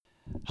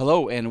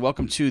Hello, and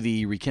welcome to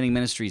the Rekindling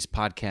Ministries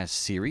podcast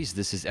series.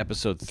 This is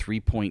episode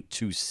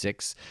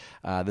 3.26.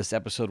 This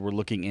episode, we're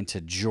looking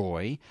into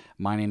joy.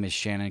 My name is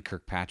Shannon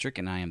Kirkpatrick,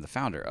 and I am the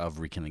founder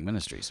of Rekindling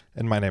Ministries.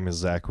 And my name is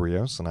Zach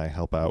Rios, and I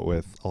help out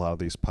with a lot of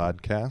these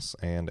podcasts,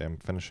 and am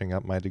finishing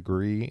up my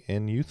degree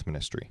in youth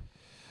ministry.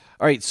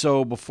 All right,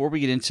 so before we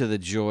get into the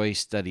joy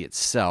study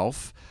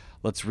itself,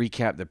 let's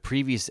recap the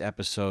previous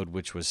episode,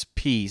 which was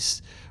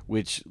peace,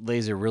 which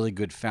lays a really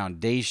good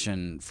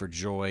foundation for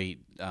joy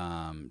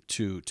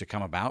to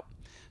come about.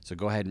 So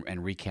go ahead and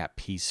recap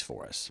peace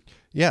for us.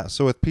 Yeah,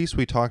 so with peace,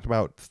 we talked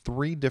about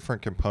three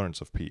different components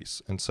of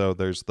peace. And so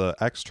there's the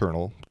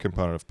external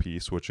component of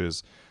peace, which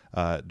is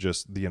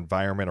just the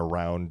environment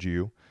around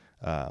you.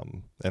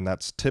 And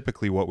that's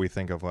typically what we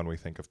think of when we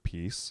think of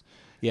peace.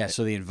 Yeah,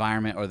 so the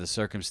environment or the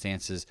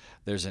circumstances,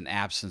 there's an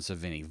absence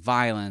of any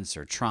violence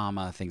or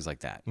trauma, things like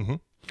that. Mm-hmm.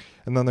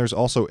 And then there's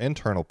also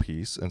internal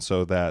peace. And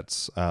so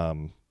that's,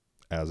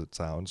 as it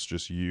sounds,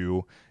 just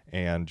you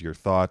and your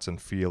thoughts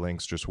and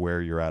feelings, just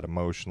where you're at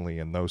emotionally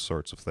and those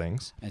sorts of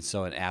things. And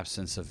so an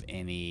absence of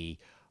any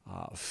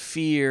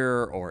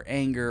fear or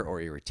anger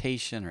or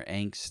irritation or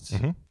angst.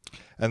 Mm-hmm.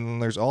 And then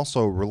there's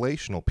also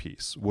relational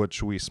peace,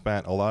 which we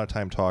spent a lot of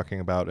time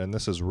talking about. And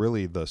this is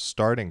really the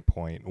starting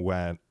point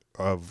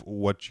of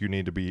what you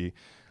need to be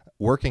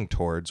working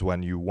towards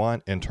when you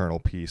want internal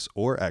peace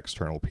or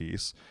external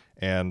peace.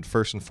 And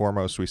first and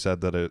foremost, we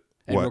said that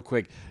real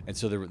quick, and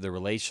so the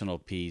relational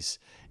piece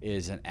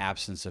is an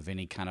absence of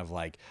any kind of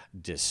like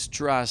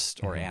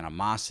distrust or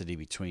animosity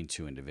between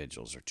two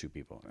individuals or two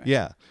people. Right?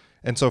 Yeah.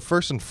 And so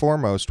first and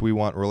foremost, we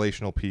want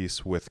relational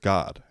peace with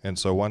God. And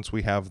so once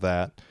we have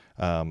that,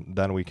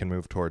 then we can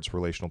move towards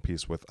relational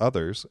peace with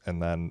others,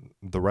 and then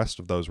the rest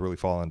of those really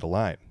fall into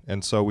line.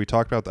 And so we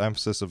talked about the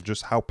emphasis of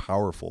just how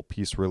powerful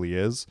peace really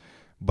is,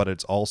 but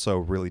it's also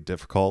really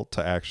difficult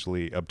to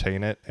actually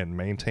obtain it and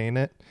maintain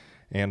it.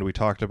 And we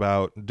talked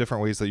about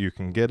different ways that you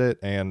can get it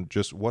and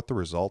just what the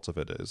results of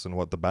it is and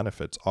what the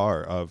benefits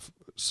are of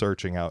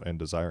searching out and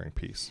desiring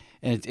peace.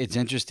 And it's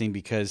interesting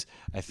because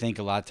I think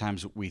a lot of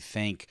times we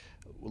think,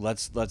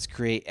 let's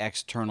create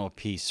external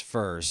peace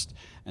first.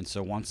 And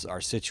so once our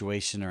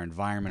situation or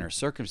environment or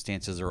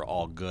circumstances are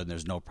all good and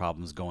there's no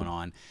problems going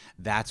on,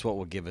 that's what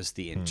will give us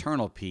the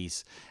internal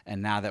peace.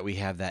 And now that we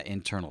have that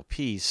internal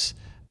peace,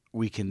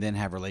 we can then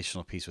have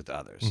relational peace with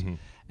others. Mm-hmm.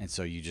 And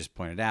so you just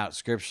pointed out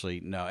scripturally,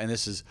 no, and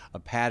this is a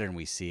pattern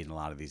we see in a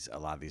lot of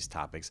these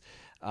topics,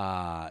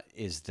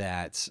 is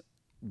that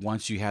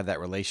once you have that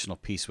relational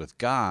peace with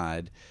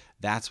God,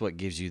 that's what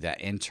gives you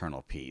that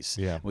internal peace.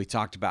 Yeah. We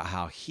talked about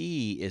how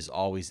He is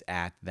always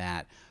at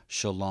that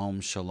shalom,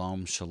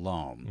 shalom,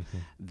 shalom,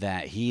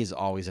 that He is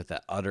always at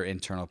that utter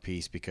internal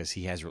peace because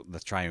He has the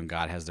triune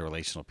God has the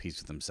relational peace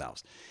with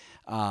themselves.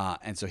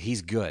 And so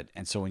He's good.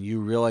 And so when you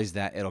realize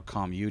that, it'll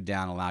calm you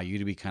down, allow you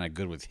to be kind of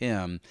good with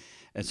Him.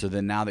 And so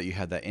then now that you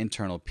have that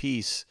internal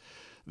peace,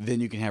 then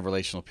you can have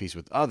relational peace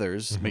with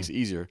others. Makes it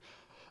easier.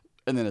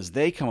 And then as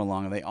they come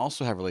along and they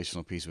also have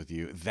relational peace with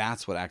you,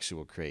 that's what actually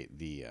will create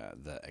the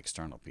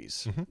external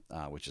peace,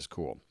 which is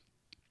cool.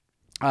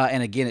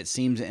 And again, it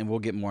seems, and we'll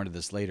get more into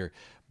this later,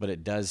 but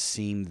it does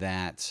seem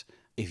that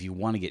if you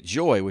want to get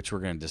joy, which we're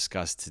going to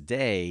discuss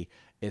today,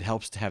 it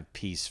helps to have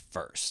peace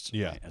first,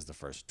 right, as the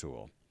first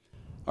tool.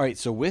 All right,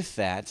 so with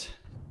that,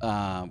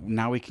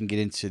 now we can get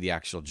into the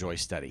actual joy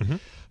study.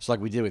 So like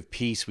we did with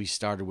peace, we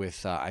started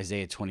with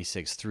Isaiah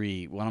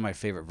 26:3. One of my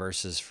favorite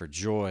verses for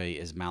joy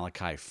is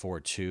Malachi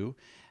 4:2.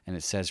 And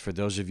it says, "For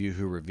those of you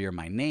who revere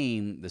my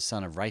name, the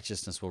Son of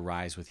Righteousness will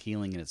rise with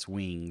healing in its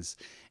wings,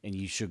 and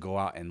you should go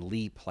out and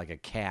leap like a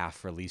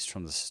calf released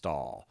from the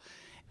stall."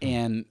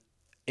 And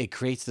it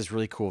creates this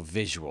really cool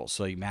visual.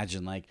 So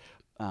imagine like,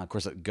 of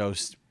course, a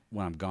ghost,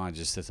 when I'm gone,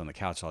 just sits on the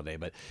couch all day.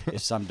 But if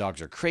some dogs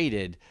are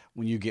crated,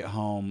 when you get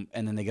home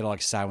and then they get all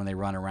excited when they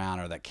run around,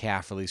 or that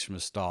calf released from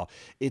the stall,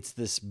 it's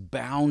this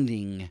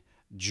bounding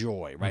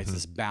joy, right? It's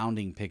this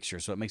bounding picture.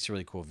 So it makes a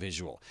really cool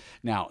visual.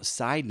 Now,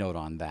 side note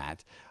on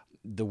that,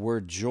 the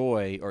word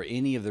joy or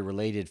any of the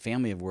related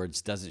family of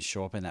words doesn't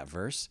show up in that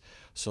verse.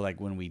 So like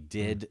when we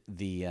did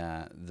the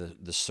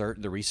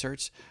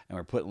research and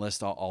we're putting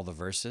list all the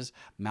verses,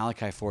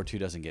 Malachi 4:2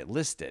 doesn't get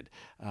listed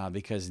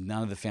because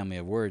none of the family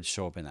of words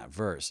show up in that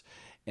verse.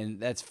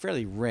 And that's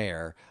fairly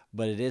rare,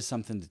 but it is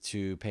something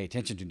to pay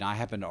attention to. Now, I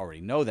happen to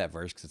already know that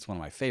verse because it's one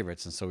of my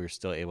favorites, and so we're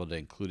still able to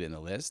include it in the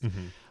list.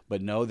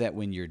 But know that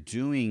when you're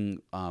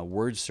doing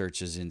word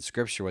searches in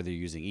Scripture, whether you're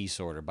using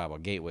eSword or Bible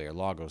Gateway or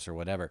Logos or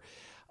whatever,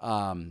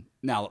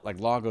 now, like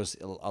Logos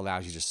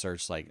allows you to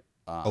search like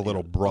a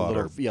little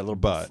broader,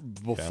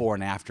 before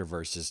and after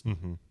verses.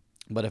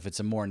 But if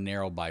it's a more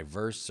narrow by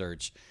verse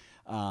search,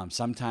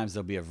 sometimes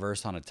there'll be a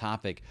verse on a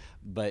topic,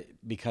 but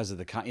because of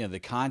the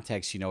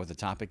context, you know what the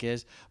topic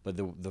is, but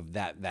the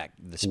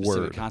specific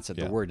word, concept,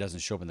 the word doesn't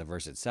show up in the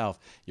verse itself.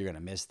 You're going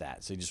to miss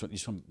that. So you just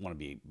want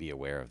to be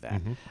aware of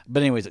that.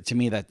 But anyways, to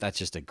me, that's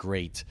just a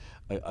great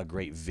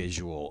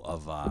visual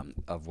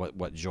of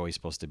what joy is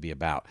supposed to be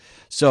about.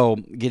 So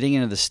getting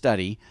into the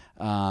study,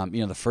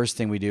 The first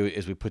thing we do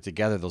is we put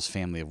together those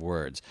family of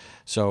words.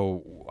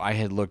 So I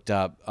had looked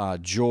up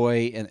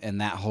joy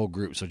and that whole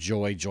group. So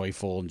joy,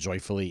 joyful,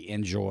 joyfully,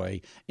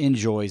 enjoy,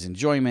 enjoys,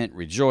 enjoyment,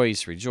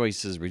 rejoice,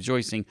 rejoices,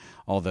 rejoicing,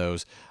 all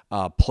those.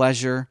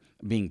 Pleasure,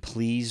 being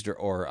pleased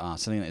or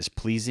something that is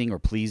pleasing or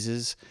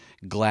pleases.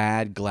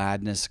 Glad,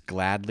 gladness,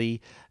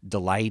 gladly.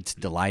 Delight,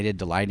 delighted,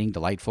 delighting,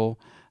 delightful.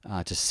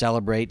 To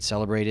celebrate,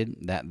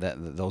 celebrated,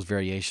 those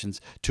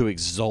variations. To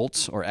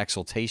exult or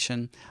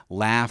exultation,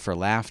 laugh or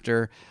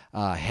laughter,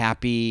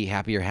 happy,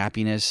 happy or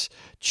happiness,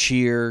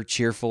 cheer,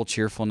 cheerful,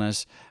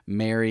 cheerfulness,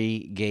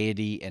 merry,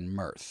 gaiety, and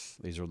mirth.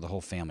 These are the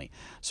whole family.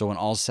 So when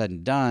all's said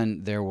and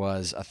done, there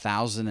was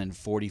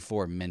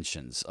 1,044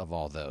 mentions of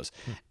all those,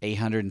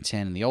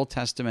 810 in the Old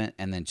Testament,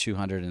 and then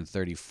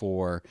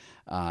 234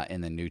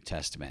 in the New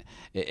Testament.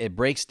 It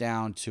breaks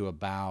down to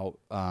about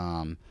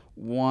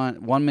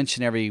one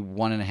mention every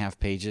 1.5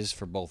 pages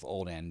for both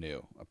old and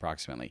new,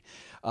 approximately.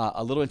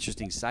 A little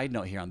interesting side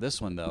note here on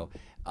this one, though.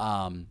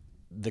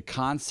 The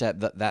concept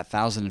that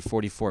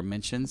 1,044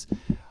 mentions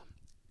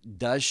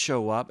does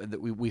show up.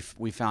 That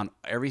we found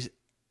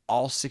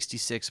all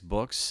 66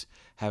 books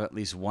have at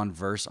least one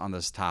verse on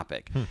this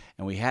topic,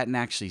 and we hadn't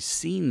actually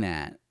seen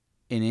that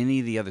in any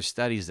of the other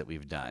studies that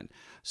we've done.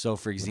 So,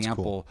 for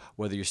example,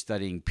 whether you're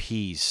studying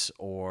peace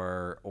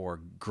or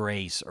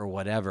grace or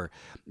whatever,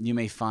 you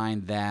may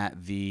find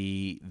that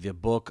the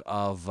book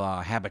of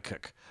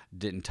Habakkuk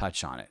didn't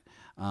touch on it.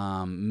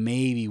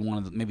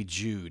 Maybe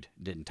Jude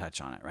didn't touch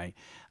on it, right?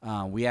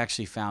 We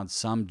actually found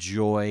some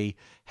joy,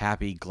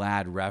 happy,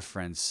 glad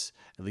reference,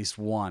 at least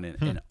one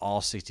in all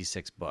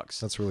 66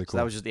 books. That's really cool. So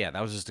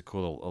that was just a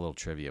cool little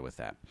trivia with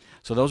that.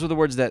 So those were the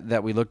words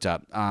that we looked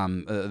up,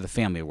 the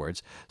family of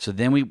words. So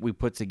then we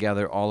put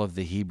together all of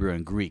the Hebrew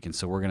and Greek, and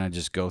so we're gonna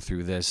just go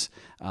through this.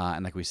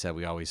 And like we said,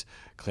 we always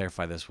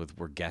clarify this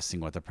we're guessing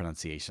what the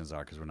pronunciations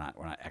are because we're not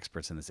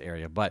experts in this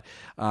area. But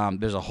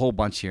there's a whole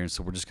bunch here, and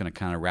so we're just gonna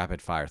kind of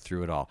rapid fire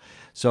through it all.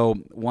 So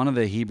one of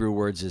the Hebrew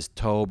words is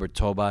tob or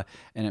toba,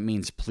 and it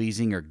means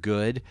pleasing or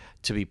good,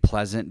 to be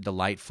pleasant,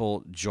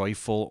 delightful,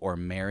 joyful, or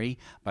merry.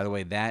 By the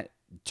way, that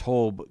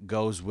tob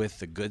goes with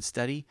the good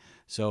study,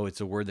 so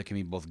it's a word that can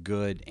be both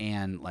good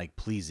and like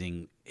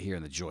pleasing here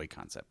in the joy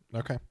concept.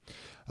 Okay.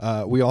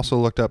 We also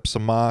looked up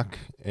samach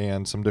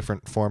and some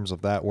different forms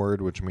of that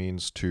word, which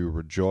means to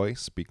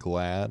rejoice, be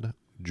glad,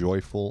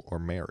 joyful, or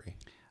merry.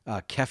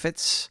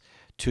 Kefetz,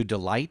 to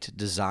delight,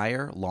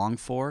 desire, long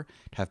for,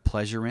 have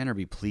pleasure in, or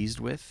be pleased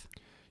with.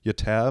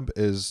 Yatab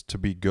is to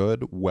be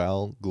good,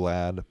 well,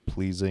 glad,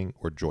 pleasing,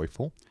 or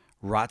joyful.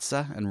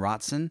 Ratza and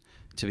ratzon,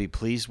 to be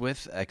pleased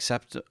with,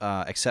 accept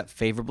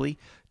favorably,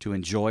 to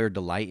enjoy or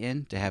delight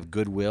in, to have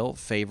goodwill,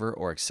 favor,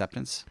 or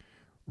acceptance.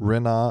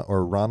 Rinah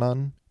or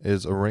Ranan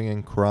is a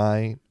ringing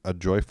cry, a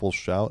joyful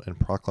shout and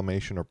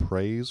proclamation or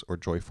praise or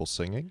joyful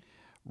singing.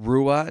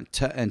 Ruah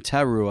and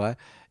teruah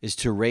is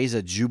to raise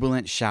a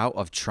jubilant shout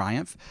of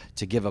triumph,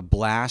 to give a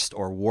blast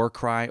or war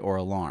cry or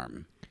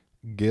alarm.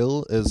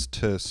 Gil is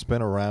to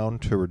spin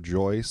around, to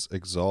rejoice,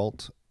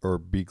 exult, or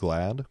be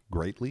glad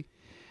greatly.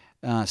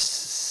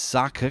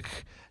 Sakuk,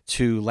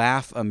 to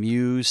laugh,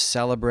 amuse,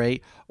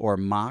 celebrate, or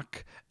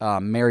mock,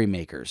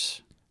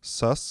 merrymakers.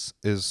 Sus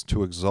is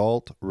to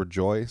exalt,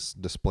 rejoice,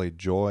 display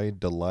joy,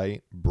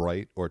 delight,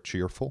 bright, or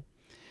cheerful.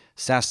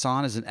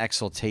 Sason is an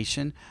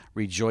exultation,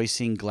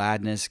 rejoicing,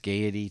 gladness,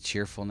 gaiety,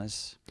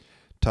 cheerfulness.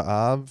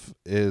 Ta'av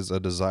is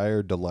a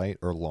desire, delight,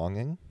 or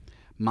longing.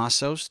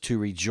 Masos, to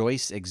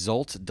rejoice,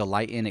 exult,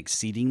 delight in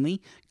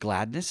exceedingly,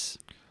 gladness.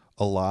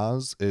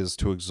 Alaz is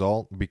to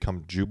exalt,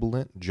 become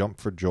jubilant, jump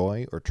for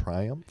joy, or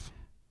triumph.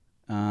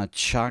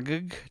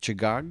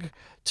 Chagag,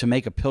 to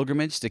make a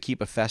pilgrimage, to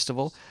keep a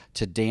festival,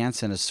 to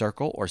dance in a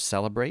circle or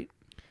celebrate.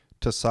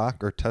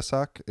 Tasak or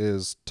Tesak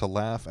is to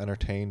laugh,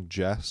 entertain,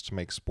 jest,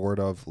 make sport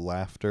of,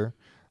 laughter,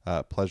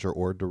 pleasure,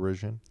 or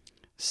derision.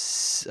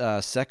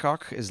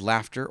 Sekok is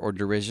laughter or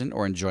derision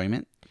or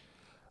enjoyment.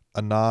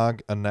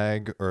 Anag,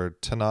 anag, or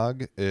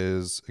tanag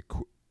is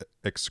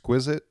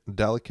exquisite,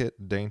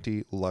 delicate,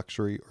 dainty,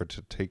 luxury, or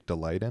to take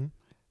delight in.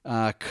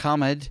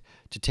 Kamed,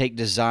 to take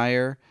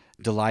desire,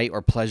 delight,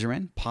 or pleasure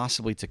in,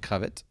 possibly to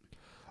covet.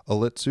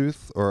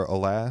 Alitzuth or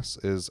alas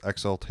is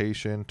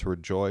exaltation, to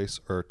rejoice,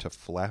 or to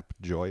flap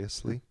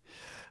joyously.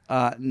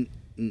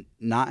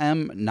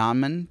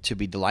 Naman, to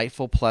be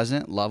delightful,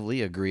 pleasant,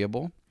 lovely,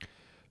 agreeable.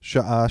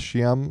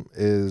 Sha'ashiam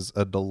is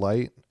a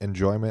delight,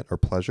 enjoyment, or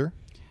pleasure.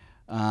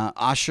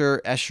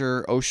 Asher,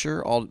 Esher,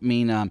 Osher all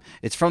mean,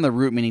 it's from the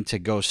root meaning to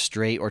go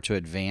straight or to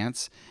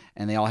advance,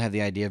 and they all have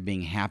the idea of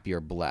being happy or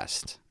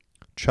blessed.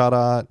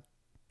 Chada,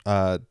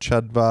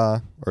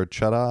 Chedva or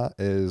Cheda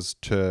is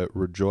to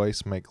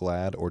rejoice, make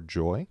glad, or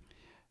joy.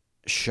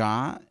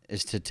 Shah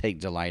is to take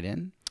delight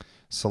in.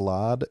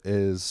 Salad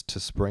is to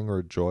spring or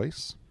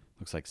rejoice.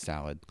 Looks like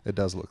salad. It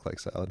does look like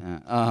salad.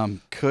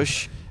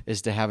 Kush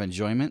is to have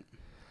enjoyment.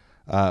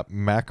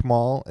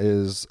 Makmal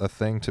is a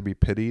thing to be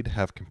pitied,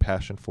 have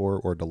compassion for,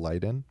 or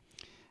delight in.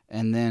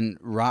 And then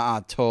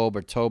Ra'ah Tob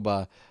or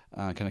Toba,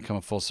 kind of come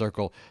a full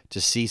circle, to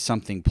see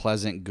something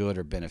pleasant, good,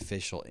 or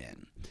beneficial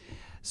in.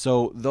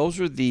 So those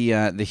are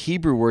the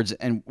Hebrew words.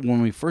 And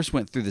when we first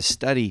went through the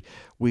study,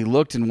 we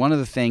looked, and one of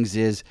the things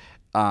is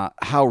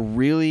how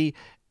really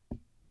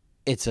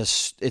it's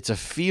a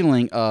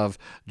feeling of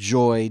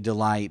joy,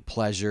 delight,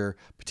 pleasure,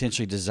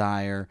 potentially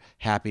desire,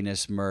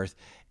 happiness, mirth,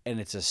 and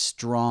it's a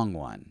strong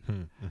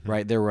one,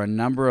 right? There were a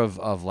number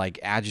of like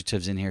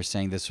adjectives in here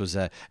saying this was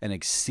an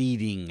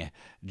exceeding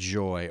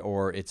joy,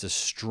 or it's a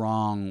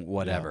strong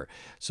whatever.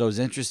 So it was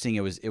interesting.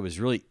 It was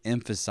really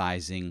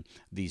emphasizing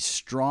these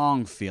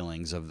strong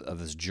feelings of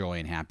this joy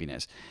and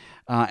happiness.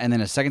 And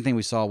then a second thing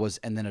we saw was,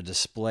 and then a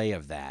display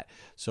of that.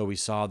 So we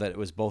saw that it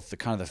was both the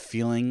kind of the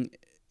feeling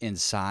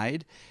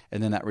inside,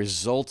 and then that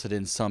resulted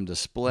in some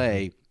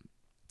display,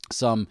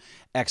 some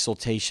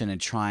exultation and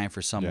triumph,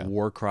 or some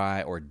war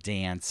cry or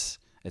dance,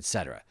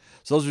 etc.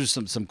 So those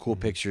are some cool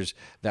pictures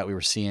that we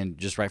were seeing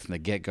just right from the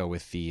get-go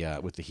with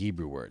the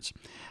Hebrew words.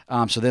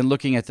 So then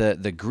looking at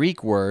the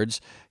Greek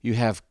words, you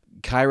have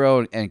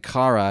kairo and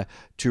kara,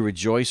 to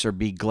rejoice or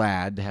be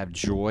glad, to have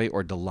joy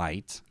or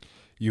delight.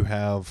 You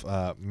have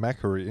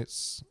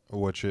mekaris,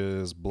 which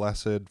is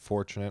blessed,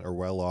 fortunate, or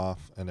well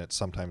off, and it's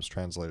sometimes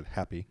translated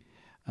happy.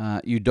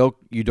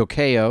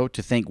 Eudokeo,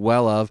 to think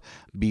well of,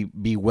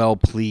 be well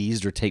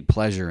pleased or take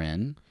pleasure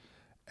in.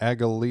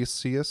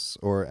 Agalesius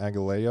or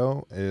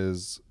agaleo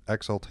is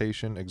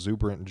exultation,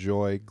 exuberant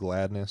joy,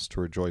 gladness, to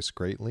rejoice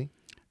greatly.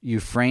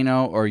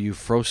 Euphreno or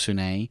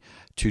euphrosune,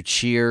 to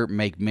cheer,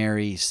 make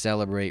merry,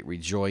 celebrate,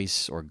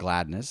 rejoice, or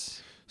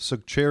gladness.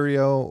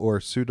 Succerio or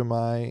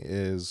pseudomai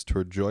is to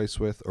rejoice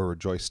with or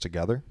rejoice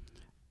together.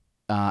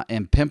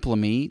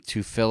 Empimplemi,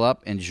 to fill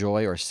up,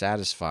 enjoy, or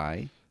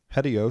satisfy.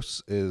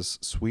 Hedios is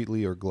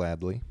sweetly or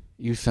gladly.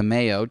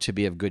 Euthymeo, to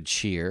be of good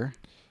cheer.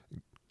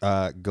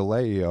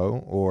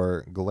 Galeo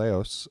or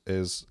galeos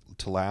is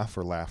to laugh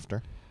or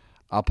laughter.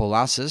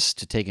 Apolasis,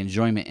 to take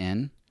enjoyment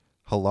in.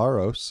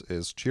 Hilaros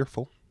is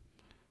cheerful.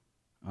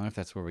 I don't know if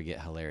that's where we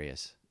get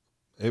hilarious.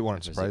 It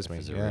wouldn't surprise me.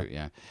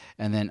 Yeah.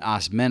 And then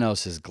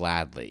osmenos is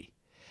gladly.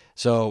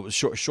 So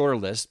shorter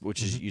list,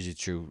 which is usually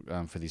true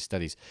for these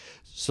studies.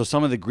 So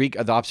some of the Greek,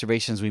 the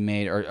observations we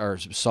made or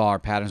saw, our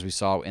patterns we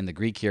saw in the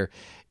Greek here,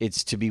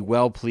 it's to be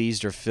well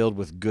pleased or filled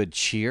with good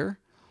cheer,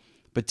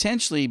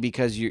 potentially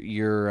because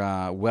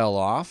you're well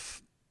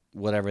off,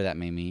 whatever that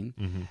may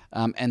mean,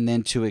 and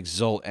then to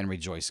exult and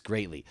rejoice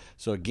greatly.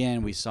 So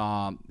again, we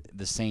saw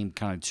the same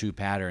kind of two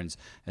patterns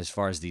as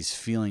far as these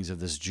feelings of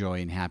this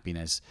joy and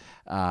happiness,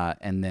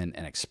 and then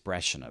an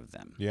expression of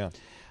them. Yeah.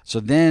 So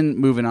then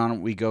moving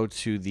on, we go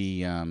to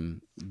the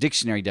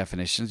dictionary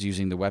definitions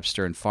using the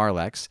Webster and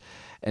Farlex.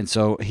 And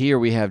so here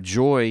we have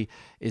joy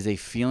is a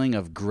feeling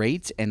of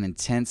great and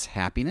intense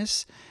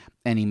happiness,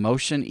 an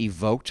emotion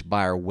evoked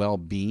by our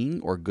well-being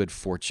or good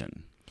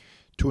fortune.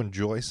 To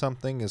enjoy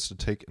something is to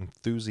take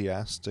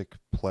enthusiastic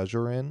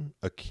pleasure in,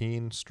 a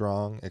keen,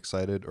 strong,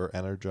 excited, or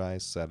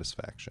energized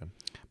satisfaction.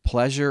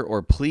 Pleasure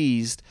or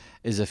pleased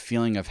is a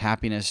feeling of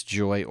happiness,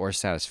 joy, or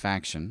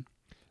satisfaction.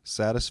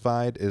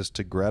 Satisfied is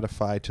to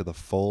gratify to the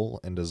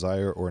full in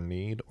desire or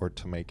need, or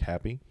to make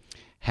happy.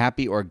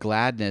 Happy or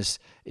gladness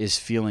is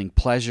feeling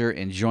pleasure,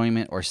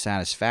 enjoyment, or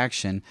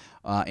satisfaction,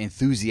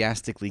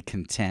 enthusiastically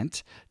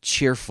content,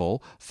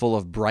 cheerful, full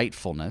of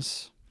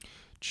brightfulness.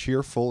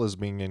 Cheerful is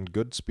being in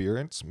good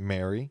spirits,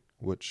 merry,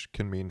 which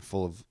can mean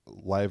full of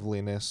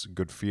liveliness,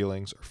 good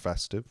feelings, or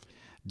festive.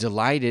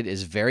 Delighted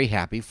is very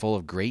happy, full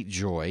of great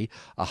joy,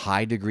 a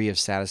high degree of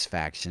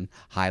satisfaction,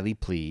 highly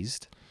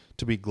pleased.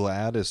 To be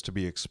glad is to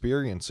be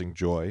experiencing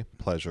joy,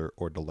 pleasure,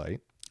 or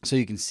delight. So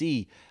you can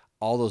see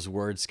all those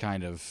words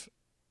kind of,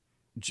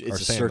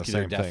 it's a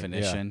circular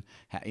definition.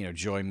 Yeah.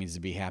 Joy means to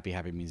be happy,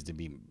 happy means to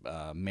be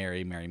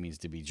merry, merry means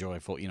to be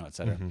joyful,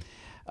 etc.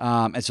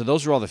 And so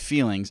those are all the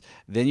feelings.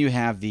 Then you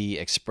have the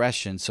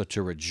expression. So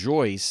to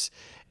rejoice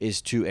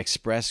is to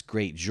express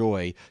great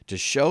joy, to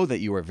show that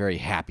you are very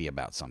happy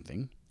about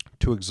something.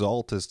 To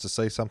exult is to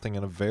say something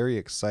in a very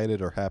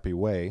excited or happy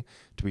way,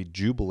 to be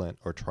jubilant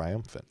or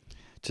triumphant.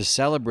 To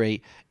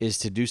celebrate is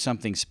to do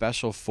something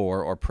special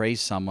for or praise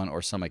someone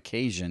or some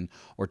occasion,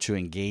 or to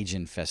engage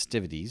in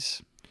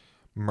festivities.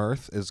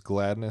 Mirth is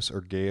gladness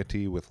or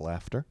gaiety with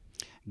laughter.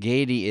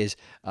 Gaiety is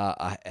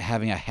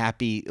having a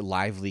happy,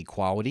 lively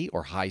quality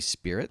or high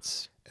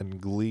spirits. And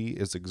glee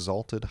is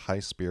exalted,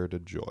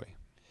 high-spirited joy.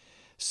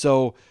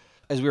 So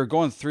as we were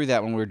going through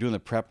that, when we were doing the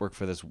prep work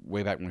for this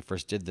way back when we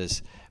first did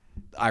this,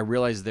 I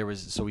realized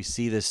we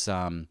see this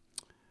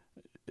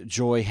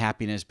joy,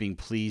 happiness, being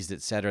pleased,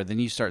 etc. Then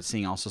you start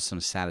seeing also some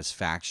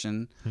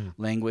satisfaction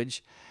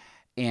language.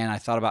 And I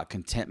thought about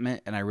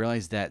contentment, and I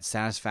realized that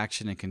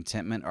satisfaction and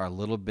contentment are a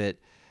little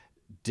bit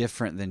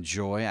different than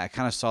joy. I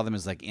kind of saw them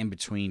as like in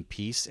between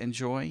peace and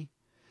joy.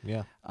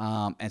 Yeah.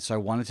 And so I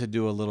wanted to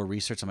do a little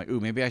research. I'm like,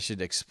 maybe I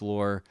should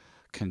explore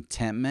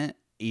contentment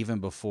even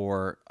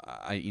before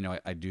I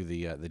do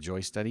the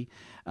joy study.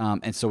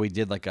 And so we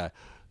did like a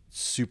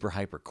super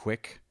hyper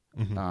quick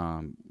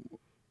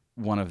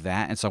one of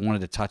that. And so I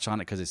wanted to touch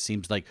on it because it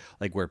seems like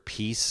where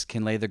peace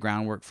can lay the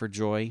groundwork for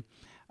joy.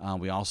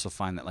 We also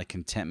find that like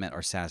contentment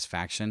or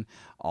satisfaction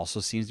also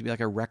seems to be like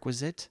a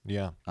requisite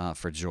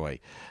for joy.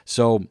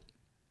 So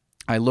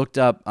I looked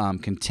up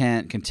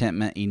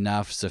contentment,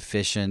 enough,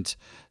 sufficient,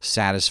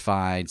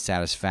 satisfied,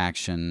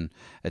 satisfaction,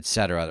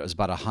 etc. It was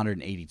about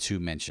 182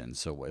 mentions,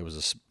 so it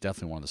was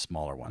definitely one of the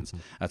smaller ones.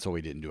 That's why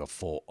we didn't do a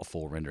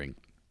full rendering.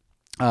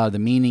 The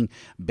meaning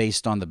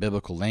based on the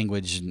biblical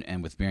language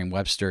and with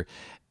Merriam-Webster,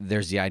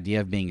 there's the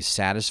idea of being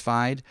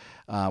satisfied,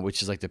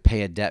 which is like to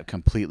pay a debt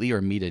completely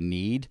or meet a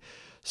need.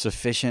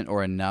 Sufficient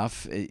or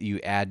enough, you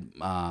add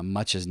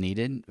much as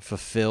needed.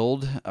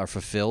 Fulfilled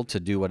to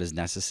do what is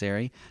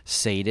necessary.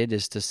 Sated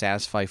is to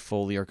satisfy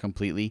fully or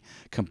completely.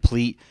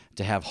 Complete,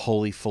 to have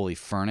wholly, fully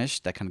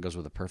furnished. That kind of goes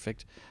with the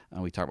perfect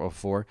we talked about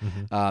before.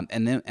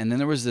 And then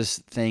there was this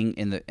thing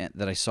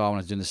that I saw when I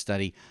was doing the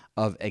study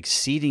of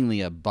exceedingly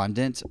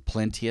abundant,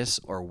 plenteous,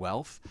 or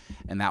wealth,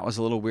 and that was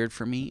a little weird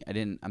for me.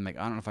 I'm like,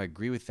 I don't know if I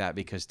agree with that,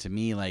 because to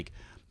me, like,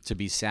 to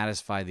be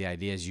satisfied, the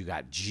idea is you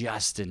got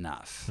just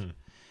enough.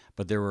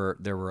 But there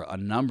were a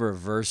number of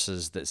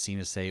verses that seem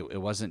to say it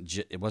wasn't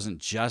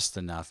just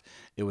enough;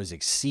 it was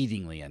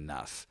exceedingly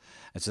enough,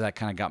 and so that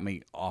kind of got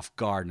me off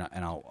guard.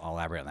 And I'll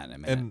elaborate on that in a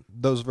minute. And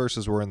those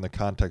verses were in the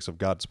context of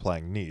God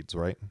supplying needs,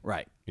 right?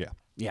 Right. Yeah.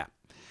 Yeah.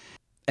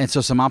 And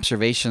so some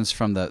observations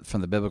from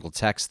the biblical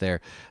text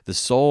there. The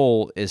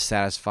soul is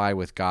satisfied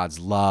with God's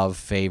love,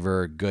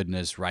 favor,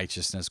 goodness,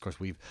 righteousness. Of course,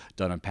 we've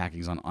done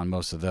unpackings on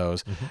most of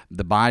those.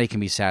 The body can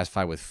be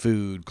satisfied with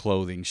food,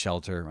 clothing,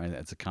 shelter. Right?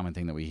 That's a common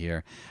thing that we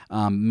hear.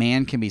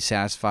 Man can be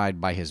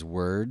satisfied by his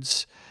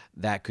words.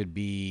 That could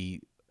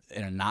be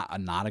not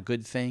a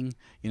good thing,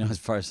 as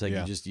far as like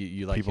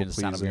you like hearing the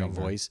sound of your own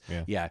voice.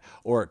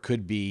 Or it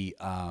could be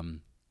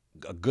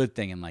a good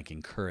thing in like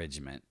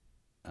encouragement.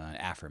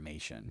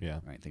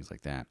 Affirmation, right, things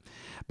like that.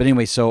 But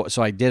anyway, so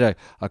I did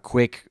a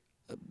quick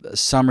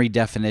summary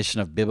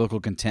definition of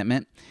biblical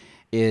contentment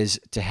is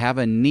to have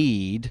a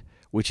need,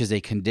 which is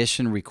a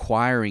condition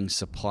requiring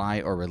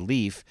supply or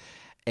relief,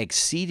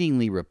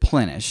 exceedingly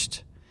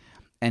replenished,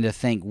 and to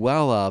think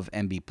well of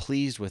and be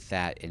pleased with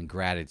that in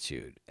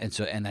gratitude. And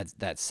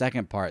that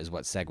second part is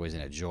what segues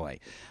into joy.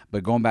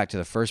 But going back to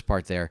the first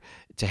part there,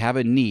 to have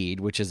a need,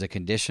 which is a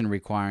condition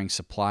requiring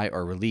supply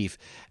or relief,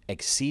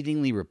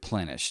 exceedingly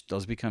replenished.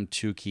 Those become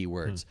two key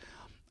words.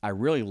 I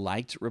really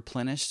liked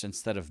replenished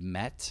instead of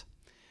met,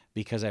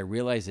 because I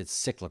realize it's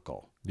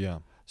cyclical. Yeah.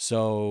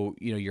 So,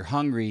 you're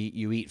hungry,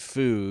 you eat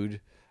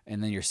food,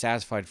 and then you're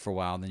satisfied for a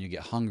while, and then you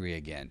get hungry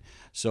again.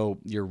 So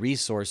your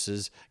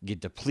resources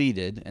get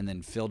depleted and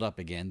then filled up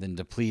again, then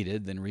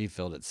depleted, then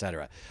refilled,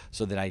 etc.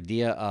 So that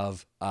idea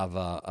of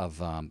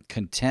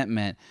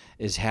contentment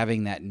is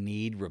having that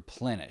need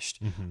replenished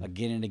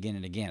again and again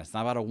and again. It's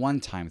not about a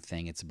one-time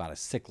thing; it's about a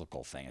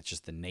cyclical thing. It's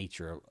just the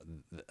nature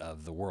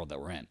of the world that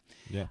we're in,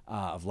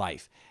 of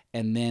life.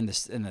 And then the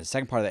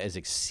second part of that is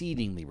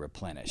exceedingly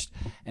replenished.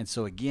 And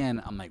so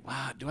again, I'm like,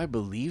 wow, do I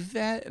believe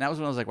that? And that was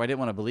when I was like, well, I didn't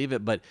want to believe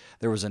it, but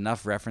there was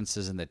enough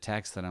references in the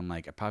text that I'm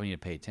like, I probably need to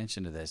pay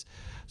attention to this.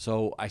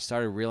 So I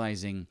started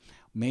realizing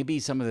maybe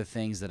some of the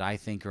things that I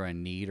think are a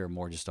need are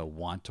more just a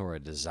want or a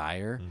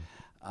desire.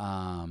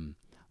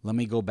 Let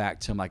me go back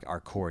to like our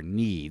core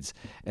needs.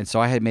 And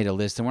so I had made a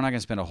list, and we're not going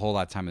to spend a whole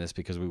lot of time on this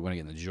because we want to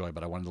get in the joy,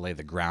 but I wanted to lay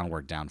the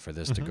groundwork down for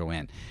this to go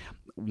in.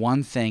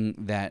 One thing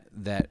that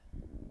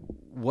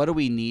what do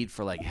we need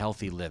for like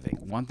healthy living?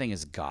 One thing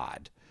is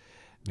God.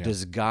 Yeah.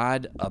 Does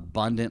God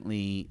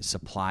abundantly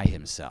supply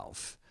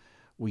himself?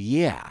 Well,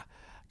 yeah,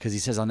 because he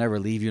says, I'll never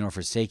leave you nor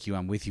forsake you.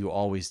 I'm with you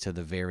always to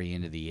the very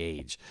end of the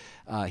age.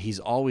 He's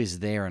always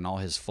there in all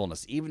his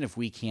fullness. Even if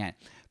we can't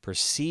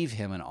perceive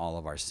him in all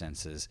of our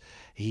senses,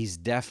 he's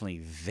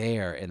definitely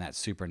there in that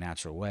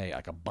supernatural way,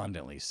 like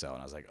abundantly so.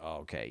 And I was like, oh,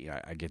 okay,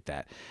 I get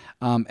that.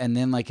 And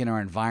then like in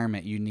our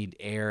environment, you need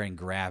air and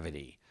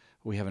gravity.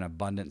 We have an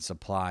abundant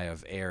supply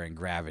of air and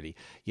gravity.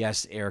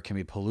 Yes, air can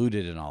be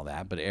polluted and all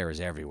that, but air is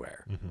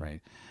everywhere,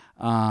 right?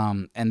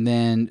 And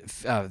then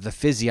the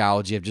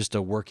physiology of just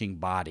a working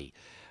body.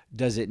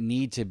 Does it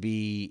need to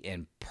be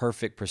in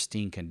perfect,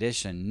 pristine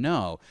condition?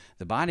 No.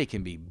 The body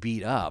can be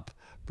beat up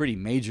pretty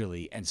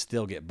majorly and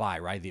still get by,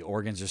 right? The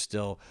organs are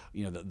still,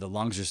 the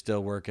lungs are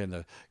still working,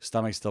 the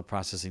stomach's still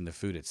processing the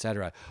food,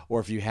 etc.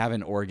 Or if you have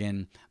an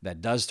organ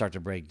that does start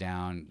to break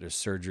down, there's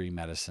surgery,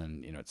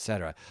 medicine,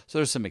 etc. So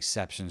there's some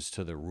exceptions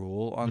to the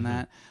rule on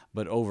that.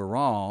 But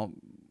overall,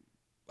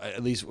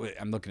 at least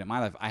I'm looking at my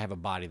life, I have a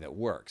body that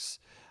works.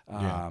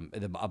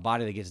 A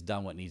body that gets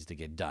done what needs to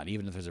get done.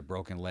 Even if there's a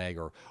broken leg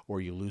or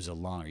you lose a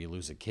lung or you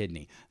lose a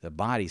kidney, the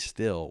body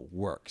still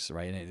works,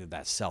 right? And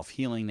that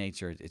self-healing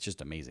nature, it's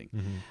just amazing.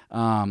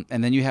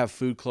 And then you have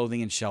food,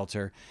 clothing, and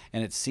shelter.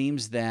 And it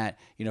seems that,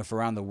 for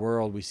around the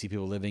world, we see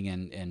people living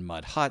in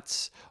mud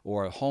huts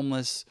or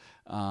homeless.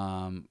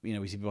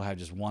 We see people have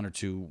just one or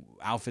two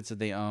outfits that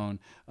they own.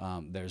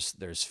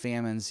 There's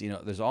famines.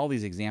 There's all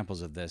these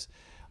examples of this.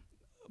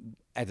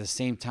 At the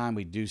same time,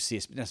 we do see,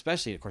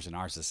 especially, of course, in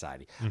our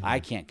society, I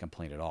can't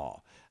complain at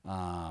all.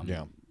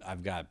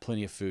 I've got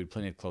plenty of food,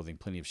 plenty of clothing,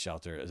 plenty of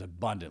shelter, as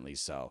abundantly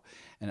so.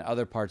 And in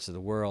other parts of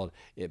the world,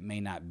 that may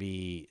not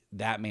be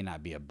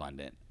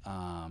abundant.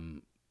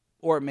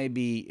 or it may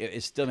be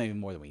it's still maybe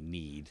more than we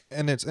need.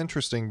 And it's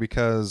interesting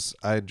because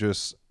I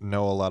just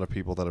know a lot of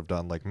people that have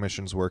done like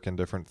missions work and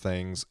different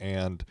things,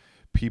 and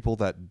people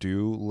that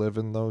do live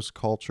in those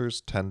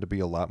cultures tend to be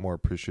a lot more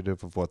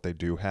appreciative of what they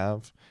do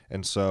have.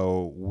 And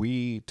so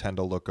we tend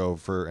to look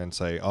over and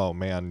say, oh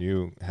man,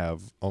 you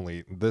have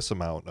only this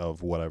amount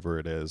of whatever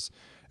it is.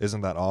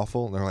 Isn't that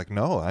awful? And they're like,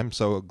 no, I'm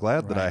so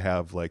glad that I Right.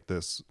 have like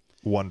this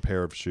one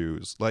pair of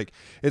shoes. Like,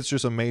 it's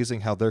just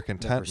amazing how their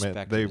contentment,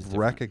 perspective is they've different.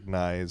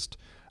 recognized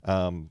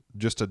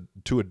just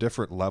to a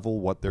different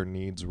level what their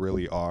needs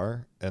really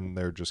are, and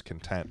they're just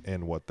content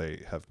in what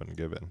they have been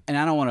given. And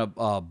I don't want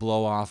to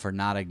blow off or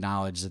not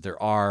acknowledge that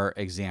there are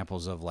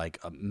examples of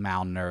like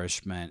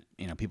malnourishment,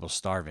 people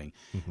starving.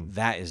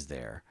 That is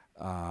there.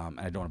 And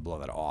I don't want to blow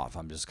that off.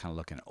 I'm just kind of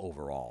looking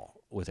overall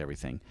with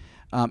everything.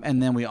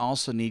 And then we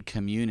also need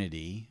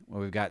community.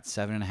 Well, we've got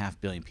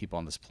 7.5 billion people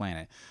on this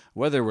planet.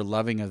 Whether we're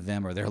loving of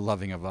them or they're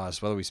loving of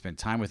us, whether we spend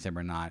time with them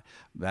or not,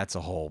 that's a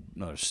whole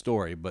another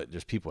story, but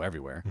there's people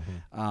everywhere.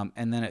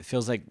 And then it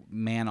feels like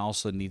man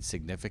also needs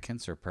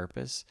significance or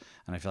purpose.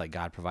 And I feel like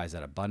God provides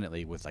that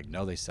abundantly with like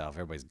know thyself.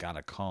 Everybody's got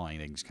a calling.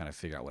 They can just kind of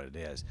figure out what it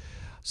is.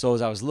 So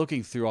as I was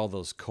looking through all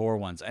those core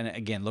ones, and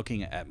again,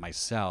 looking at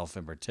myself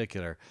in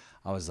particular,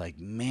 I was like,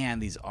 man,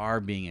 these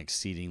are being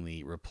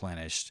exceedingly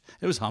replenished.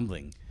 It was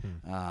humbling.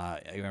 I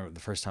remember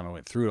the first time I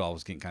went through it all, I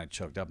was getting kind of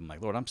choked up. I'm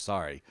like, Lord, I'm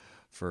sorry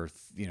for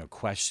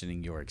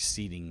questioning your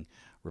exceeding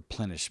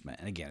replenishment.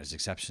 And again, there's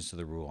exceptions to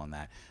the rule on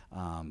that.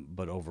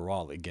 But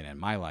overall, again, in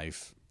my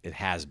life, it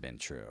has been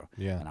true.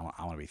 Yeah. And I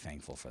want to be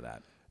thankful for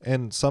that.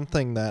 And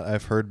something that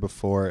I've heard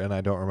before, and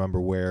I don't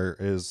remember where,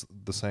 is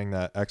the saying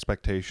that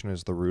expectation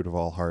is the root of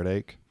all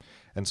heartache.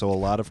 And so a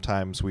lot of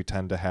times we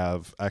tend to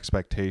have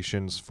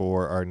expectations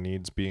for our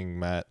needs being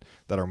met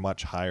that are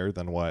much higher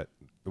than what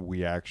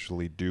we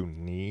actually do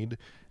need.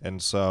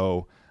 And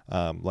so,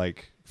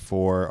 like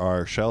for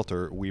our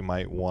shelter, we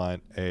might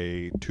want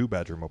a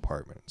 2-bedroom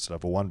apartment instead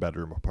of a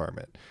 1-bedroom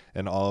apartment.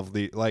 And all of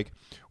the, like,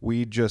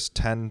 we just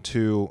tend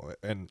to,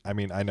 and I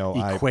mean, I know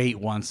Equate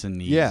wants and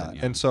needs. yeah.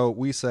 And so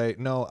we say,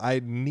 no,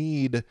 I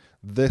need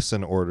this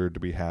in order to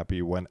be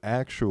happy, when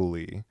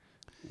actually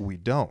we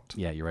don't.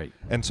 Yeah, you're right.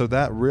 And so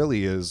that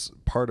really is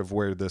part of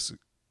where this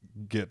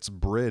gets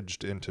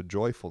bridged into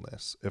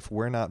joyfulness. If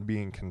we're not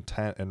being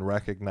content and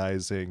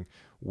recognizing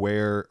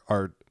where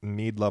our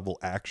need level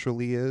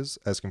actually is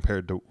as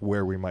compared to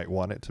where we might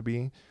want it to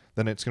be,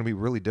 then it's going to be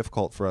really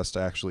difficult for us to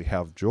actually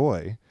have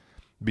joy,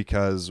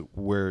 because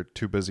we're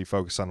too busy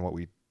focused on what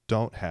we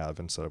don't have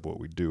instead of what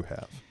we do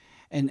have.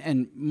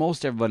 And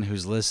most everyone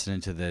who's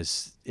listening to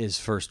this is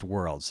first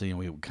world. So,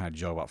 we kind of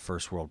joke about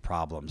first world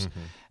problems.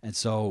 And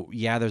so,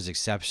 yeah, there's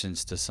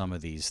exceptions to some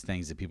of these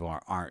things that people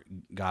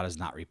aren't God is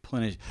not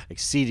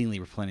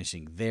exceedingly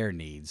replenishing their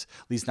needs,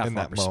 at least not In from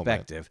our that moment.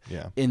 perspective.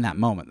 Yeah. In that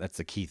moment. That's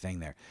the key thing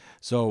there.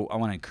 So I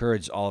want to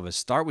encourage all of us,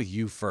 start with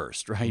you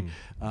first, right?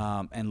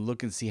 And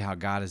look and see how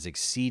God is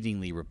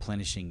exceedingly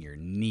replenishing your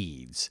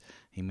needs.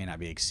 He may not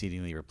be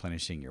exceedingly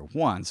replenishing your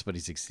wants, but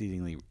he's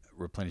exceedingly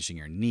replenishing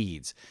your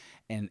needs.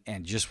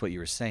 And just what you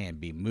were saying,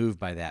 be moved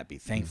by that, be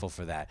thankful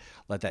for that,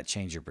 let that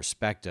change your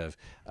perspective,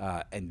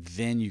 and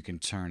then you can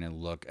turn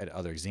and look at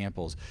other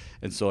examples.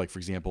 And so, like, for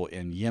example,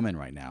 in Yemen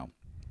right now,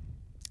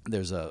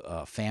 there's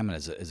a famine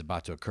is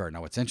about to occur.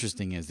 Now, what's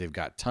interesting is they've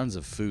got tons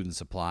of food and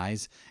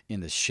supplies in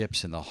the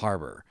ships in the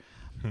harbor.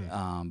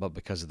 But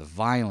because of the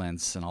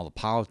violence and all the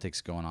politics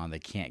going on, they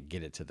can't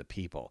get it to the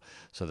people.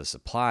 So the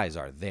supplies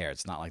are there.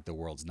 It's not like the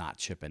world's not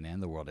chipping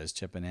in. The world is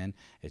chipping in.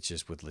 It's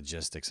just with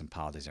logistics and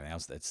politics and everything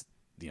else, that's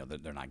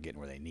they're not getting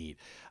where they need.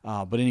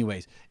 But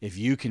anyways, if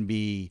you can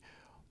be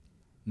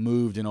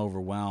moved and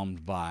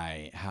overwhelmed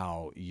by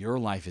how your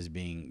life is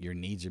your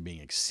needs are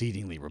being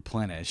exceedingly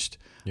replenished,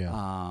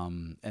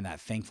 and that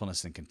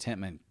thankfulness and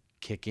contentment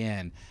kick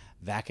in,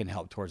 that can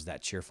help towards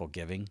that cheerful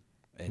giving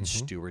and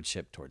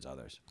stewardship towards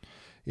others.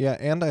 Yeah,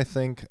 and I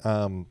think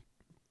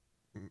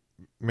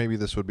maybe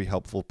this would be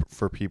helpful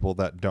for people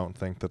that don't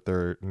think that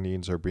their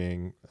needs are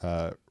being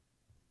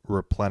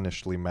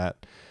replenishedly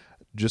met.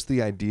 Just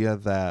the idea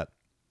that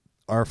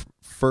our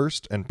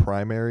first and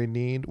primary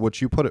need,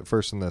 which you put it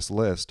first in this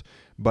list,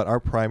 but our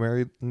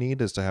primary need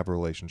is to have a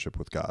relationship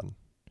with God.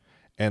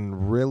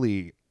 And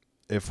really,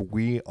 if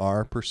we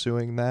are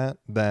pursuing that,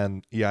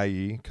 then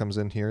EIE comes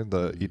in here,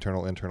 the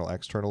eternal, internal,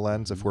 external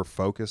lens. If we're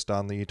focused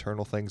on the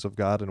eternal things of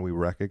God and we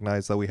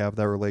recognize that we have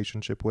that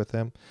relationship with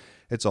him,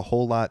 it's a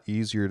whole lot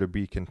easier to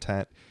be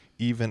content,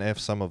 even if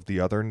some of the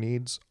other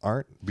needs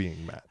aren't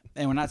being met.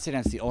 And we're not saying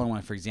that's the only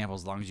one. For example,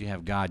 as long as you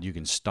have God, you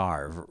can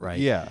starve, right?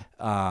 Yeah.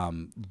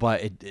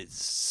 But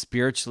it's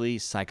spiritually,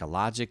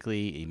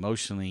 psychologically,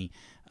 emotionally,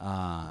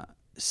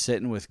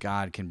 sitting with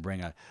God can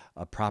bring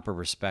a proper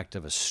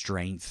perspective, a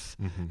strength,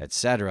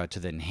 etc., to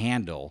then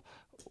handle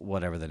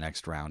whatever the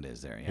next round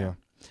is there. Yeah.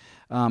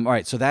 All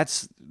right, so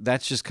that's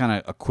just kind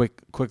of a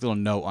quick little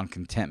note on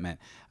contentment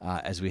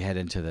as we head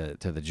into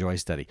the joy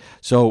study.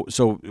 So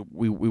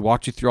we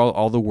walked you through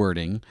all the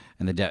wording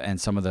and and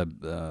some of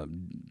the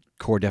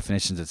core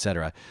definitions,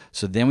 etc.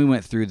 So then we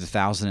went through the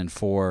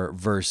 1,004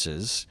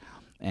 verses,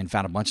 and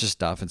found a bunch of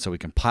stuff, and so we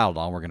compiled it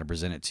all. We're going to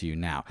present it to you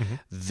now.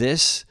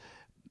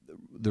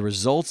 The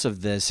results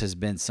of this has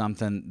been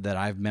something that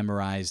I've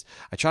memorized.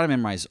 I try to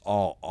memorize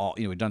all,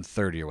 we've done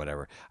 30 or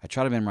whatever. I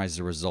try to memorize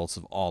the results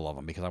of all of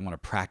them because I want to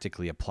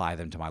practically apply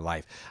them to my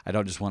life. I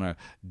don't just want to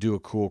do a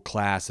cool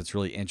class that's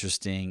really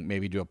interesting,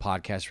 maybe do a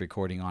podcast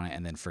recording on it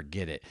and then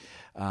forget it.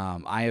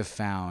 I have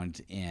found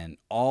in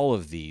all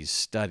of these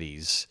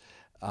studies,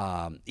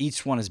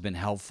 each one has been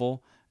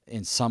helpful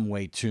in some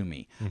way to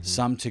me,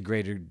 some to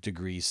greater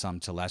degrees, some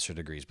to lesser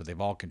degrees, but they've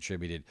all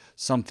contributed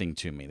something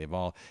to me. They've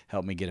all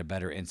helped me get a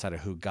better insight of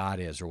who God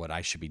is or what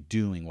I should be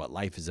doing, what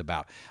life is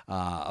about,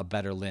 a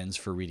better lens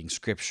for reading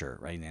scripture,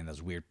 right? And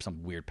those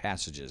some weird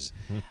passages.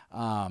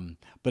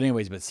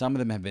 But some of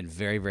them have been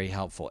very, very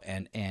helpful.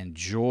 And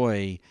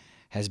joy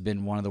has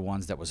been one of the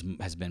ones that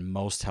has been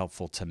most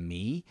helpful to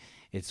me.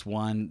 It's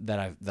one that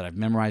I've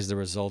memorized the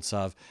results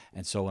of,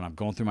 and so when I'm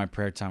going through my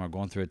prayer time or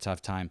going through a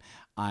tough time,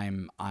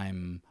 I'm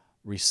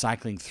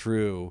recycling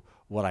through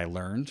what I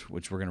learned,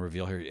 which we're going to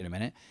reveal here in a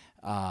minute.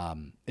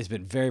 It's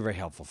been very, very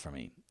helpful for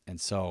me, and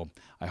so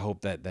I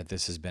hope that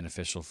this is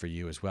beneficial for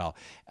you as well.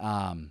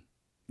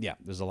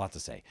 There's a lot to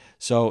say.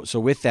 So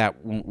with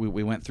that,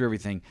 we went through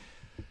everything.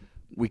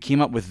 We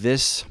came up with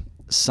this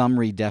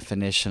summary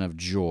definition of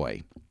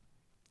joy.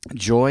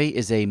 Joy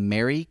is a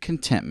merry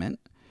contentment,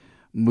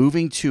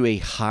 moving to a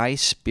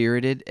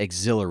high-spirited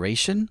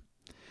exhilaration,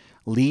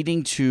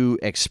 leading to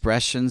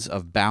expressions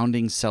of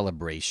bounding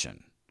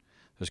celebration.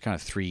 There's kind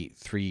of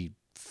three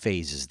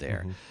phases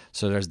there.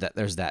 So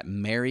there's that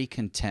merry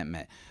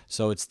contentment.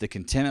 So it's the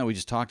contentment we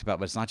just talked about,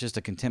 but it's not just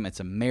a contentment,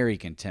 it's a merry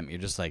contentment.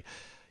 You're just like,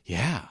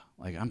 yeah,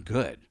 like I'm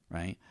good,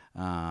 right?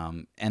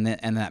 And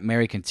that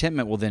merry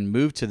contentment will then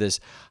move to this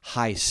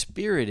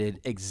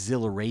high-spirited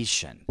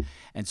exhilaration.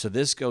 And so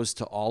this goes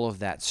to all of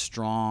that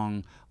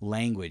strong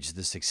language,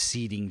 this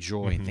exceeding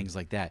joy and things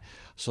like that.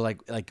 So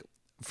like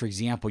for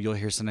example, you'll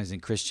hear sometimes in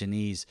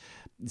Christianese,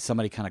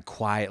 somebody kind of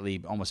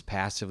quietly, almost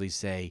passively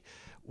say,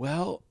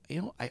 well,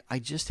 I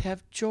just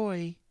have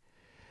joy.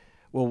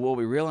 Well, what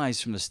we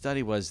realized from the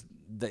study was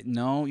that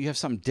no, you have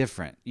something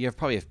different. You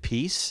probably have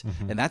peace,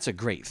 and that's a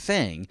great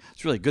thing.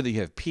 It's really good that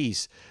you have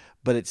peace.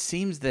 But it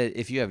seems that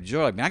if you have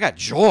joy, I got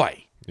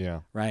joy.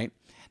 Yeah. Right?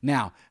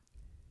 Now,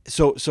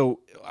 so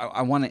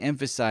I want to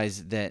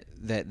emphasize that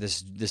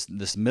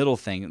this middle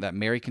thing, that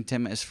merry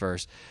contentment is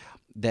first,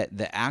 that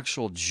the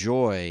actual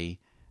joy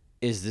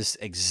is this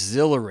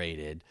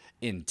exhilarated,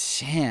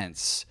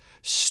 intense,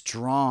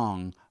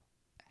 strong,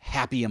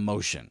 happy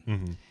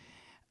emotion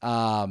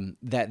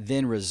that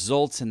then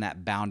results in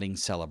that bounding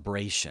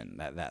celebration,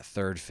 that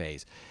third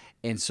phase.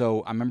 And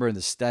so I remember in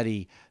the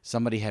study,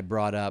 somebody had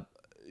brought up,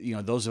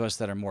 those of us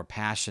that are more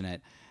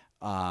passionate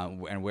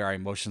and wear our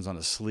emotions on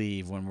the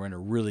sleeve when we're in a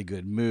really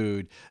good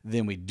mood,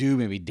 then we do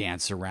maybe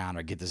dance around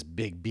or get this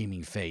big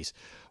beaming face.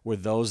 Where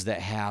those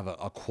that have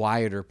a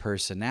quieter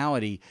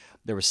personality,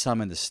 there was some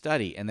in the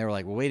study, and they were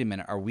like, well, wait a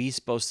minute, are we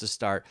supposed to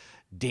start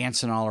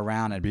dancing all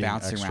around and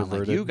bouncing around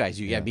like you guys?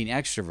 Being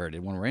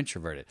extroverted when we're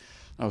introverted.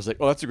 I was like,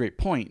 oh, that's a great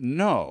point.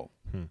 No.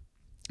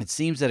 It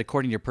seems that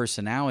according to your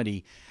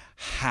personality,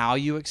 how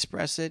you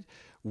express it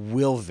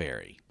will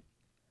vary.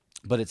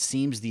 But it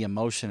seems the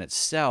emotion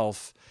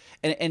itself,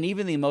 and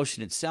even the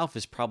emotion itself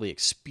is probably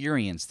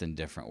experienced in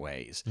different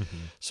ways.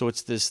 So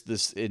it's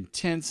this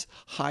intense,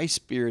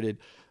 high-spirited,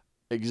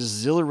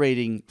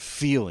 exhilarating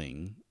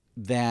feeling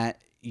that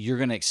you're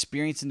going to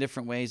experience in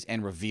different ways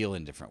and reveal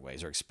in different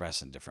ways or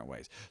express in different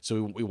ways.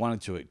 So we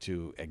wanted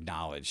to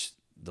acknowledge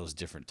those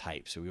different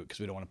types because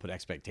we don't want to put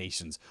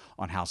expectations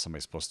on how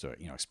somebody's supposed to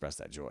express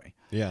that joy.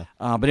 Yeah.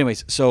 But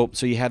anyways, so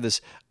you have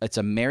this. It's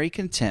a merry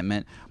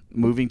contentment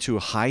moving to a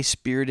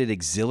high-spirited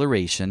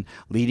exhilaration,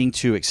 leading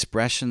to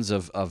expressions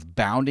of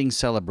bounding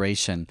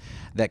celebration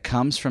that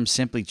comes from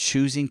simply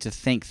choosing to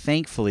think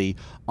thankfully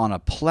on a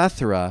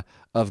plethora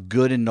of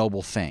good and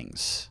noble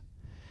things.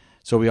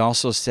 So we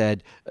also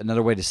said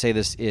another way to say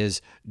this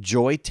is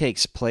joy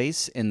takes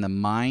place in the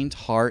mind,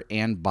 heart,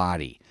 and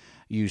body.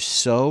 You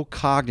sow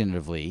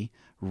cognitively,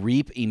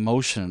 reap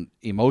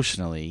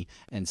emotionally,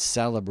 and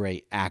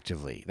celebrate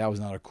actively. That was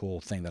another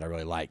cool thing that I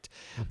really liked.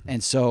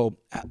 And so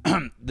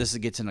this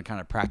gets into kind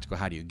of practical.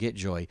 How do you get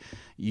joy?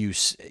 You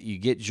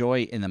get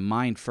joy in the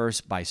mind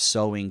first by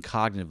sowing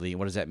cognitively.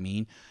 What does that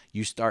mean?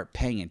 You start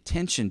paying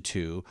attention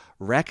to,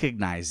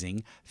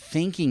 recognizing,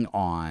 thinking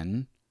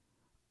on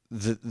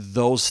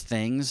those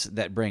things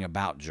that bring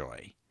about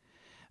joy.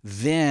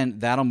 Then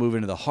that'll move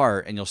into the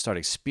heart, and you'll start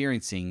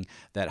experiencing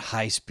that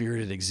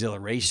high-spirited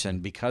exhilaration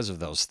because of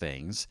those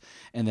things.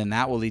 And then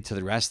that will lead to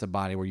the rest of the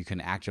body where you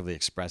can actively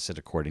express it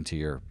according to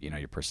your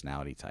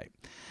personality type.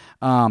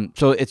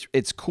 So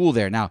it's cool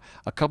there. Now,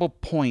 a couple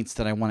points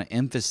that I want to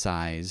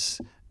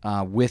emphasize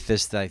with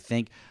this that I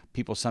think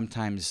people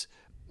sometimes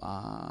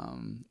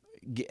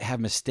have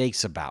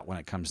mistakes about when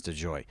it comes to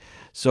joy.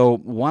 So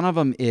one of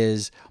them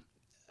is,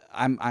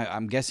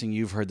 I'm guessing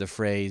you've heard the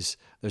phrase,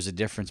 there's a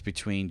difference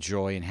between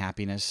joy and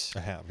happiness.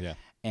 I have, yeah.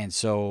 And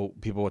so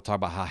people will talk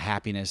about how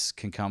happiness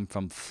can come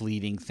from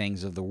fleeting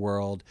things of the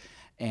world,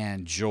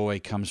 and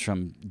joy comes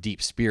from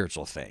deep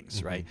spiritual things,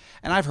 Mm-hmm. right?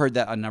 And I've heard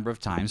that a number of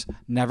times,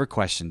 never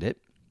questioned it.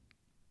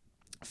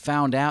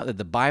 Found out that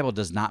the Bible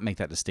does not make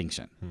that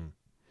distinction.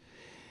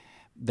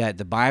 That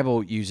the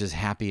Bible uses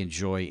happy and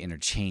joy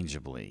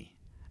interchangeably.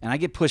 And I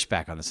get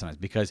pushback on this sometimes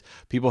because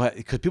people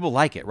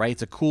like it, right?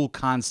 It's a cool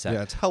concept.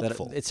 Yeah, it's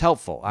helpful. It's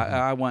helpful.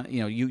 I want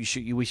we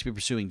should be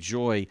pursuing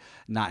joy,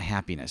 not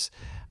happiness,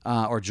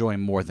 or joy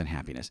more than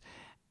happiness.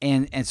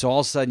 And so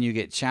all of a sudden you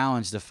get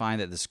challenged to find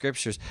that the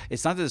scriptures.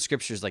 It's not that the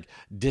scriptures like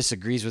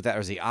disagrees with that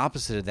or is the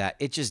opposite of that.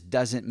 It just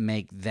doesn't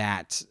make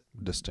that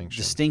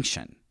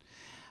distinction.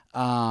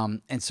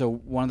 And so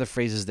one of the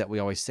phrases that we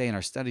always say in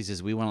our studies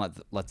is we want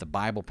to let the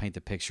Bible paint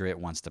the picture it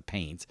wants to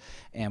paint,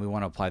 and we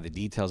want to apply the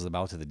details of the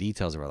Bible to the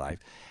details of our life.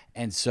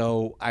 And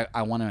so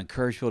I want to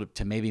encourage people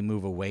to maybe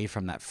move away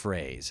from that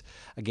phrase.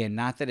 Again,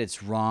 not that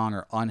it's wrong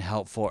or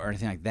unhelpful or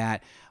anything like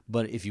that,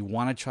 but if you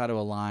want to try to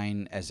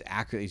align as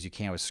accurately as you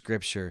can with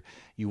Scripture,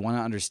 you want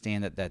to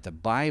understand that the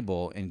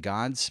Bible, in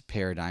God's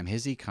paradigm,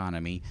 His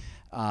economy,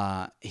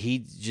 He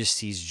just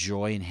sees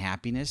joy and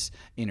happiness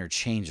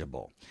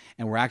interchangeable.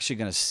 And we're actually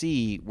going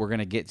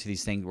to get to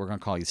these things. We're going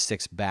to call these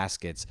 6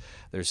 baskets.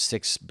 There's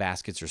 6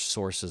 baskets or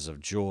sources of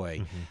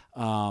joy.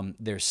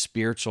 There's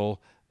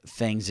spiritual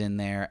things in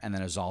there, and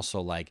then there's also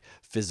like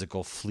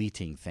physical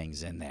fleeting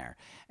things in there.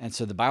 And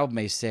so the Bible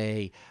may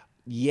say,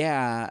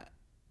 yeah,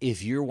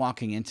 if you're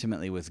walking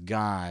intimately with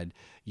God,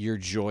 your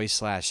joy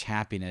 /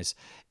 happiness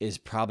is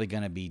probably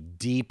going to be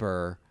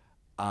deeper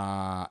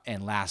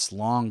and last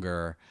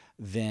longer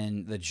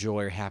than the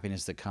joy or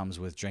happiness that comes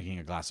with drinking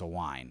a glass of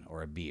wine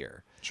or a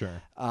beer.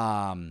 Sure.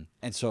 And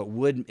so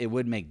it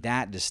would make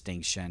that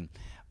distinction,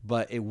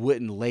 but it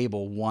wouldn't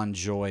label one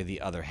joy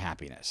the other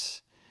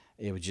happiness.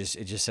 It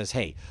just says,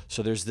 hey,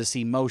 so there's this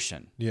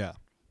emotion. Yeah.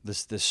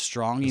 This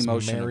strong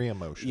emotion. Merry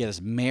emotion. Yeah,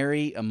 this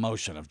merry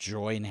emotion of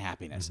joy and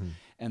happiness.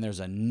 And there's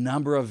a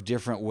number of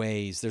different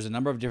ways, there's a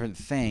number of different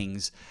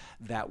things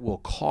that will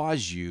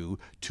cause you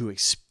to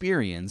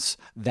experience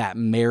that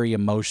merry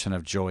emotion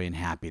of joy and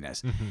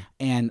happiness.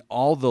 And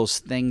all those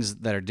things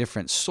that are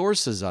different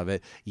sources of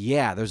it,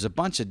 yeah, there's a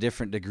bunch of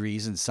different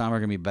degrees, and some are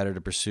going to be better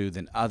to pursue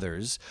than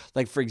others.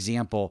 Like, for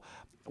example,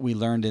 we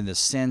learned in the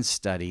sin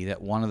study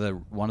that one of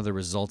the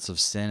results of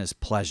sin is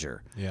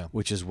pleasure,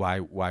 which is why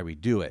we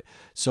do it.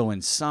 So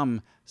in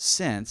some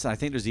sense, I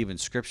think there's even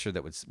scripture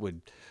that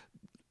would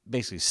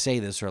basically say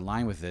this or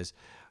align with this,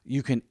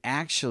 you can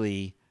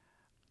actually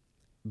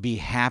be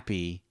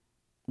happy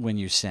when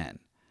you sin.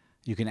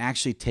 You can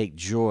actually take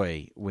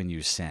joy when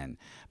you sin.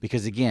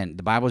 Because again,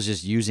 the Bible is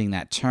just using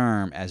that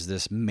term as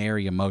this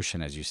merry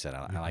emotion, as you said.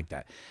 I like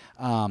that.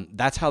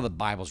 That's how the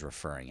Bible's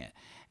referring it.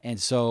 And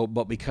so,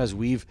 but because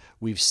we've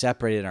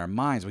separated our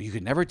minds, well, you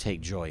can never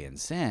take joy in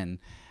sin,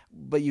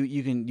 but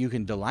you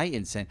can delight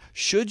in sin.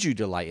 Should you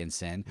delight in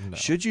sin? No.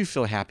 Should you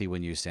feel happy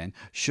when you sin?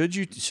 Should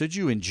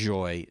you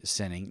enjoy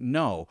sinning?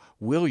 No.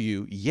 Will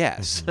you?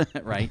 Yes.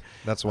 Right.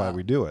 That's why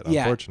we do it.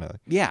 Unfortunately.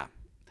 Yeah.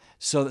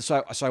 So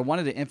I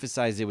wanted to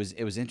emphasize it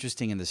was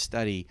interesting in the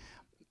study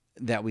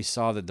that we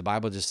saw that the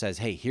Bible just says,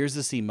 hey, here's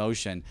this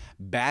emotion.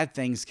 Bad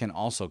things can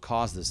also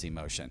cause this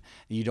emotion.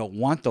 You don't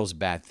want those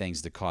bad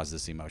things to cause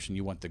this emotion.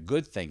 You want the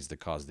good things to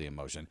cause the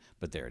emotion,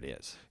 but there it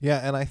is.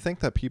 Yeah, and I think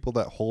that people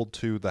that hold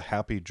to the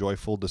happy,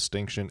 joyful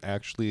distinction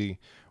actually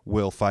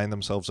will find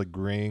themselves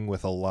agreeing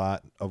with a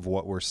lot of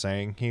what we're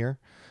saying here.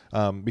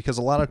 Because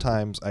a lot of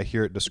times I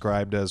hear it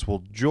described as,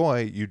 well,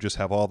 joy you just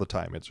have all the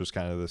time. It's just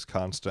kind of this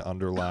constant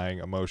underlying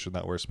emotion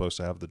that we're supposed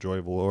to have. The joy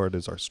of the Lord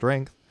is our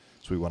strength,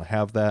 so we want to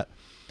have that.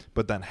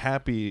 But then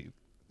happy,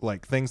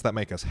 like things that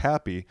make us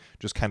happy,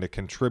 just kind of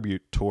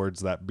contribute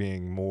towards that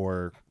being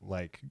more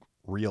like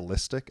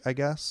realistic, I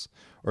guess,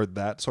 or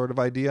that sort of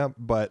idea.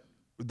 But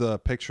the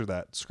picture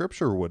that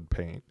Scripture would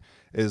paint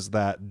is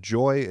that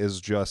joy is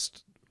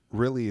just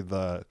really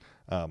the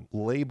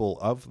label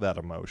of that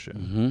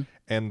emotion.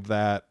 And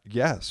that,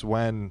 yes,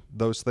 when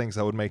those things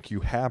that would make you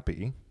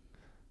happy,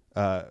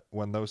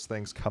 when those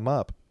things come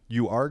up,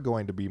 you are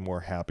going to be more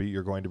happy.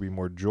 You're going to be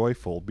more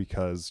joyful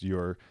because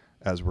you're,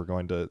 as we're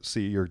going to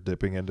see, you're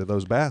dipping into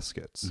those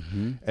baskets.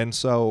 And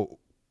so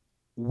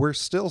we're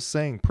still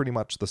saying pretty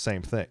much the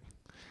same thing.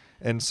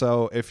 And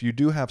so if you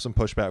do have some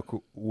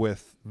pushback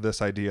with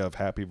this idea of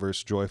happy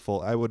versus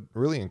joyful, I would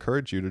really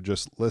encourage you to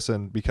just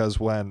listen, because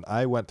when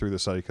I went through the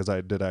study, because I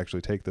did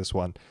actually take this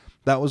one,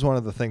 that was one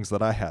of the things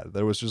that I had.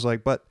 That was just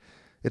like, but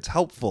it's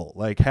helpful.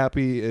 Like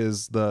happy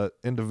is the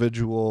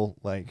individual,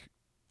 like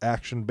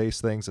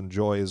action-based things, and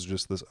joy is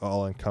just this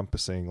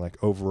all-encompassing,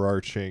 like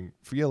overarching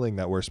feeling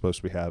that we're supposed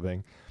to be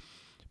having.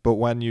 But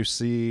when you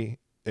see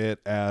it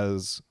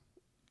as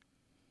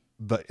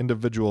the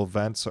individual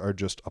events are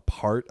just a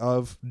part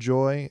of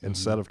joy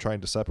instead of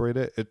trying to separate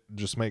it, it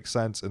just makes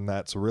sense. And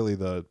that's really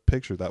the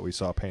picture that we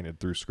saw painted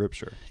through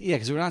Scripture. Yeah,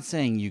 because we're not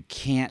saying you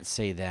can't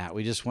say that.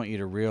 We just want you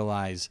to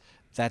realize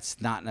that's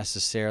not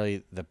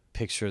necessarily the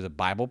picture the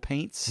Bible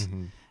paints,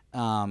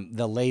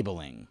 the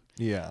labeling.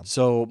 Yeah.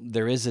 So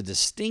there is a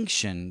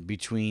distinction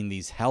between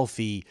these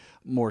healthy,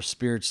 more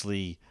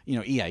spiritually,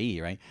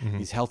 EIE, right?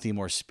 These healthy,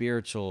 more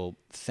spiritual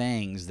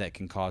things that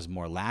can cause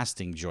more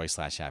lasting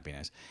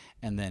joy/happiness,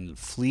 and then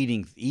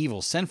fleeting,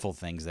 evil, sinful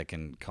things that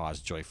can cause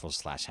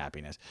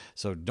joyful/happiness.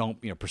 So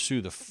don't,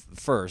 pursue the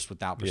first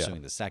without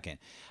pursuing the second.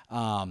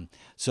 I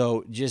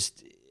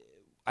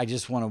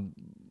just want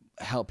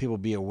to help people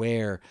be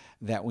aware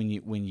that when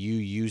you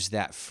use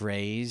that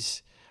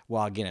phrase,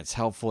 while again it's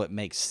helpful, it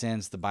makes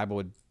sense. The Bible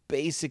would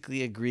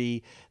basically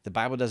agree. The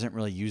Bible doesn't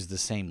really use the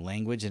same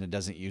language, and it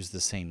doesn't use the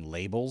same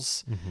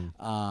labels.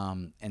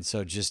 And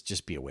so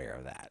just be aware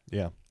of that.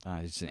 Yeah.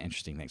 It's an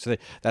interesting thing. So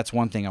that's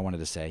one thing I wanted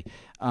to say.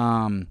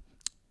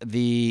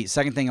 The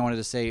second thing I wanted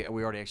to say,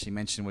 we already actually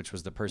mentioned, which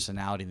was the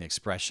personality and the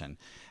expression.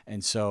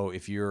 And so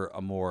if you're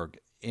a more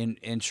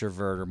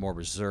introvert or more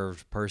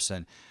reserved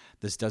person,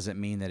 this doesn't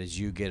mean that as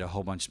you get a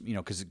whole bunch,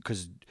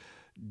 because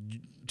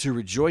to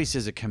rejoice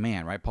is a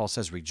command, right? Paul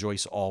says,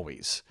 rejoice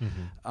always.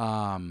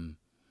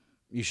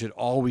 You should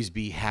always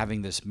be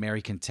having this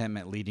merry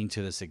contentment leading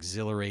to this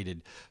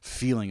exhilarated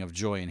feeling of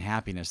joy and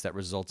happiness that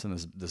results in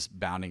this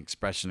bounding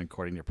expression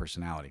according to your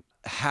personality.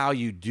 How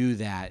you do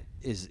that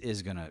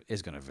is gonna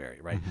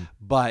vary, right?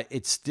 But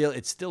it's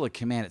still a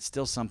command. It's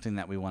still something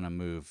that we want to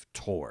move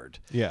toward.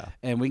 Yeah.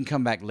 And we can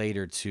come back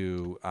later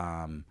to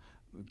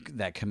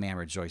that command,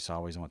 rejoice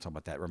always. I want to talk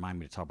about that. Remind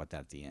me to talk about that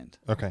at the end.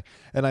 Okay.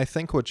 And I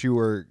think what you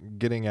were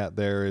getting at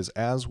there is,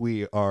 as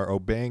we are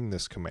obeying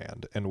this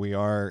command and we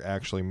are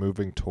actually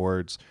moving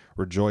towards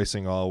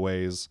rejoicing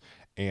always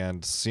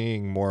and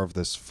seeing more of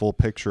this full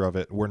picture of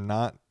it,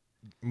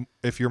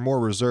 if you're more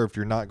reserved,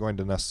 you're not going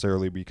to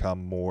necessarily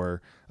become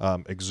more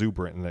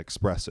exuberant and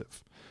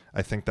expressive.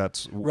 I think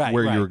that's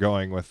where you were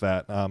going with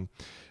that.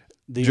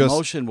 The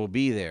emotion will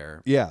be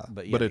there. Yeah,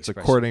 but it's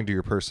according to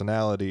your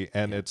personality,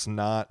 and it's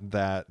not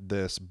that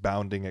this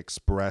bounding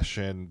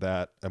expression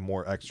that a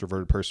more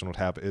extroverted person would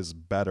have is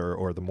better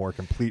or the more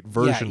complete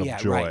version of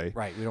joy.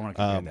 Right. We don't want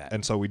to compare that.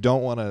 And so we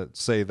don't want to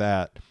say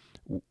that.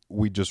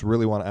 We just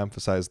really want to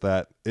emphasize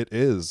that it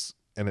is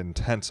an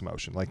intense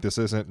emotion. Like, this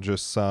isn't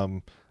just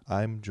some,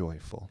 I'm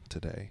joyful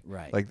today.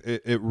 Right. Like,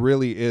 it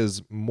really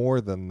is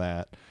more than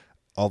that,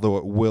 although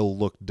it will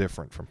look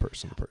different from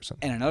person to person.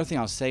 And another thing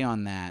I'll say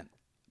on that,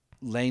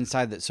 laying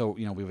aside that, so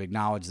we've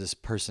acknowledged this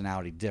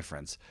personality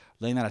difference.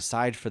 Laying that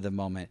aside for the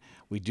moment,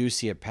 we do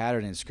see a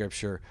pattern in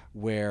Scripture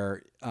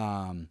where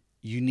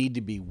you need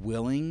to be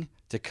willing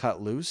to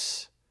cut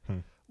loose,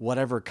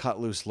 whatever cut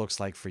loose looks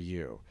like for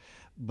you,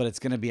 but it's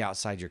going to be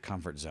outside your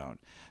comfort zone.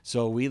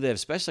 So we live,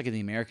 especially like in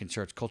the American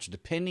church culture,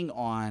 depending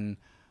on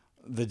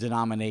the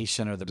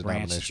denomination or the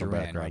branch that you're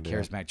in, right?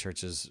 Charismatic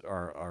churches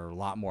are a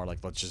lot more like,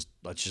 let's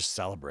just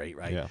celebrate,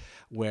 right? Yeah.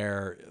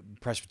 Where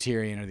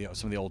Presbyterian or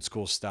some of the old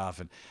school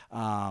stuff and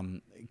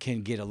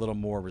can get a little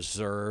more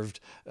reserved.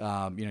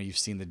 You've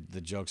seen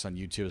the jokes on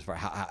YouTube as far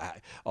as how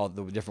all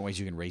the different ways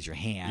you can raise your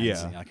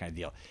hands, and that kind of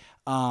deal.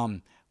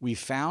 We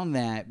found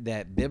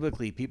that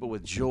biblically, people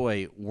with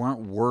joy weren't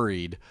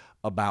worried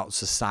about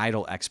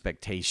societal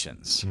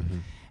expectations,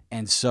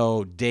 and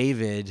so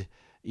David,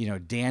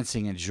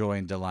 dancing in joy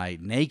and delight,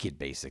 naked,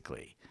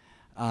 basically.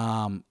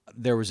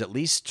 There was at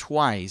least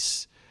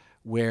twice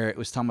where it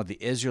was talking about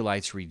the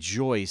Israelites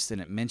rejoiced,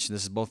 and it mentioned,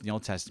 this is both in the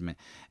Old Testament,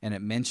 and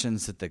it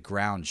mentions that the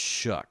ground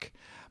shook.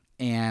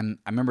 And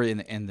I remember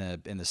in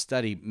the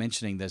study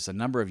mentioning this a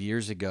number of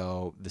years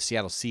ago. The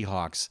Seattle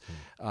Seahawks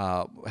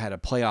had a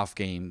playoff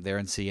game there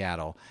in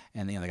Seattle,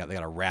 and they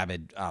got a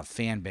rabid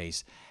fan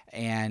base.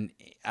 And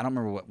I don't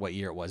remember what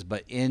year it was,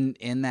 but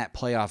in that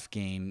playoff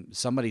game,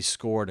 somebody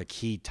scored a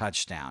key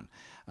touchdown,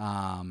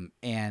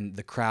 and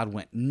the crowd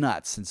went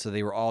nuts, and so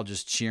they were all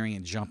just cheering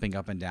and jumping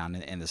up and down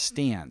in the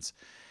stands.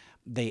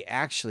 They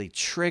actually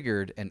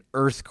triggered an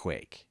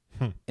earthquake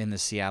in the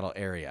Seattle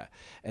area.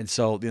 And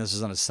so this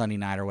was on a sunny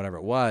night or whatever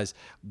it was,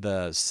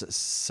 the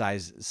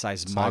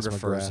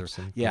seismographers,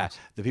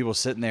 the people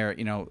sitting there,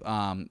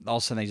 all of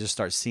a sudden they just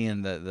start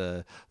seeing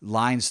the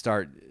lines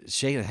start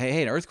shaking.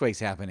 Hey, an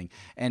earthquake's happening.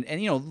 And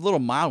little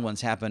mild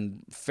ones happen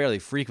fairly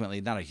frequently,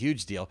 not a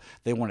huge deal.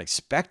 They weren't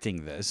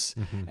expecting this.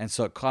 And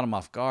so it caught them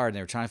off guard, and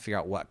they were trying to figure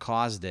out what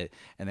caused it,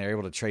 and they were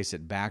able to trace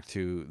it back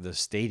to the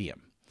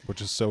stadium. Which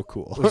is so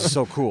cool.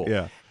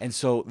 Yeah. And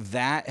so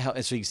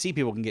and so you can see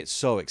people can get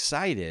so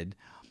excited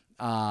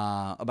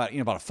about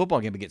a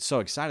football game, but get so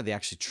excited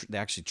they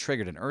actually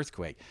triggered an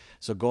earthquake.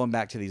 So going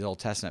back to these Old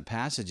Testament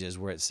passages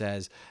where it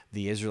says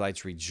the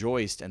Israelites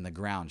rejoiced and the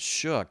ground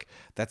shook,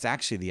 that's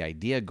actually the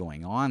idea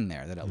going on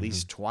there, that at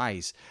least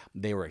twice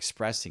they were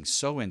expressing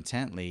so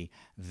intently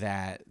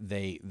that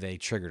they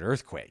triggered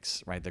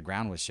earthquakes, right? The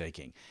ground was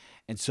shaking.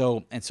 And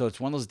so it's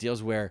one of those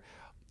deals where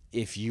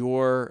if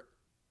you're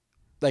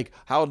like,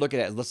 how I would look at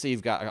it, let's say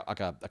you've got a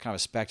kind of a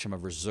spectrum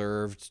of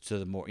reserved to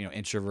the more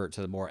introvert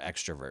to the more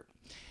extrovert,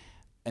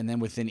 and then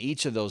within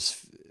each of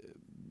those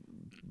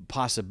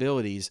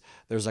possibilities,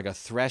 there's like a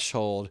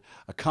threshold,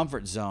 a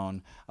comfort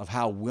zone of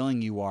how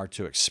willing you are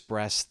to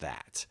express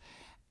that.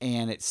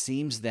 And it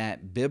seems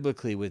that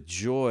biblically with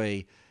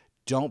joy,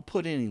 don't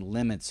put any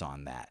limits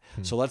on that.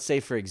 So let's say,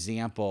 for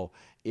example,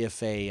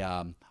 if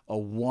a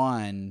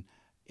 1,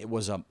 it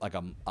was a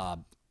kind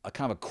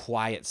of a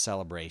quiet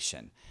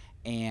celebration,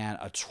 and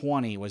a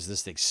 20 was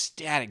this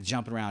ecstatic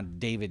jumping around,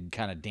 David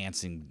kind of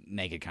dancing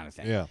naked kind of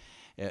thing.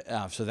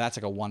 Yeah. So that's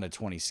like a 1 to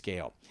 20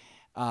 scale.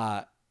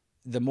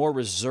 The more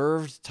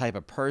reserved type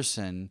of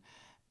person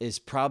is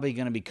probably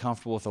going to be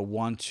comfortable with a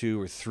 1,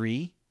 2, or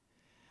 3,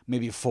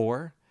 maybe a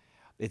 4.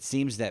 It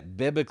seems that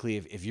biblically,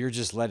 if you're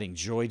just letting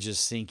joy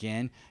just sink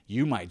in,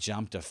 you might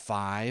jump to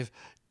 5,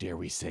 dare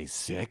we say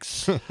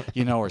 6,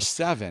 or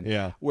 7.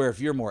 Yeah. Where if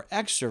you're more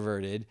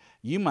extroverted,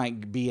 you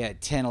might be at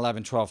 10,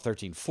 11, 12,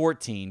 13,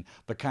 14,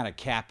 but kind of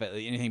cap it.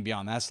 Anything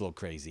beyond that's a little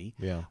crazy.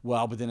 Yeah.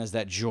 Well, but then as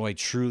that joy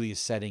truly is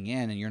setting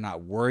in and you're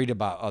not worried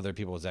about other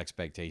people's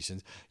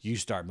expectations, you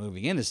start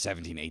moving into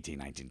 17, 18,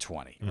 19,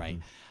 20, right?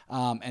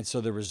 And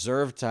so the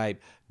reserve type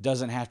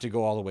doesn't have to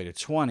go all the way to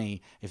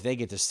 20. If they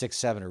get to 6,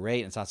 7, or 8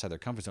 and it's outside their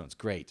comfort zone, it's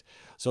great.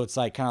 So it's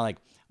like kind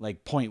of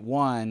like point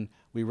 1,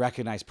 we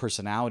recognize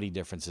personality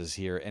differences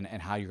here and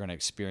how you're going to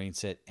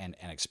experience it and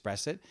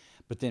express it.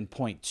 But then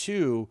point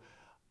 2,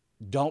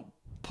 don't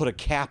put a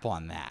cap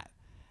on that.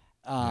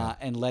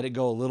 And let it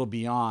go a little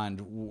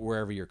beyond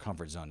wherever your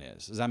comfort zone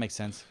is. Does that make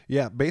sense?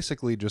 Yeah,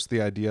 basically just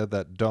the idea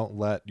that don't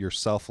let your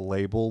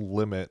self-label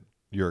limit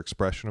your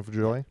expression of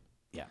joy.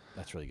 Yeah,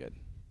 that's really good.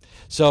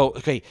 So,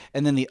 okay,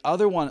 and then the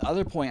other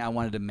point I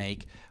wanted to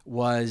make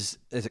was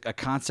a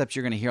concept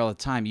you're going to hear all the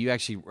time. You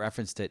actually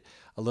referenced it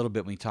a little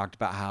bit when you talked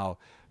about how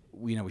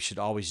we should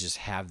always just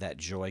have that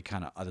joy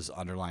kind of this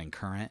underlying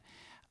current.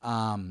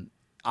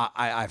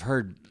 I've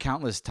heard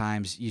countless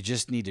times you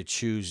just need to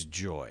choose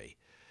joy.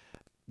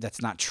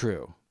 That's not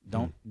true.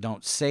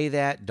 Don't say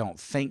that. Don't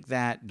think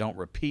that. Don't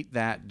repeat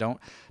that. Don't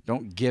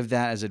give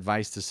that as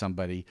advice to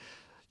somebody.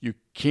 You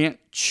can't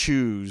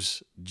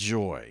choose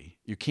joy.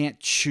 You can't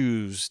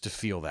choose to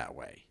feel that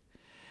way.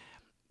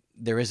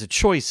 There is a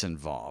choice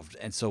involved.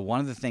 And so one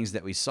of the things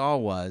that we saw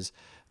was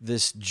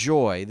this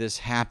joy, this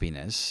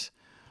happiness,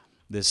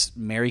 this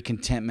merry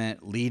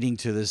contentment leading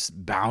to this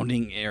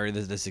bounding area,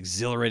 this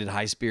exhilarated,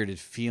 high-spirited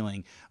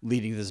feeling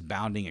leading to this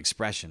bounding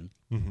expression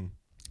and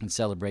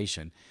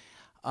celebration.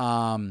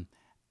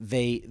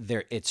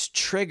 It's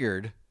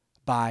triggered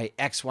by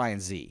X, Y,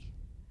 and Z.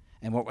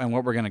 And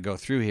what we're going to go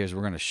through here is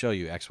we're going to show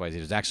you X, Y, Z.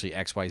 There's actually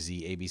X, Y,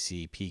 Z, A, B,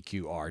 C, P,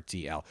 Q, R,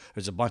 T, L.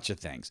 There's a bunch of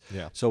things.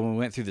 Yeah. So when we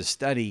went through the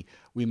study,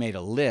 we made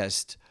a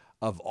list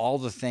of all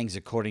the things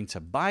according to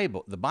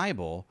the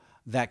Bible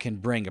that can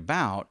bring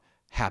about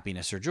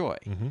happiness or joy.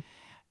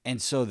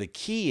 And so the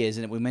key is,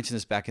 and we mentioned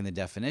this back in the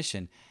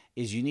definition,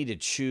 is you need to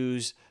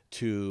choose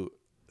to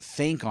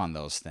think on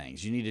those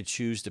things. You need to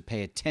choose to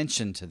pay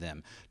attention to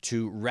them,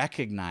 to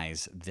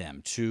recognize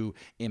them, to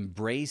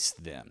embrace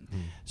them.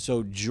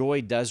 So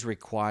joy does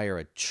require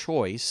a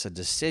choice, a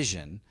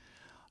decision,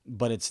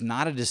 but it's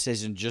not a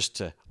decision just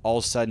to all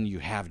of a sudden you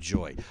have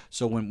joy.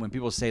 So when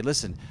people say,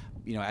 listen,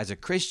 as a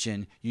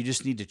Christian, you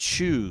just need to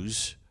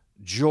choose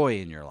joy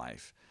in your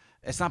life.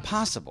 It's not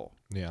possible.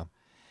 Yeah.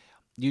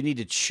 You need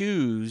to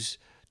choose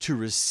to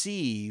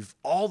receive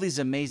all these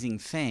amazing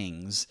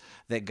things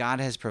that God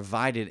has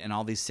provided in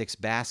all these 6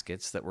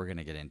 baskets that we're going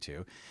to get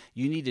into.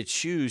 You need to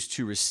choose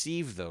to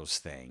receive those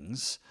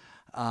things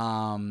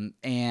and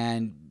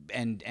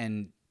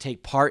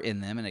take part in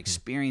them and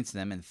experience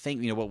them and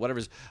think,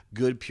 whatever's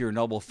good, pure,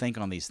 noble, think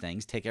on these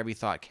things. Take every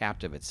thought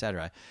captive,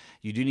 etc.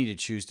 You do need to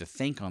choose to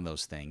think on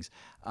those things.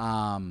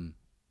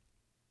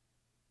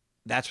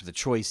 That's what the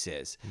choice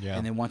is. Yeah.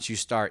 And then once you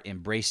start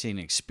embracing and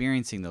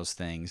experiencing those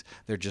things,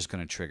 they're just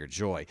going to trigger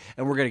joy.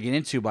 And we're going to get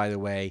into, by the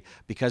way,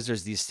 because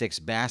there's these 6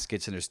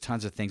 baskets and there's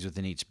tons of things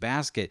within each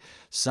basket,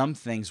 some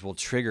things will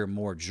trigger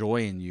more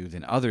joy in you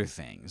than other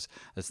things.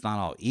 It's not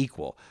all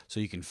equal. So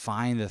you can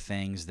find the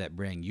things that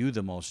bring you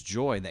the most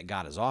joy that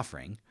God is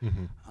offering,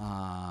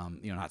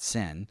 not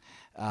sin.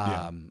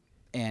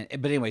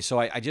 But anyway, so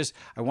I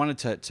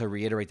wanted to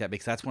reiterate that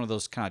because that's one of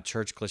those kind of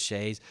church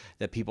cliches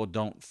that people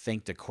don't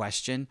think to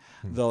question.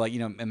 Though, like,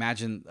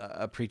 imagine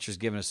a preacher's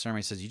giving a sermon,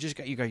 he says,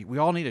 we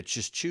all need to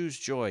just choose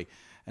joy.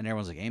 And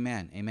everyone's like,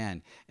 amen,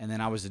 amen. And then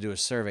I was to do a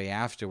survey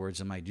afterwards,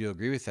 and I'm like, do you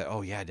agree with that?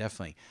 Oh, yeah,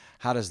 definitely.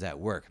 How does that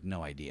work?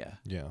 No idea.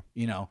 Yeah.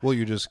 Well,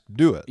 you just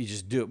do it. You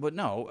just do it. But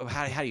no,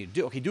 how do you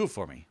do it? Okay, do it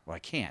for me. Well, I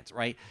can't,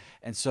 right?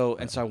 And so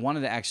I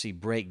wanted to actually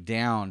break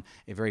down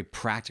a very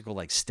practical,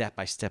 like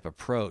step-by-step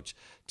approach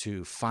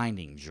to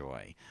finding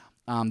joy.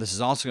 This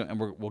is also, and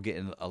we'll get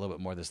in a little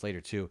bit more of this later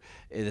too.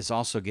 This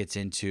also gets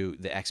into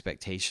the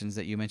expectations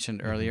that you mentioned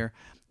earlier.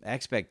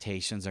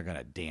 Expectations are going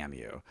to damn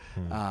you,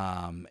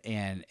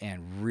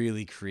 and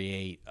really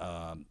create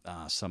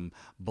some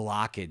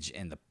blockage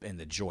in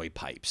the joy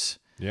pipes.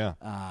 Yeah.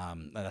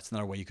 That's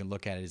another way you can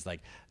look at it. Is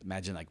like,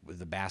 imagine like with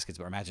the baskets,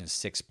 but imagine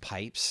 6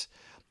 pipes,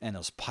 and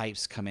those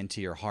pipes come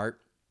into your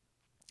heart.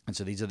 And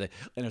so and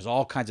there's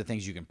all kinds of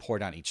things you can pour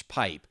down each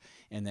pipe,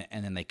 and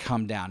then they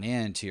come down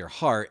into your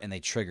heart and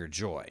they trigger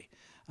joy.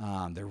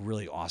 They're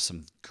really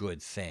awesome,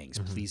 good things,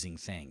 pleasing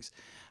things.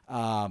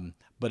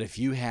 But if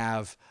you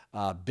have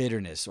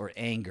bitterness or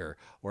anger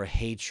or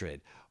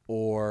hatred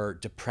or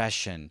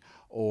depression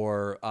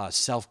or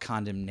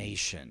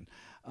self-condemnation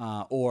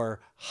or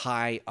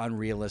high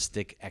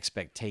unrealistic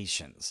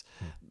expectations.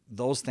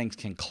 Those things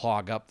can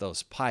clog up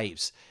those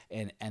pipes,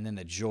 and then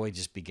the joy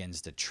just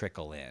begins to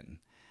trickle in.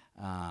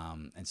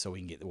 And so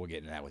we'll get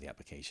into that with the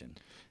application.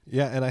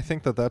 Yeah, and I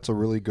think that that's a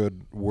really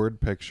good word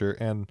picture.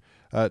 And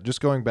just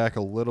going back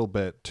a little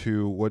bit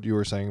to what you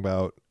were saying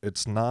about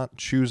it's not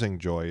choosing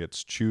joy,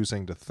 it's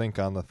choosing to think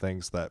on the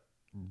things that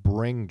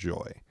bring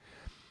joy.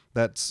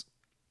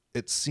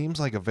 It seems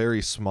like a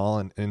very small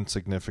and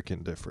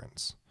insignificant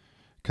difference,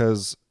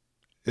 because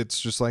it's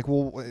just like,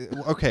 well,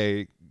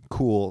 okay,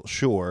 cool,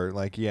 sure,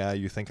 like, yeah,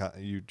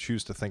 you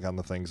choose to think on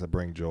the things that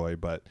bring joy,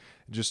 but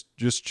just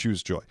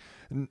choose joy.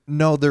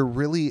 No,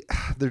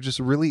 there just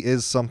really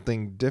is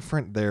something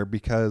different there,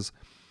 because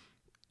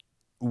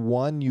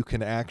one you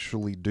can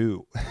actually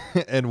do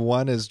and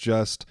one is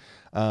just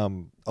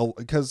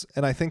because,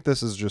 and I think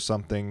this is just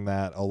something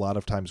that a lot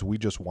of times we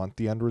just want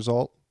the end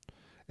result.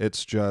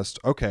 It's just,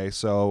 okay,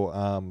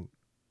 so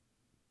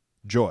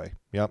joy.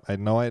 Yep, I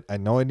know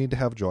I need to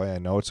have joy. I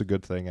know it's a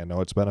good thing. I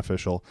know it's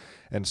beneficial.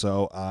 And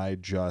so I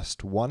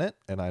just want it,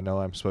 and I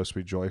know I'm supposed to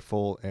be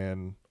joyful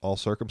in all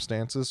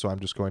circumstances, so I'm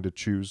just going to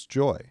choose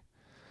joy.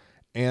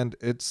 And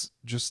it's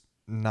just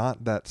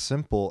not that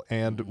simple,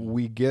 and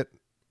we get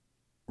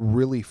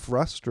really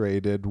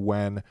frustrated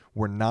when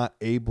we're not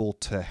able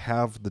to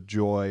have the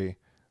joy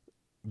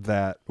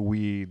that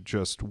we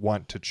just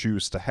want to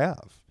choose to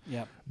have.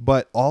 Yep.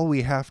 But all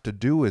we have to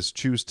do is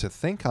choose to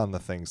think on the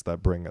things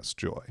that bring us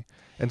joy.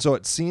 And so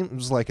it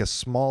seems like a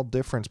small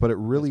difference, but it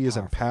really is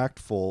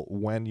impactful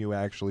when you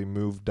actually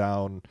move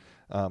down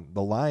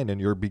the line and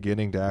you're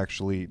beginning to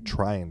actually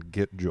try and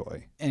get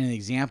joy. And an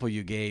example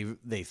you gave,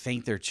 they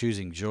think they're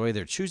choosing joy.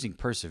 They're choosing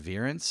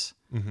perseverance,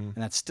 and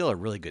that's still a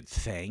really good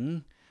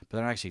thing, but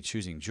they're actually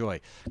choosing joy.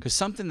 Because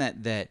something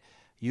that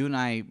you and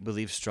I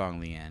believe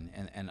strongly in,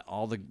 and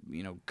all the,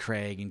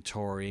 Craig and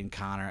Tori and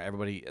Connor,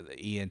 everybody,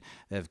 Ian,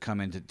 that have come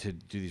in to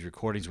do these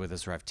recordings with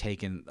us, or have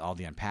taken all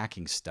the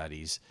unpacking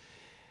studies,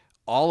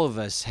 all of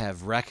us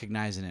have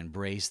recognized and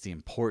embraced the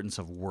importance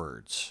of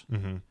words,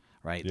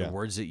 right? Yeah. The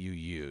words that you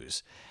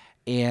use.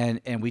 And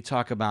we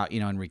talk about,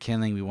 in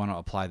Rekindling, we want to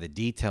apply the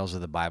details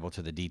of the Bible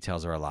to the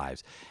details of our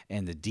lives.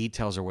 And the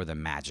details are where the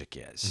magic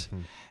is.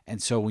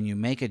 And so when you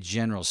make a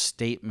general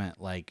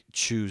statement like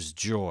choose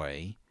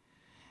joy,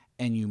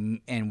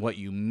 and what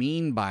you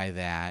mean by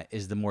that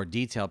is the more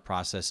detailed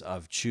process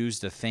of choose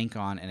to think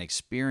on and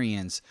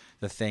experience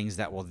the things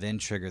that will then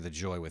trigger the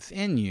joy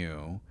within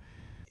you.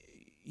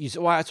 You say,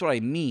 well, that's what I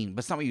mean, but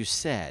it's not what you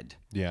said.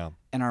 Yeah.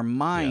 And our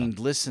mind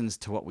listens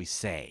to what we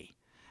say.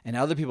 And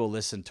other people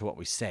listen to what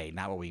we say,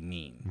 not what we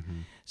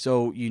mean.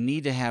 So you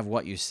need to have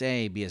what you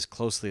say be as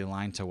closely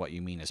aligned to what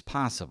you mean as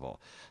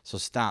possible. So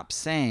stop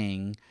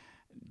saying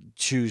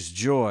choose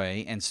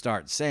joy and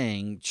start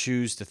saying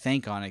choose to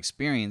think on,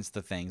 experience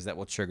the things that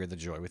will trigger the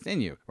joy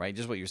within you, right?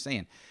 Just what you're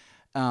saying.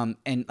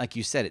 And like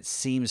you said, it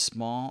seems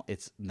small,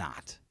 it's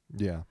not.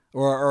 Yeah.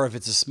 Or if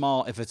it's a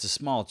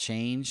small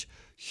change,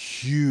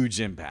 huge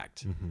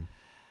impact.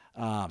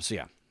 So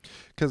yeah.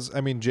 Because,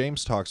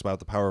 James talks about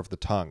the power of the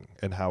tongue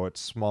and how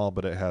it's small,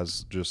 but it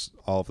has just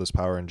all of this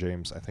power in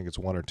James. I think it's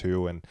 1 or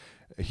 2, and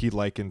he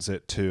likens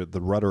it to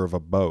the rudder of a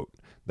boat,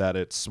 that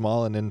it's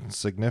small and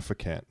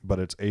insignificant, but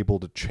it's able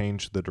to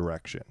change the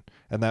direction.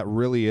 And that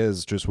really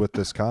is just with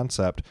this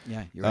concept.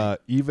 Yeah, you're right.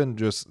 Even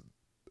just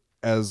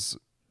as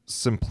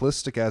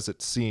simplistic as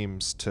it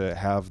seems to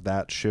have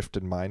that shift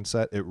in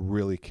mindset, it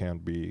really can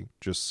be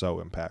just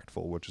so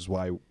impactful, which is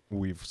why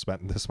we've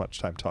spent this much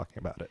time talking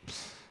about it.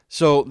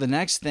 So the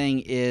next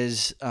thing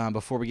is,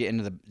 before we get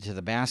into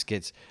the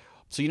baskets,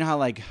 so how,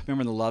 like,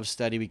 remember in the love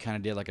study, we kind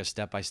of did like a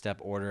step-by-step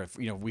order.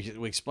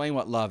 We explain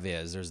what love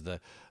is. There's the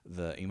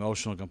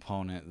emotional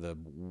component, the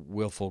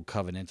willful,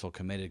 covenantal,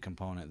 committed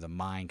component, the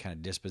mind kind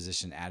of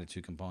disposition,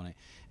 attitude component,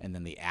 and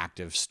then the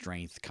active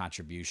strength,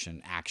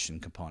 contribution, action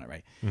component,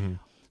 right?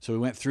 So we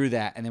went through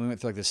that, and then we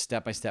went through like the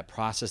step-by-step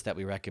process that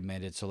we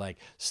recommended. So like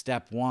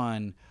step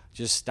 1,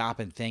 just stop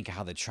and think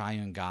how the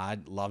triune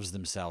God loves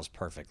themselves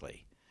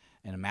perfectly.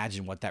 And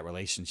imagine what that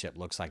relationship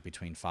looks like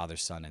between Father,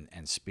 Son,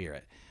 and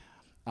Spirit.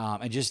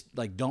 And just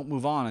like don't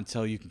move on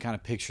until you can kind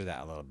of picture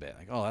that a little bit.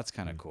 Like, oh, that's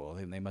kind of cool.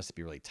 They must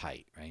be really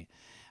tight, right?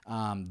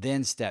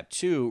 Then step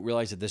 2,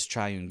 realize that this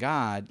triune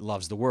God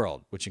loves the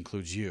world, which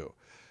includes you.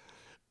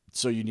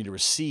 So you need to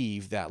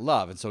receive that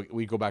love. And so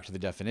we go back to the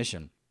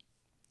definition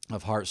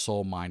of heart,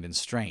 soul, mind, and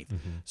strength.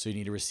 So you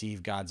need to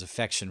receive God's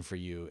affection for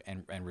you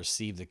and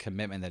receive the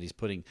commitment that He's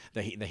putting,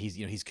 that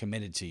He's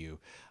committed to you.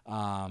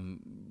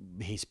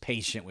 He's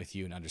patient with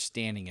you and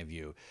understanding of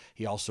you.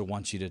 He also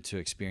wants you to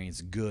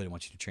experience good and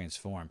wants you to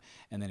transform.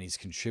 And then He's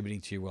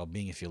contributing to your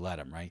well-being if you let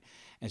Him, right?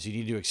 And so you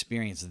need to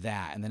experience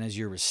that. And then as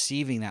you're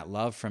receiving that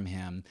love from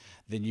Him,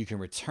 then you can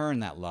return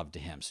that love to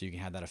Him. So you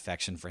can have that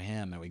affection for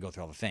Him, and we go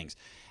through all the things.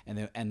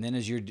 And then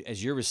as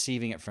you're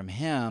receiving it from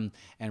Him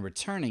and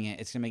returning it,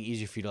 it's going to make it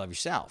easier for you to love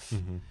yourself.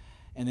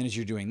 And then as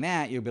you're doing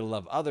that, you'll be able to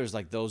love others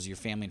like those your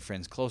family and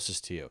friends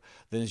closest to you.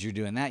 Then as you're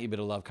doing that, you'll be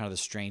able to love kind of the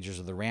strangers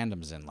or the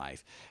randoms in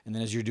life. And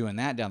then as you're doing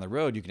that down the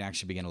road, you can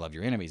actually begin to love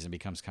your enemies, and it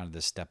becomes kind of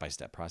this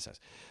step-by-step process.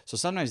 So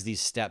sometimes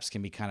these steps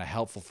can be kind of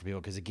helpful for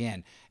people because,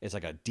 again, it's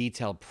like a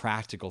detailed,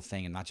 practical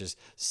thing and not just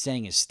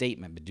saying a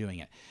statement, but doing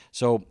it.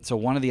 So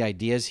one of the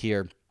ideas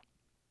here,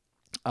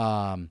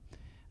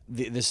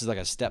 this is like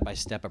a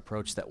step-by-step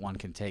approach that one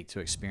can take to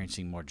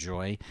experiencing more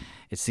joy.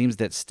 It seems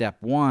that step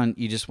one,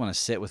 you just want to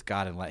sit with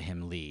God and let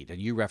him lead.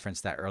 And you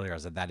referenced that earlier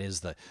as that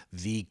is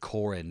the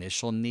core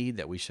initial need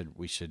that we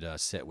should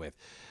sit with.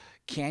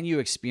 Can you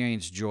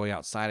experience joy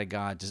outside of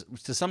God?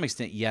 To some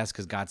extent, yes,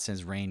 because God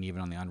sends rain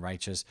even on the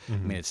unrighteous. I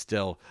mean,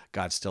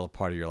 God's still a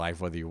part of your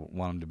life, whether you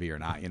want him to be or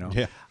not,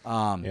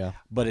 Yeah.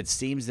 But it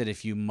seems that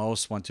if you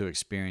most want to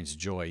experience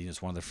joy,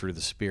 it's one of the fruit of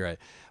the Spirit,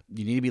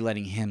 you need to be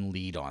letting him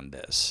lead on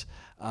this.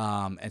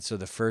 And so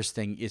the first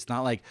thing, it's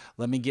not like,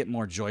 let me get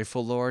more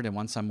joyful, Lord, and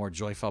once I'm more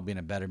joyful, I'll be in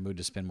a better mood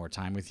to spend more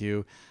time with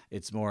you.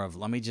 It's more of,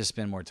 let me just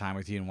spend more time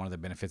with you, and one of the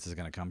benefits that's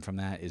going to come from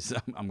that is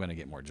I'm going to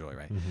get more joy,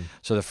 right?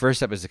 So the first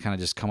step is to kind of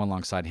just come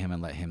alongside him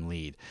and let him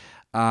lead.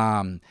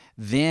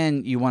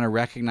 Then you want to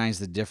recognize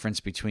the difference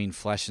between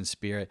flesh and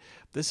spirit.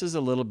 This is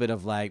a little bit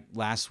of like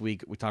last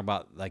week we talked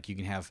about, like, you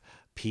can have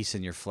peace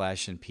in your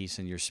flesh and peace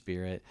in your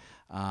spirit.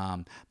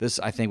 This,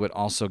 I think, would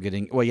also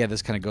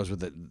this kind of goes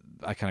with it.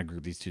 I kind of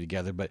group these two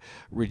together, but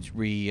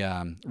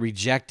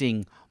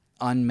rejecting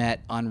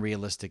unmet,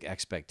 unrealistic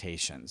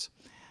expectations.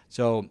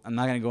 So I'm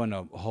not going to go into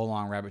a whole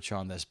long rabbit trail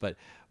on this, but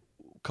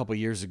a couple of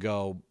years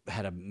ago,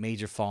 had a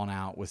major falling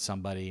out with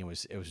somebody,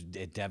 and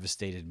it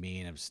devastated me,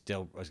 and I was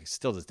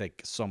still just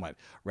like somewhat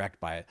wrecked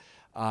by it.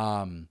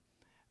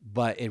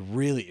 But it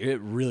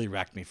really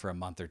wrecked me for a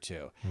month or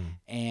two.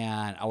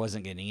 And I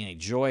wasn't getting any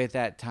joy at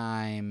that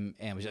time,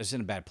 and was just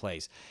in a bad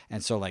place.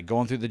 And so, like,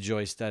 going through the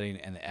joy study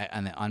and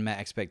the unmet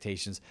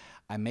expectations,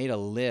 I made a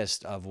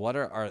list of what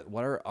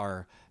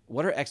are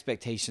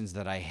expectations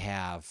that I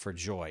have for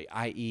joy,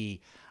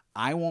 i.e.,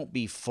 I won't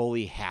be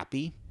fully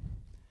happy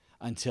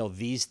until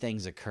these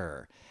things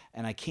occur.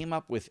 And I came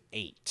up with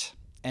 8.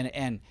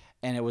 And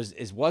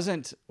it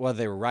wasn't whether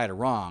they were right or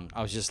wrong.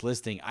 I was just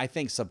listing. I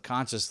think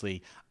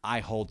subconsciously I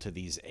hold to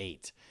these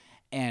 8,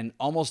 and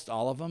almost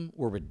all of them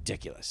were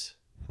ridiculous.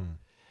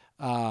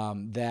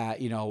 That,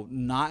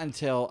 not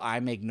until I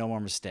make no more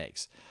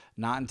mistakes,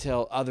 not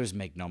until others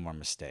make no more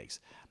mistakes,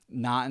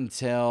 not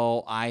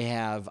until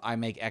I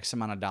make X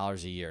amount of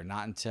dollars a year,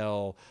 not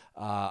until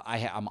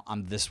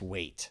I'm this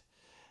weight.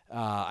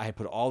 I had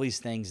put all these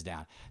things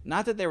down.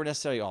 Not that they were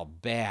necessarily all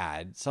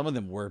bad. Some of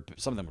them were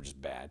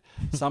just bad.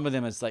 Some of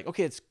them, it's like,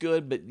 okay, it's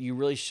good, but you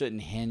really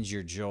shouldn't hinge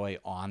your joy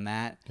on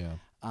that. Yeah.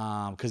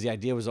 Because the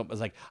idea was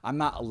like, I'm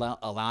not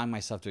allowing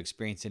myself to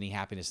experience any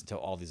happiness until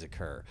all these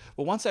occur.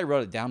 But once I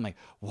wrote it down, I'm like,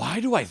 why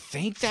do I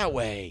think that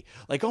way?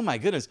 Like, oh my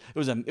goodness,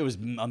 it was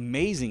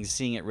amazing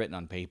seeing it written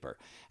on paper,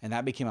 and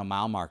that became a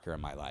mile marker in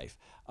my life.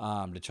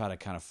 To try to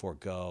kind of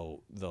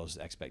forego those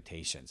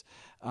expectations,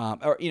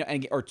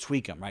 or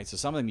tweak them, right? So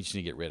some of them you just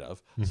need to get rid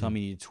of. Some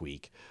you need to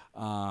tweak.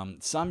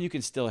 Some you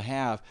can still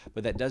have,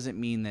 but that doesn't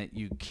mean that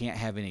you can't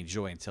have any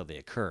joy until they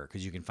occur,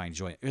 because you can find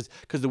joy.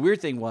 Because the weird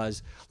thing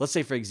was, let's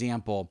say, for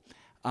example,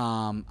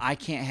 I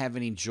can't have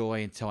any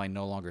joy until I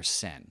no longer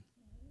sin.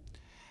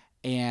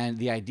 And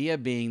the idea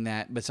being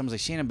that, but someone's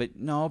like, Shannon, but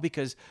no,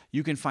 because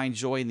you can find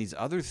joy in these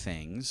other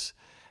things.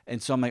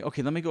 And so I'm like,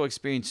 okay, let me go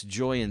experience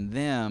joy in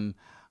them.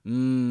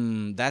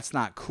 That's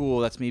not cool.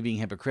 That's me being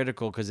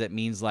hypocritical, because it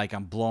means like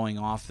I'm blowing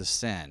off the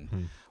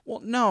sin. Well,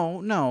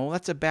 no,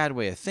 that's a bad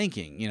way of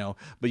thinking,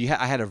 But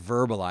I had to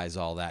verbalize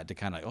all that to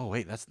kind of, oh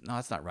wait, that's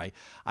not right.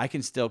 I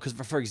can still, because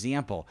for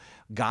example,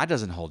 God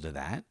doesn't hold to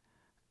that.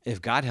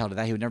 If God held to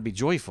that, he would never be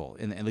joyful,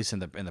 at least in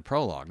the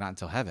prologue, not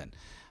until heaven.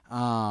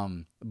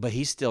 But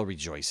he still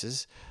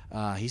rejoices.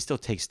 He still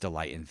takes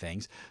delight in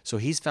things. So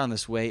he's found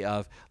this way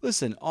of,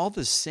 listen, all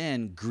the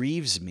sin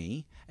grieves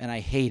me and I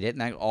hate it.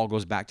 And that all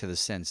goes back to the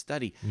sin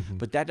study.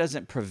 But that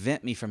doesn't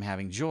prevent me from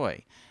having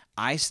joy.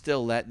 I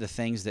still let the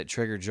things that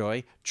trigger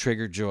joy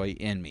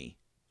in me,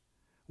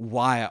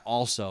 why I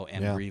also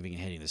am grieving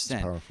and hating the sin.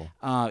 Powerful.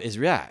 And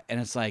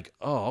it's like,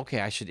 oh,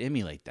 okay, I should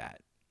emulate that.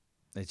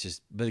 It's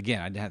just, but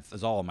again,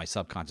 it's all on my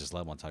subconscious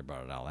level until I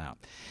brought it all out.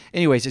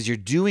 Anyways, as you're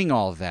doing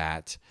all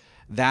that,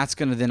 that's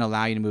going to then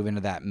allow you to move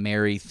into that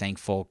merry,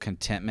 thankful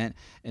contentment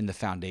in the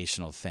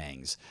foundational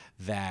things,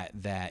 that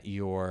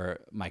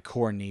my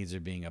core needs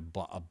are being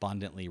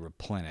abundantly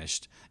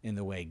replenished in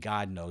the way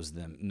God knows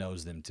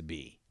them to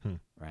be.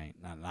 Right?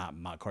 Not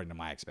according to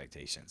my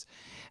expectations.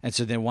 And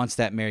so then once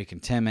that merry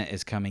contentment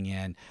is coming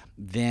in,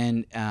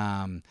 then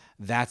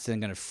that's then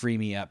going to free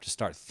me up to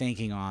start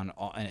thinking on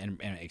and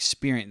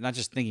experience, not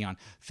just thinking on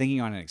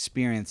and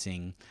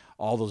experiencing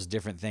all those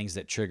different things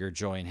that trigger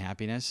joy and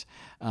happiness,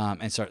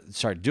 and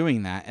start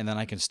doing that. And then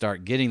I can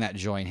start getting that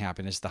joy and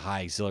happiness, the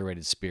high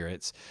exhilarated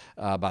spirits,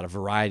 about a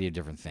variety of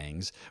different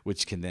things,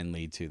 which can then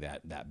lead to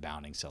that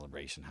bounding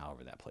celebration,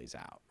 however that plays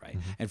out. Right.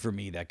 And for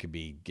me, that could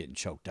be getting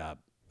choked up.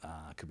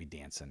 Could be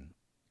dancing,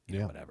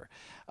 know, whatever.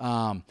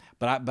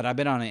 But I've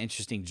been on an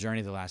interesting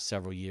journey the last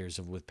several years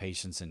with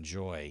patience and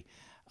joy.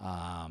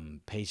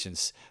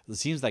 Patience. It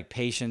seems like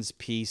patience,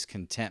 peace,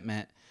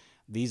 contentment.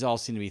 These all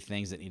seem to be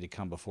things that need to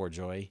come before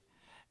joy.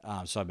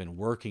 So I've been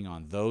working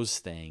on those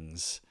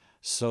things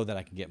so that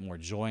I can get more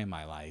joy in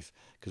my life,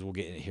 because we'll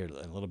get in here in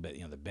a little bit,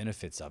 the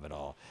benefits of it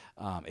all.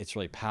 It's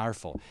really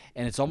powerful.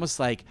 And it's almost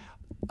like,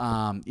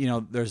 I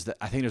think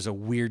there's a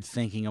weird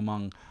thinking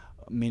among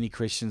many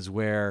Christians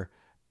where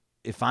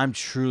if I'm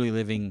truly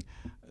living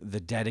the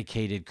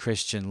dedicated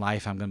Christian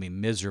life, I'm going to be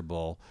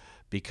miserable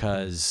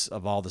because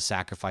of all the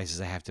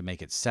sacrifices I have to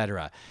make,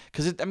 etc.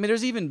 Because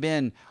there's even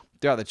been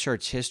throughout the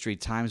church history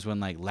times when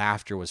like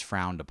laughter was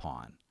frowned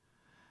upon.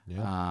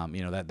 Yeah.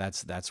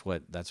 That's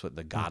what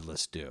the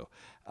godless do.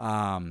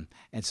 And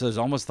so there's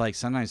almost like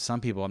sometimes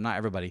some people, not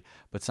everybody,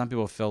 but some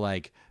people feel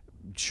like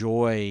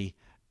joy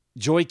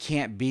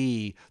can't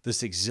be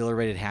this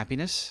exhilarated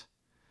happiness,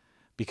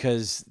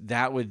 because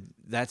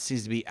that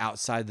seems to be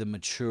outside the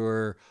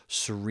mature,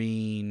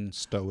 serene,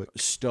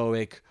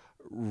 stoic,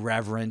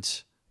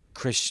 reverent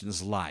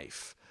Christian's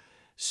life.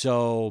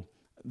 So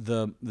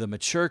the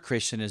mature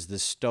Christian is the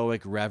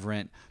stoic,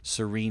 reverent,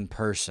 serene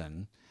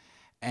person,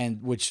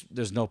 and which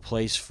there's no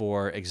place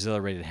for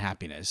exhilarated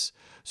happiness.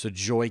 So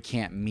joy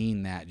can't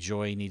mean that.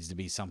 Joy needs to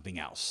be something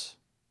else.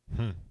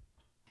 And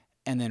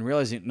then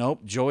realizing,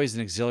 nope, joy is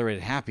an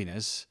exhilarated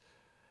happiness,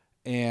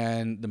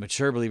 and the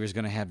mature believer is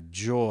going to have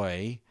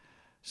joy.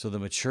 So the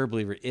mature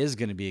believer is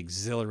going to be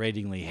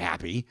exhilaratingly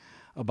happy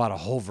about a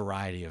whole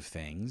variety of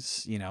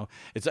things.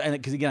 It's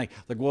because again,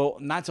 well,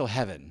 not till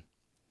heaven,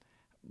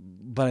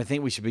 but I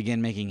think we should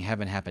begin making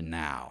heaven happen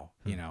now.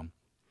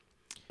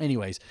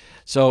 Anyways,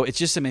 so it's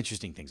just some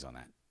interesting things on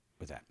that.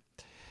 With that,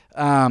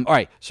 all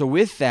right. So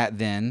with that,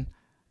 then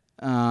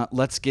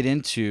let's get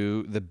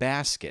into the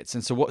baskets.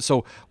 And what's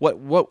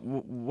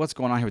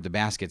going on here with the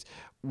baskets?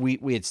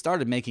 We had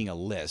started making a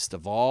list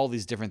of all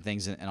these different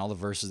things and all the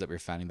verses that we were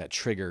finding that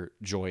trigger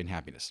joy and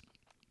happiness,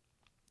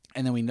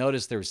 and then we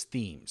noticed there was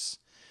themes.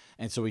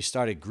 And so we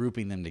started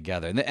grouping them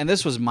together. And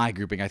this was my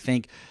grouping. I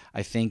think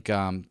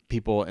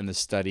people in the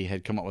study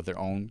had come up with their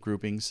own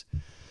groupings.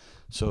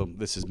 So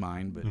this is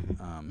mine, but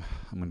I'm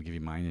going to give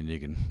you mine, and you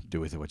can do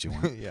with it what you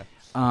want. Yeah.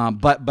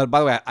 But by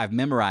the way, I've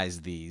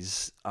memorized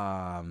these,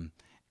 and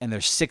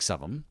there's 6 of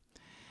them.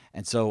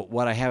 And so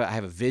what I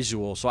have a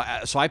visual. So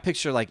I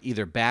picture like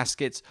either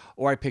baskets,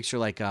 or I picture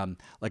like a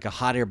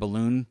hot air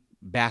balloon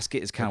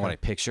basket is kind of what I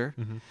picture.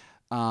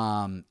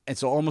 And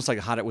so almost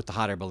like with the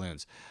hot air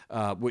balloons,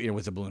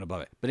 with the balloon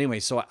above it. But anyway,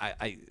 so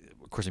I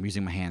of course I'm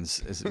using my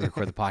hands as I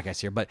record the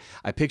podcast here, but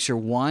I picture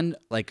one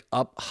like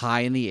up high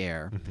in the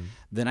air.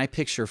 Then I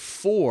picture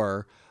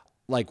 4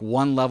 like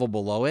one level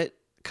below it,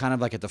 kind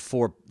of like at the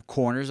 4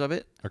 corners of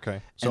it. Okay.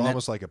 So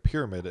almost like a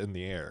pyramid in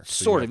the air.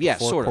 So sort of, yeah.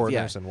 4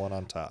 corners and one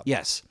on top.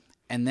 Yes.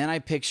 And then I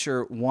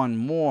picture one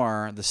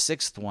more, the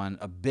 6th one,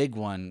 a big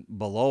one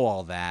below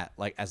all that,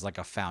 like as like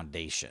a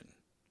foundation.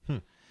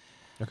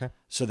 Okay.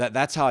 So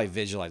that's how I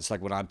visualize. It's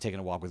like when I'm taking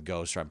a walk with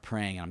Ghost, or I'm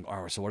praying, and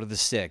all right, so what are the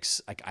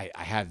 6? Like I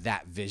have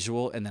that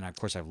visual, and then of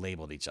course I've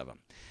labeled each of them.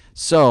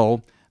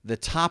 So the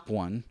top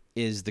one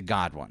is the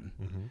God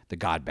one, the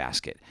God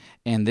basket,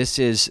 and this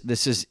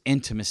is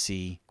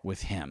intimacy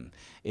with Him.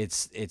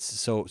 It's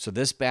so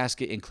this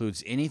basket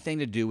includes anything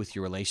to do with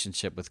your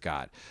relationship with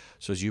God.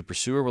 So as you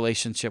pursue a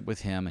relationship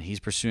with Him, and He's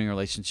pursuing a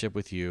relationship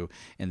with you,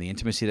 and the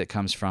intimacy that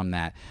comes from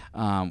that,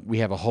 we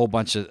have a whole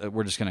bunch of.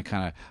 We're just going to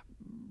kind of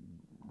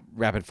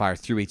rapid fire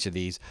through each of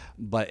these,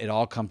 but it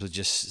all comes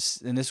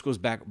with and this goes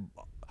back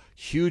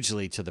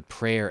hugely to the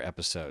prayer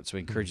episode. So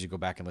we encourage you to go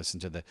back and listen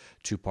to the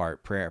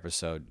 2-part prayer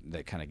episode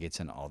that kind of gets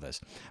into all this.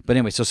 But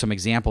anyway, so some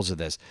examples of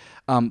this,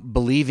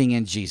 believing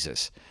in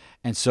Jesus.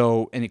 And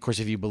of course,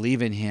 if you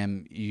believe in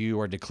Him, you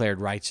are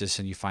declared righteous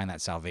and you find that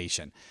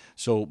salvation.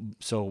 So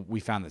we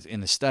found that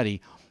in the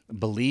study,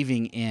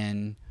 believing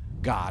in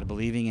God,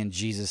 believing in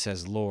Jesus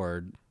as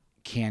Lord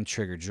can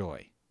trigger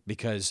joy.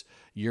 Because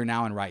you're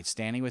now in right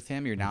standing with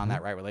Him. You're now in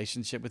that right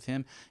relationship with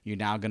Him. You're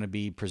now going to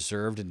be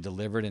preserved and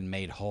delivered and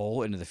made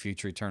whole into the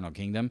future eternal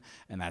kingdom.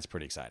 And that's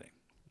pretty exciting.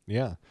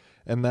 Yeah.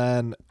 And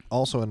then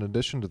also in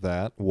addition to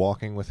that,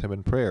 walking with Him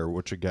in prayer,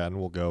 which again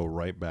will go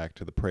right back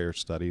to the prayer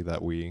study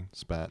that we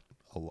spent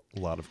a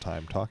lot of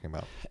time talking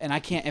about. And I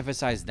can't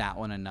emphasize that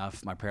one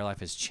enough. My prayer life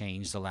has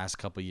changed the last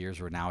couple of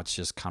years, where now it's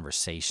just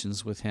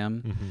conversations with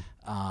Him.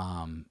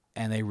 And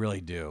they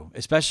really do.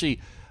 Especially,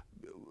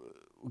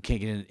 we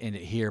can't get into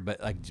it here, but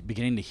like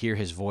beginning to hear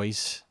His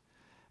voice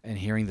and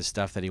hearing the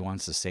stuff that He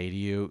wants to say to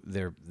you,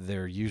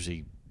 they're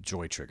usually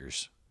joy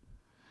triggers.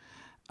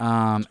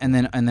 And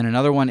then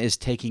another one is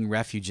taking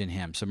refuge in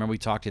Him. So remember we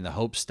talked in the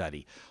hope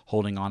study,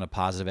 holding on to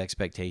positive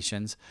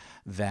expectations,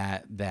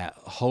 that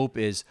hope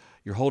is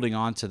you're holding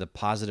on to the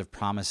positive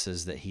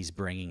promises that He's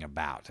bringing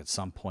about at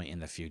some point in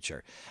the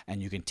future.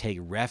 And you can take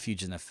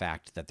refuge in the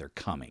fact that they're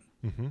coming.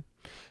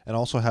 And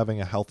also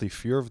having a healthy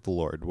fear of the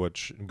Lord,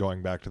 which,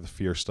 going back to the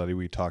fear study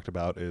we talked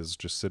about, is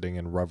just sitting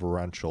in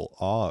reverential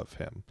awe of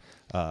Him,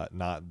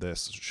 not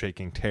this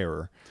shaking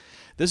terror.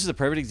 This is a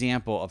perfect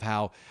example of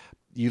how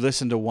you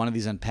listen to one of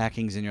these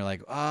unpackings and you're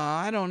like, oh,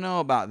 I don't know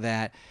about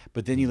that.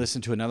 But then you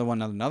listen to another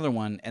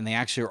one, and they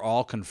actually are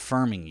all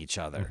confirming each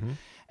other.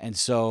 And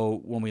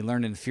so when we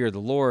learn in fear of the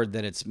Lord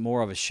that it's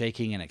more of a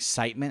shaking and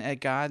excitement at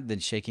God than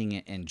shaking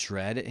and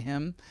dread at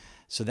him.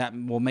 So that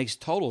makes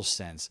total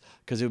sense,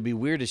 because it would be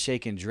weird to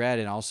shake in dread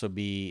and also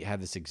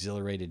have this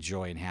exhilarated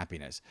joy and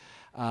happiness.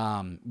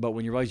 But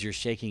when you realize you're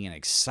shaking in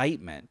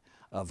excitement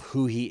of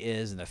who he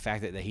is and the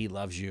fact that he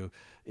loves you,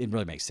 it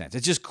really makes sense.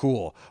 It's just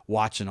cool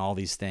watching all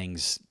these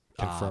things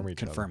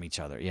confirm each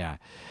other. Yeah.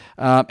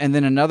 And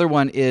then another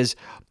one is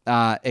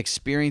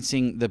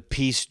experiencing the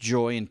peace,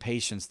 joy, and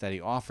patience that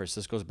he offers.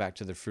 This goes back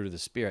to the fruit of the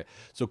Spirit.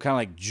 So kind of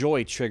like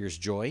joy triggers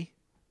joy.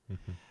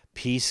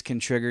 Peace can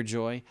trigger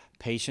joy,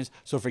 patience.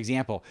 So, for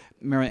example,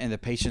 remember in the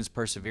patience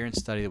perseverance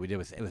study that we did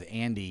with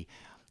Andy,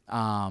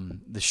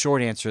 the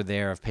short answer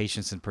there of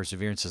patience and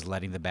perseverance is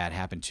letting the bad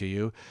happen to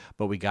you.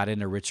 But we got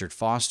into Richard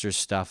Foster's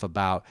stuff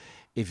about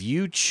if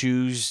you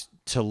choose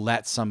to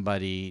let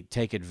somebody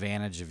take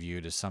advantage of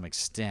you to some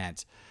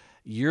extent,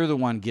 you're the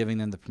one giving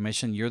them the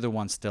permission. You're the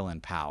one still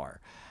in power.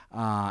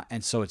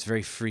 And so it's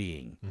very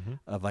freeing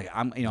of like,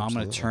 I'm going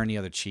to turn the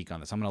other cheek on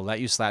this. I'm going to let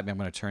you slap me. I'm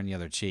going to turn the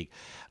other cheek.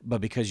 But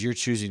because you're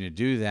choosing to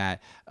do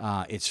that,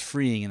 it's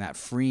freeing, and that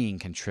freeing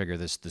can trigger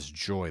this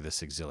joy,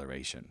 this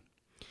exhilaration.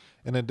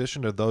 In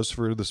addition to those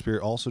fruit of the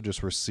Spirit, also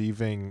just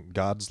receiving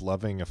God's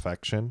loving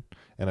affection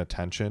and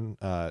attention.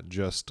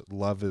 Just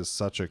love is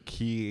such a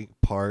key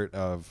part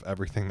of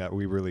everything that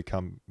we really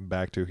come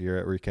back to here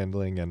at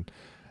Rekindling, and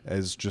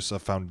is just a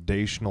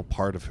foundational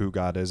part of who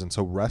God is. And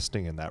so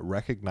resting in that,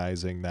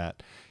 recognizing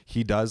that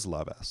he does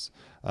love us,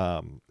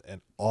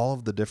 and all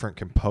of the different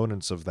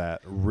components of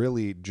that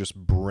really just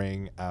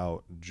bring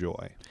out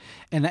joy.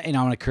 And I want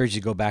to encourage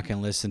you to go back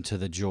and listen to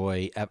the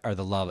joy or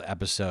the love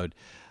episode,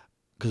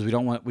 because we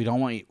don't want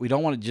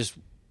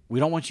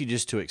you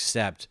just to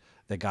accept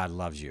that God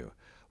loves you.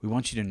 We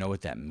want you to know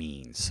what that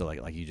means. So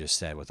like you just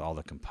said, with all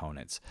the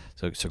components.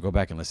 So go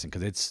back and listen,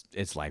 because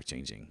it's life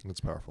changing. It's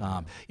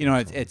powerful.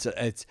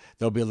 It's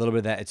there'll be a little bit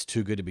of that. It's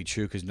too good to be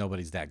true, because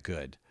nobody's that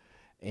good.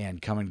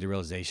 And coming to the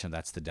realization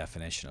that's the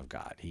definition of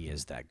God. He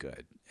is that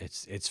good.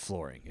 It's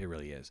flooring. It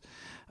really is.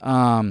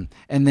 And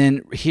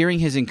then hearing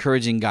his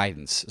encouraging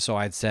guidance. So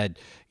I'd said,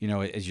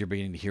 as you're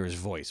beginning to hear his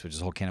voice, which is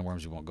a whole can of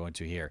worms we won't go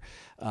into here,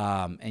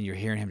 and you're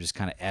hearing him just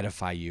kind of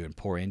edify you and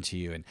pour into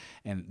you.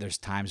 And there's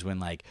times when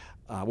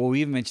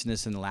we even mentioned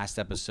this in the last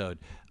episode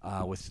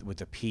with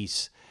the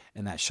peace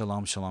and that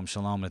shalom, shalom,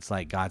 shalom. It's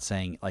like God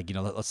saying,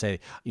 let's say,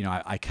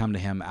 I come to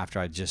him after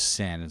I just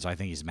sinned, and so I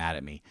think he's mad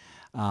at me.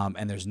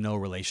 And there's no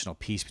relational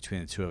peace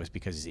between the two of us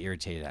because he's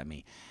irritated at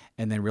me.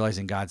 And then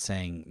realizing God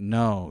saying,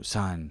 no,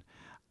 son,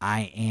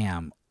 I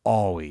am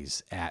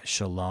always at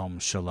shalom,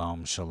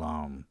 shalom,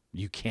 shalom.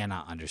 You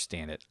cannot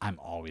understand it. I'm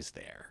always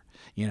there,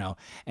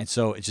 And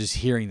so it's just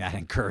hearing that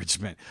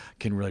encouragement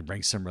can really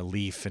bring some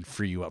relief and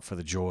free you up for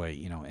the joy,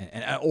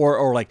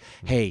 or like,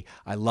 hey,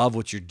 I love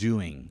what you're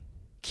doing.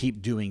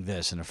 Keep doing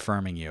this, and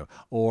affirming you.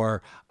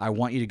 Or I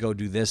want you to go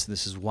do this.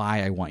 This is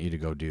why I want you to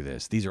go do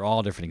this. These are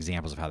all different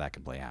examples of how that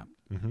can play out.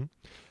 Mm-hmm.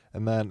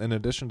 And then in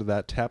addition to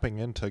that, tapping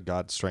into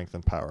God's strength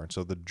and power. And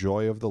so the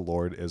joy of the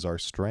Lord is our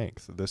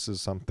strength. This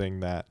is something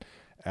that,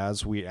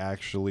 as we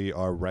actually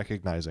are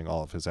recognizing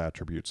all of his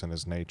attributes and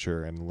his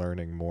nature and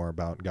learning more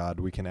about God,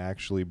 we can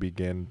actually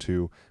begin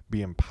to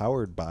be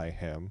empowered by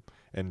him.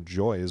 And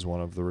joy is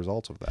one of the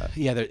results of that.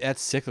 Yeah,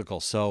 that's cyclical.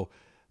 So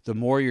the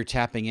more you're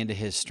tapping into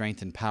his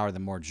strength and power, the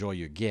more joy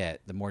you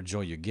get. The more joy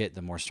you get,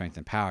 the more strength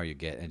and power you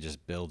get. And they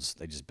just build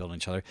on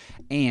each other.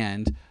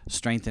 And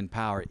strength and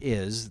power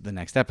is the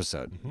next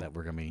episode that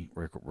we're going to be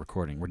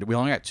recording. We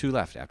only got 2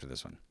 left after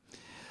this one.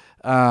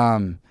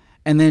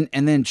 And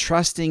then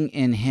trusting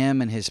in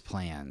him and his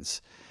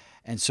plans.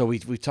 And so we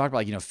talked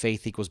about,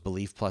 faith equals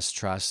belief plus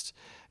trust.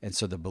 And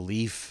so the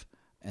belief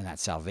and that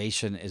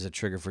salvation is a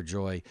trigger for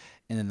joy.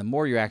 And then the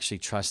more you're actually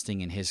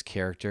trusting in his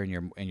character,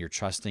 and you're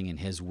trusting in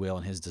his will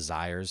and his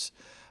desires,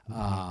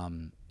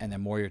 and the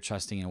more you're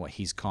trusting in what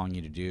he's calling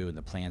you to do and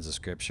the plans of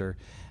Scripture,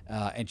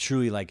 and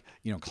truly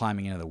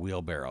climbing into the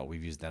wheelbarrow.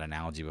 We've used that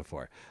analogy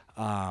before.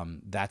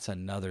 That's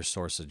another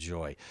source of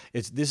joy.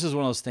 This is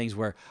one of those things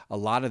where a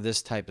lot of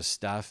this type of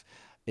stuff,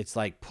 it's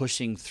like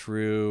pushing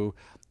through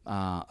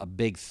a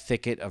big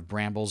thicket of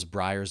brambles,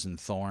 briars, and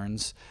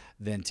thorns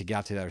than to get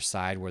out to the other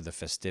side where the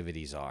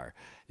festivities are.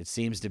 It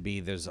seems to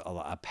be there's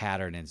a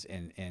pattern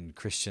in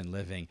Christian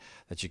living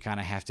that you kind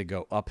of have to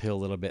go uphill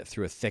a little bit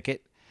through a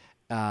thicket,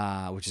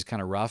 which is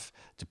kind of rough,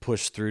 to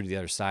push through to the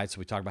other side. So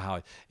we talk about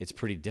how it's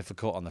pretty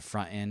difficult on the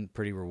front end,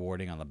 pretty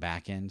rewarding on the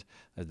back end.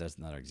 That's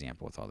another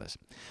example with all this.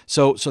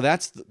 So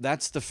that's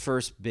the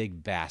first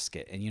big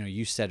basket. And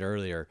you said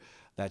earlier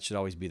that should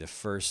always be the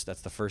first.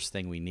 That's the first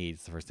thing we need.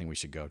 It's the first thing we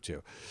should go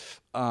to.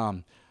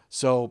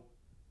 So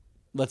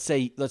let's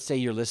say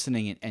you're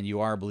listening and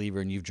you are a believer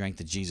and you've drank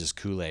the Jesus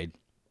Kool-Aid,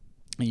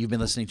 and you've been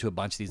listening to a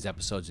bunch of these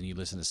episodes, and you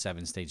listen to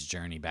 7-Stage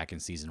Journey back in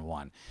season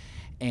 1,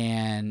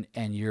 and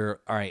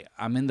you're all right.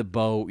 I'm in the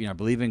boat. I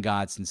believe in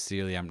God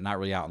sincerely. I'm not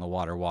really out in the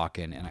water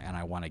walking, and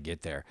I want to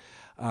get there.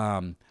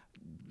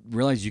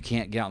 realize you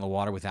can't get out in the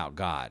water without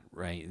God,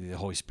 right? The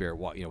Holy Spirit,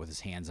 with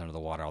his hands under the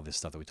water, all this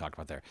stuff that we talked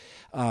about there.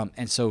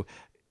 And so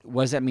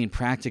what does that mean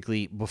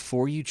practically?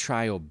 Before you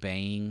try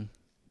obeying,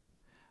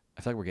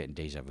 I feel like we're getting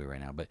deja vu right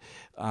now, but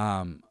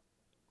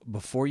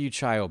before you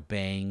try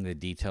obeying the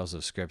details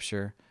of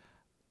Scripture,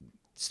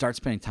 start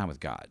spending time with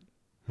God.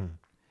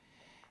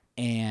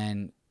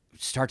 And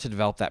start to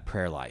develop that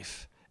prayer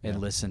life and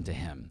listen to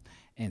him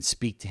and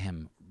speak to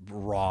him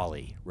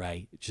rawly,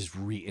 right? Just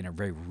in a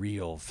very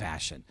real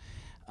fashion.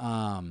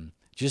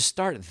 Just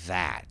start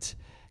that,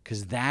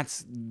 because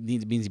that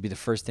means to be the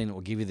first thing that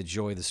will give you the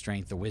joy, the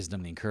strength, the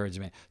wisdom, the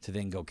encouragement to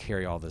then go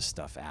carry all this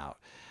stuff out.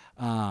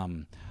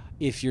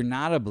 If you're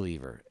not a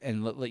believer,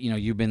 and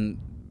you've been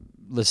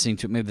listening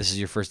to, maybe this is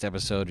your first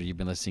episode, or you've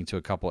been listening to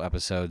a couple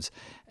episodes,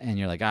 and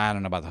you're like, I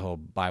don't know about the whole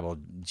Bible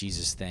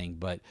Jesus thing,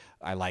 but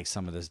I like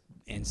some of the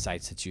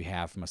insights that you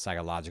have from a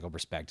psychological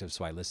perspective,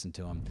 so I listen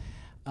to them.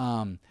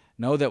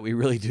 Know that we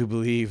really do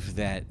believe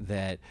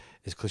that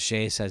as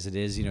cliche as it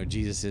is,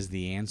 Jesus is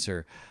the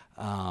answer.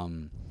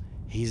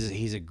 He's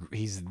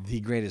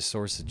the greatest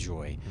source of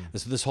joy.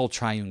 This whole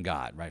triune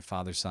God, right?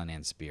 Father, Son,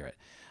 and Spirit.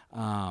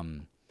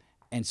 And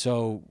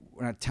so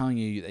we're not telling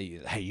you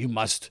that hey, you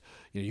must,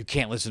 you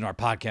can't listen to our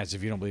podcast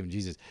if you don't believe in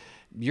Jesus.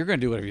 You're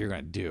going to do whatever you're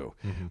going to do.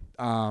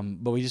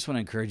 But we just want to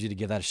encourage you to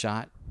give that a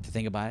shot, to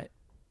think about it.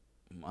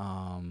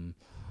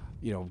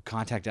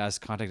 Contact us,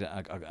 contact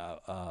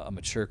a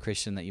mature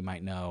Christian that you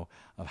might know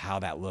of how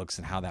that looks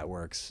and how that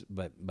works,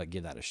 but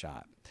give that a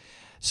shot.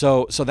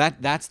 So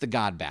that's the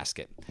God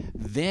basket.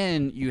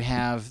 Then you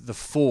have the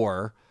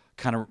 4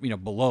 kind of,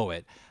 below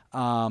it.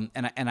 And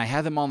I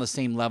have them all on the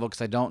same level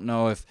because I don't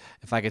know if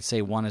I could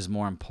say one is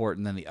more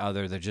important than the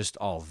other. They're just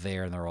all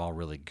there and they're all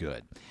really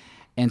good.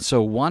 And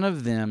so one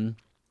of them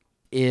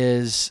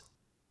is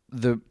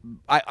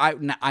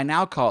I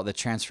now call it the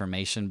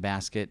transformation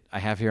basket. I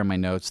have here in my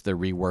notes the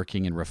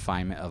reworking and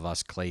refinement of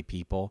us clay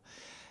people.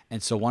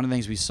 And so one of the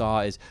things we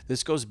saw is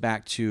this goes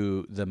back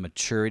to the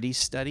maturity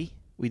study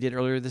we did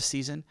earlier this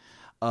season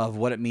of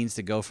what it means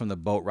to go from the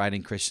boat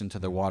riding Christian to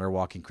the water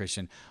walking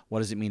Christian. What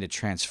does it mean to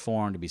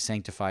transform, to be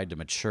sanctified, to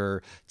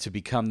mature, to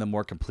become the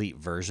more complete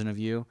version of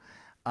you?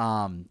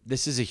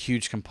 This is a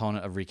huge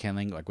component of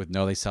rekindling, like with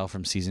Know Thyself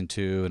from season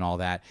 2 and all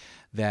that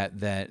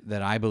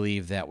I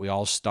believe that we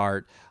all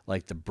start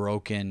like the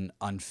broken,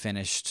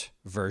 unfinished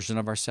version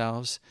of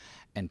ourselves.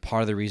 And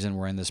part of the reason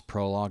we're in this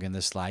prologue in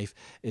this life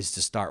is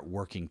to start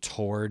working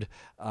toward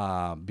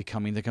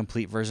becoming the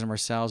complete version of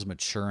ourselves,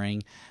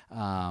 maturing,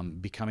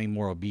 becoming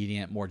more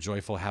obedient, more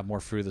joyful, have more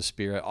fruit of the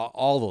Spirit,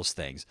 all those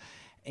things.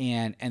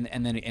 And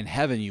then in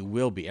heaven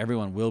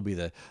everyone will be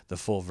the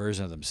full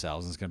version of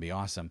themselves, and it's going to be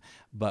awesome,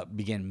 but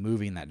begin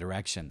moving in that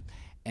direction.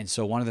 And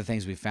so one of the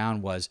things we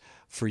found was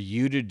for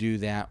you to do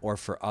that or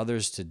for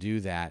others to do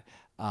that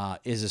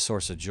is a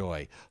source of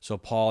joy. So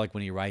Paul, like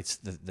when he writes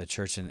the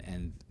church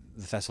in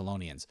the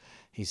Thessalonians,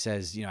 he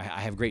says, I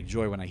have great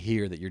joy when I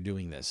hear that you're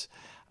doing this.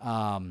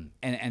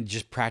 And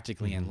just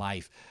practically in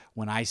life,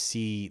 when I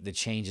see the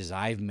changes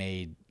I've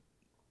made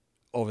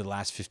over the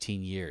last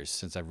 15 years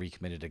since I've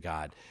recommitted to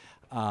God,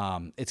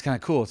 it's kind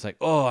of cool. It's like,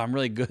 oh, I'm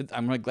really good.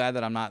 I'm really glad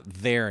that I'm not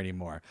there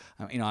anymore.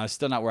 I'm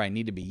still not where I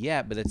need to be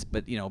yet, but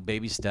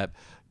baby step,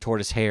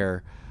 tortoise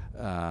hare,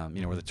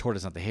 where the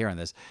tortoise, not the hare on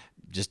this,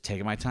 just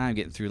taking my time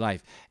getting through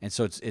life. And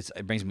so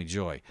it brings me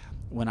joy.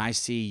 When I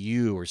see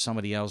you or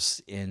somebody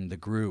else in the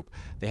group,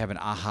 they have an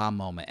aha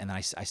moment, and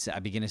I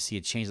begin to see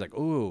a change, like,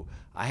 ooh,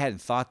 I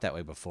hadn't thought that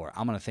way before.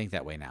 I'm going to think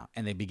that way now.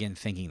 And they begin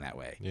thinking that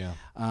way. Yeah.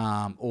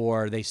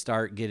 Or they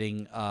start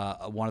getting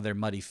one of their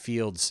muddy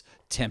fields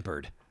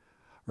tempered,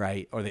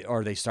 right?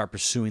 Or they start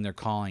pursuing their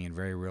calling in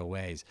very real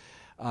ways.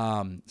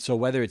 So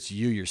whether it's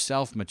you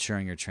yourself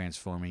maturing or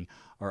transforming,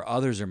 or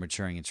others are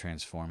maturing and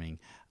transforming,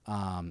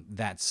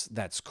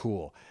 that's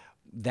cool.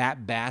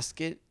 That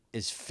basket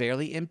is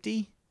fairly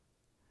empty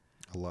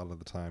a lot of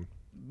the time.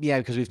 Yeah,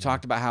 because we've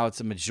talked about how it's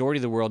a majority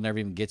of the world never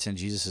even gets in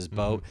Jesus'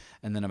 boat,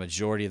 and then a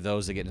majority of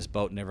those that get in his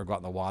boat never go out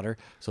in the water.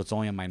 So it's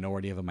only a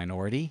minority of a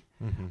minority.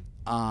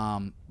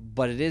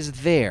 But it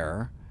is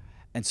there,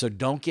 and so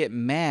don't get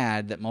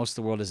mad that most of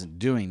the world isn't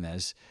doing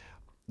this.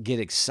 Get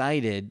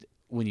excited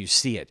when you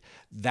see it.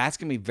 That's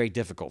going to be very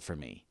difficult for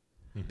me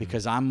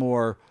because I'm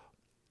more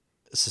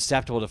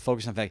susceptible to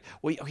focus on the fact,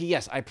 well,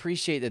 yes, I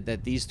appreciate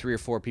that these 3 or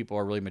 4 people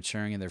are really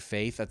maturing in their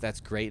faith.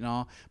 That's great and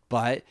all,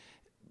 but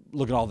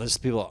look at all those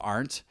people that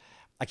aren't.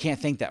 I can't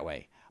think that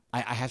way.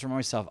 I have to remind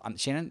myself,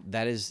 Shannon,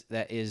 that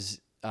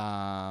is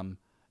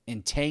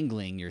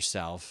entangling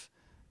yourself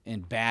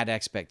in bad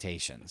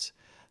expectations.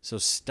 So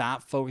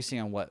stop focusing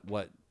on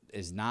what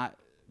is not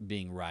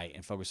being right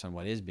and focus on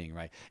what is being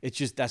right. It's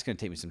just that's going to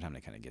take me some time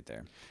to kind of get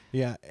there.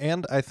 Yeah,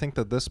 and I think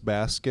that this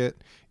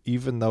basket,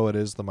 even though it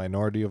is the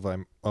minority of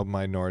a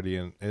minority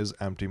and is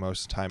empty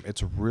most of the time,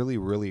 it's really,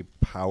 really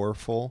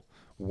powerful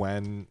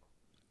when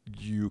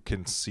you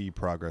can see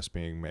progress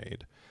being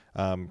made.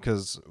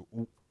 Because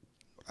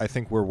I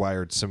think we're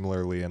wired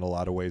similarly in a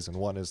lot of ways, and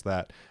one is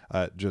that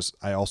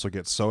I also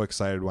get so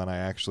excited when I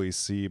actually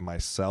see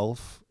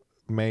myself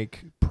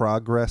make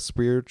progress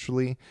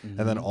spiritually, and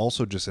then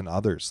also just in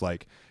others,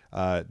 like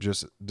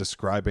just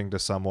describing to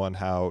someone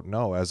how,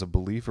 no, as a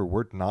believer,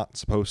 we're not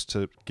supposed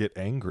to get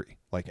angry.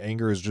 Like,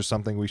 anger is just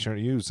something we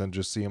shouldn't use, and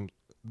just see them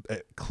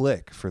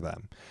click for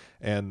them.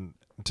 And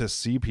to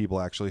see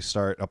people actually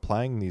start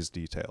applying these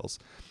details,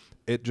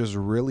 it just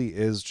really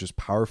is just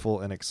powerful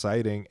and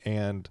exciting,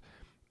 and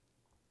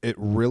it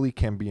really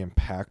can be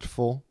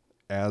impactful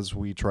as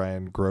we try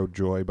and grow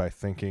joy by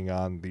thinking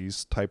on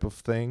these type of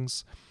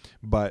things.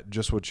 But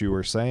just what you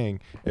were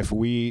saying, if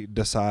we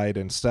decide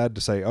instead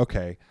to say,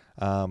 okay,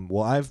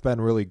 well, I've been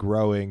really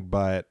growing,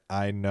 but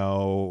I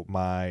know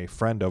my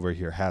friend over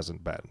here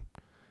hasn't been,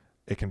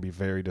 it can be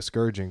very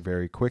discouraging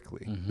very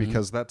quickly,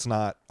 because that's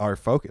not our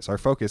focus. Our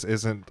focus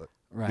isn't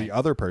the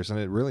other person.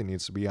 It really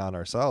needs to be on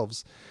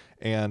ourselves,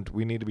 and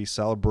we need to be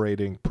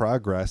celebrating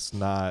progress,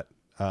 not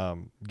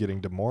getting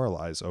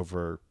demoralized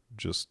over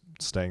just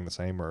staying the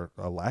same or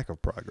a lack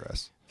of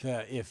progress.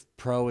 If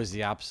pro is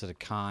the opposite of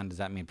con, does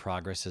that mean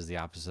progress is the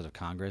opposite of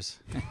Congress?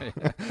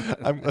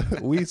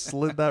 We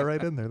slid that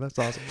right in there. That's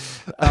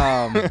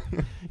awesome.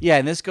 Yeah,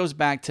 and this goes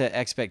back to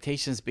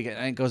expectations, because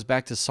and it goes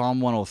back to Psalm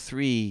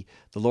 103.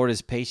 The Lord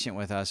is patient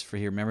with us, for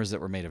he remembers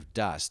that we're made of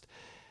dust.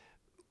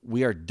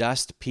 We are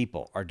dust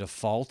people. Our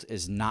default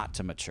is not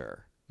to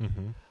mature.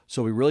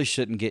 So we really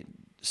shouldn't get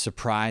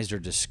surprised or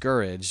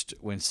discouraged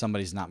when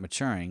somebody's not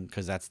maturing,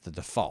 because that's the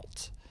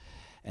default.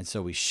 And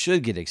so we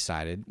should get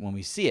excited when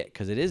we see it,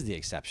 because it is the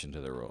exception to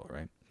the rule,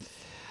 right?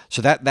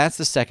 So that's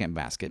the second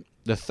basket.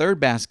 The third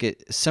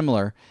basket,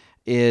 similar,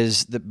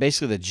 is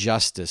basically the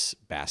justice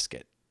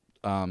basket.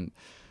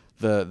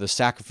 The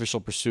sacrificial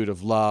pursuit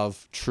of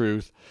love,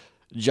 truth,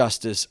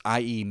 justice,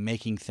 i.e.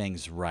 making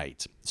things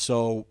right.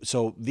 So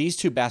these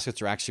two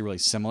baskets are actually really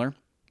similar.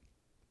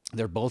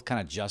 They're both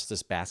kind of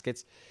justice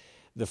baskets.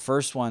 The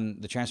first one,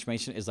 the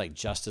transformation, is like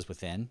justice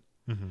within.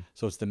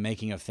 So it's the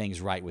making of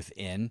things right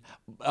within,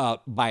 at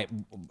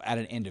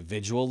an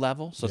individual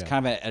level. So it's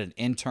kind of at an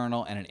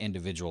internal and an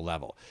individual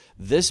level.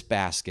 This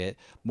basket,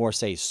 more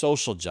say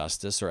social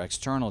justice or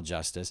external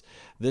justice,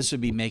 this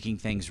would be making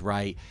things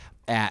right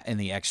in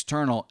the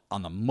external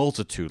on the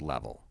multitude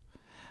level.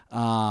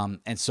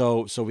 And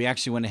so we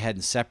actually went ahead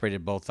and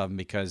separated both of them,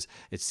 because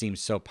it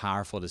seems so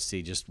powerful to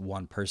see just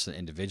one person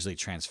individually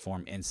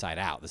transform inside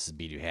out. This is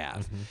Be Do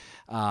Have.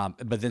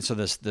 But then so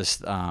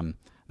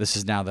this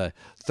is now the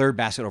third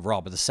basket overall,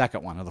 but the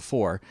second one of the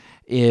four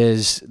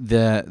is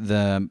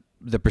the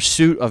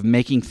pursuit of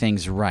making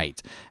things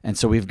right. And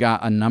so we've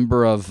got a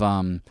number of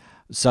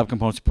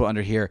subcomponents to put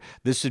under here.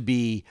 This could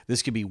be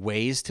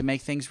ways to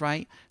make things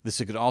right. This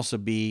could also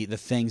be the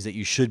things that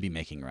you should be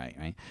making right,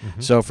 right?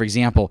 So, for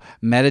example,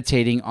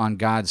 meditating on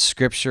God's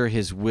scripture,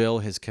 his will,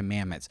 his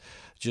commandments.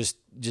 Just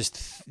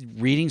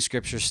reading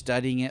scripture,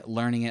 studying it,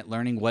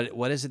 learning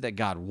what is it that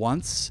God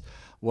wants.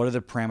 What are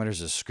the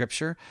parameters of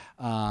Scripture?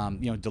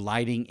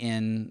 Delighting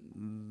in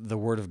the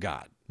Word of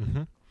God.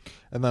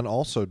 And then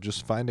also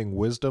just finding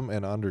wisdom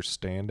and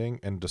understanding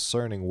and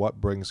discerning what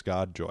brings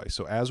God joy.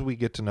 So as we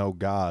get to know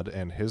God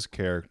and his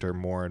character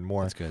more and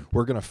more,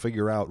 we're going to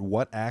figure out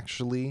what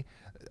actually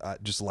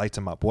just lights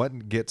him up,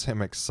 what gets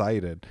him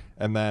excited,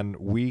 and then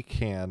we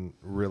can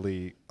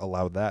really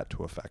allow that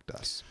to affect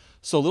us.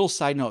 So a little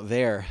side note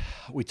there,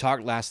 we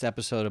talked last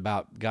episode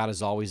about God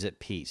is always at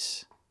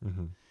peace.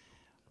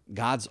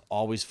 God's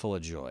always full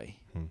of joy.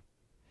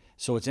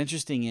 So what's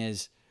interesting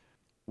is,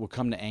 we'll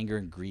come to anger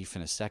and grief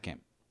in a second.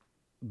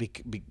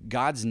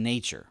 God's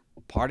nature,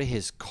 part of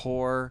his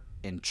core,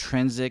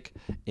 intrinsic,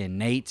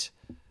 innate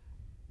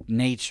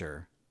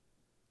nature,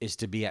 is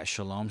to be at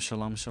shalom,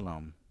 shalom,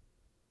 shalom.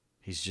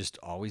 He's just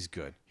always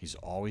good. He's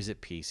always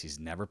at peace. He's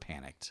never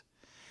panicked.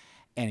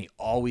 And he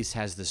always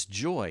has this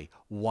joy.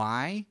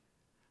 Why?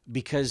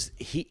 Because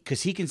he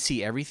can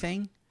see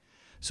everything.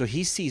 So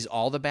he sees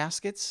all the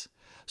baskets.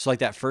 So like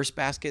that first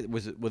basket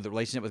with the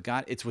relationship with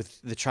God, it's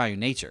with the triune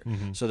nature.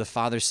 So the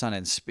Father, Son,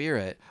 and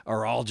Spirit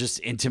are all just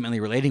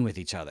intimately relating with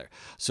each other.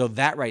 So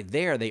that right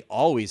there, they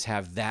always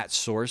have that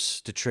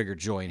source to trigger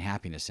joy and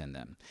happiness in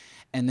them.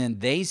 And then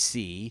they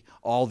see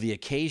all the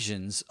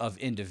occasions of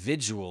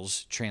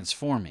individuals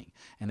transforming,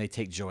 and they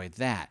take joy at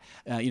that.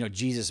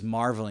 Jesus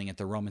marveling at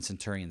the Roman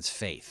centurion's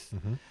faith.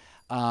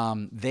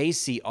 They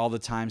see all the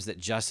times that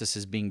justice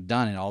is being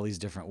done in all these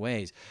different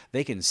ways.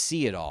 They can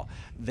see it all.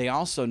 They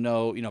also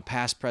know,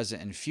 past,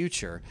 present, and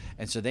future,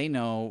 and so they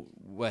know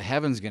what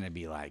heaven's going to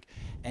be like.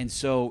 And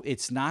so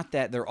it's not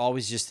that they're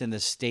always just in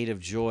this state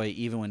of joy,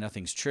 even when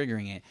nothing's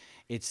triggering it.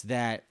 It's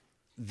that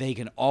they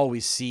can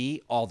always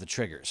see all the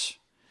triggers.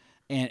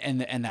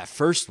 And that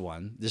first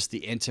one, just the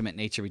intimate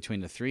nature between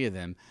the three of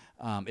them,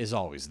 is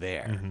always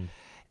there.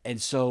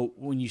 And so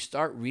when you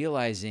start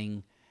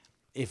realizing,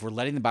 if we're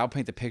letting the Bible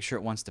paint the picture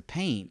it wants to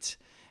paint,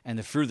 and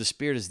the fruit of the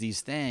Spirit is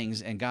these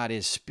things, and God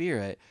is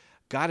Spirit,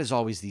 God is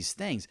always these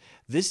things.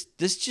 This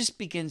just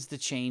begins to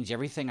change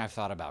everything I've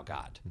thought about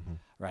God,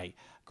 right?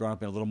 Growing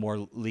up in a little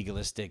more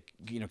legalistic,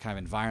 kind of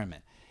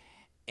environment,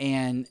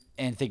 and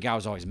think God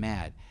was always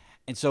mad.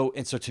 And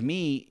so to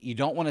me, you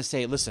don't want to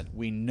say, listen,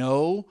 we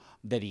know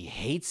that he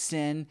hates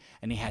sin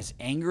and he has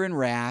anger and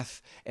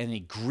wrath and he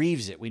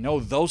grieves it. We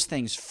know those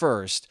things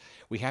first.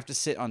 We have to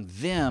sit on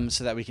them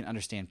so that we can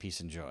understand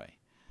peace and joy.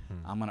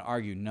 I'm going to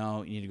argue,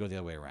 no, you need to go the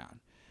other way around.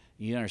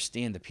 You need to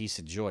understand the peace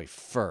and joy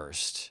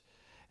first.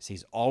 So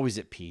he's always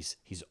at peace.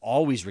 He's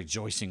always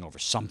rejoicing over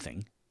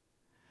something.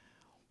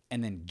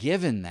 And then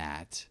given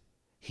that,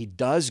 he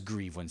does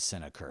grieve when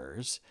sin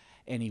occurs,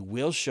 and he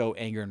will show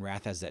anger and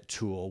wrath as that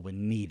tool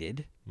when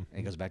needed. And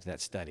it goes back to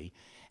that study.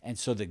 And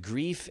so the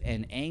grief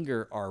and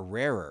anger are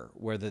rarer,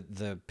 where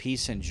the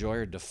peace and joy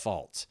are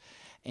default.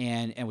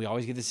 And we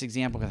always give this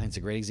example, because I think it's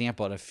a great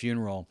example at a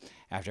funeral.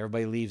 After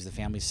everybody leaves, the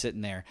family's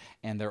sitting there,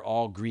 and they're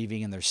all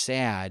grieving and they're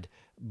sad,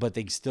 but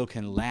they still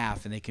can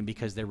laugh, and they can,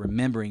 because they're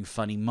remembering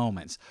funny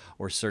moments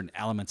or certain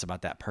elements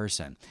about that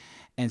person.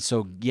 And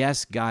so,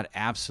 yes, God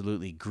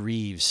absolutely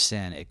grieves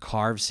sin. It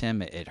carves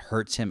him, it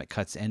hurts him, it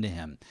cuts into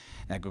him.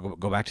 And I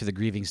go back to the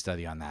grieving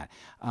study on that.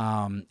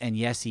 And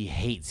yes, he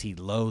hates, he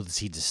loathes,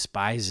 he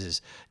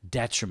despises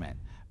detriment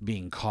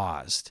being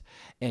caused.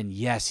 And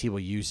yes, he will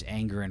use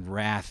anger and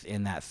wrath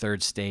in that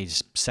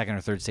second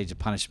or third stage of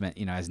punishment,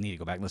 as needed.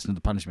 Go back and listen to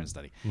the punishment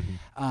study.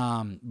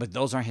 But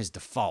those aren't his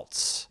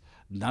defaults.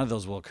 None of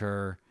those will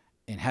occur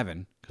in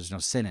heaven, because there's no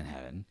sin in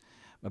heaven,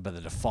 but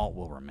the default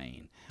will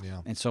remain.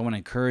 Yeah. And so I want to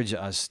encourage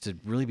us to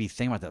really be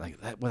thinking about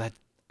that.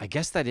 I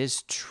guess that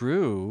is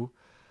true.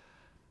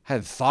 I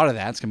hadn't thought of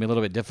that. It's going to be a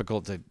little bit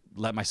difficult to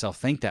let myself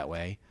think that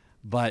way.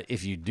 But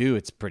if you do,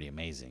 it's pretty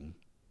amazing.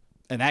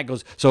 And that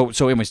goes, so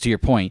anyways, to your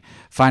point,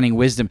 finding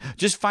wisdom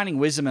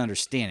and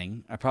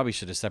understanding. I probably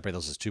should have separated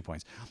those as 2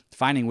 points.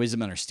 Finding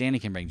wisdom and understanding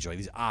can bring joy.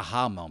 These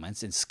aha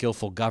moments and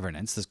skillful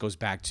governance. This goes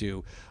back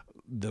to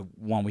the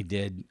one we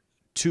did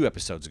 2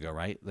 episodes ago,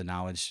 right? The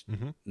knowledge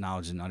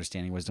and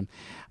understanding wisdom.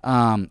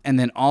 And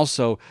then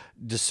also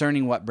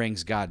discerning what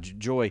brings God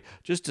joy,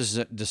 just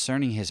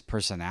discerning his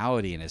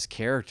personality and his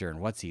character and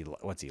what's he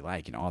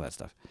like, all that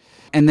stuff.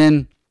 And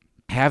then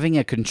having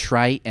a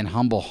contrite and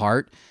humble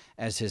heart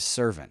as his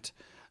servant.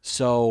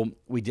 So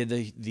we did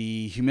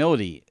the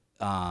humility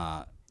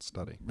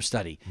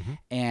study.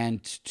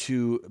 And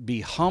to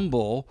be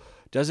humble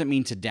doesn't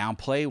mean to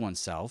downplay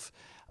oneself,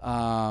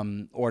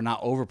 or not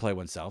overplay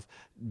oneself.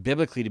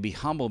 Biblically, to be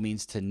humble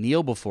means to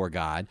kneel before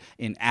God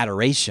in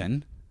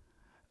adoration,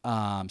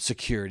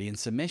 security, and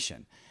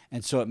submission.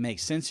 And so it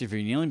makes sense if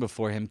you're kneeling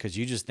before him because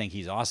you just think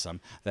he's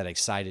awesome, that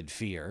excited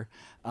fear,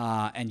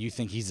 and you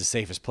think he's the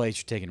safest place,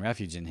 you're taking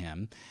refuge in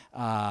him,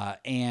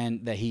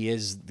 and that he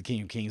is the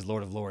King of Kings,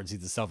 Lord of Lords,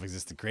 he's the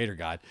self-existent creator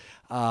God.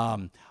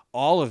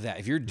 All of that,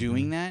 if you're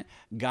doing that,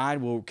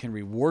 God can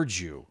reward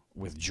you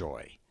with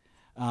joy.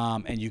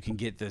 And you can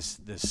get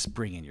this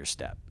spring in your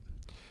step.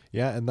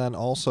 Yeah, and then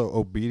also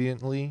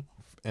obediently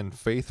and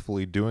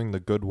faithfully doing the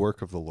good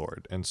work of the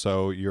Lord. And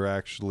so you're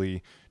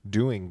actually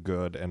doing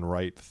good and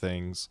right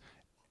things,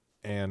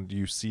 and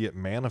you see it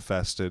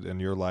manifested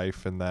in your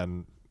life and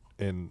then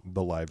in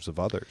the lives of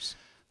others.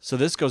 So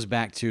this goes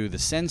back to the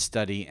sin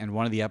study, and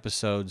one of the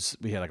episodes,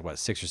 we had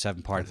 6 or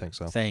 7 part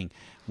thing.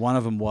 One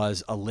of them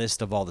was a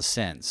list of all the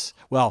sins.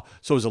 Well,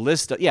 so it was a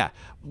list of,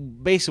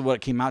 basically what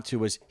it came out to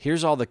was,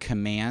 here's all the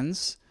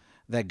commands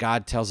that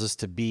God tells us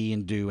to be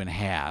and do and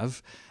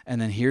have, and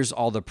then here's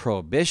all the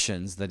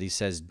prohibitions that he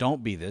says,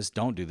 don't be this,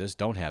 don't do this,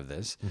 don't have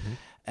this.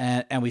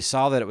 And we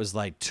saw that it was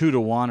like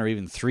 2-to-1 or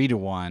even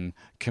 3-to-1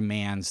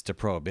 commands to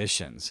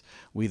prohibitions.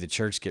 We, the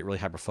church, get really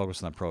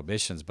hyper-focused on the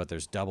prohibitions, but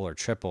there's double or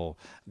triple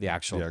the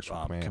actual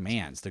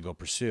commands to go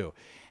pursue.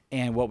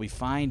 And what we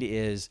find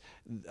is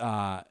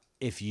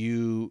if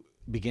you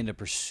begin to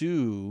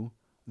pursue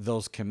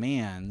those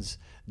commands,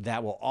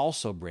 that will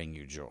also bring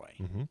you joy.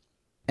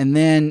 And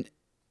then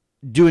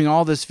doing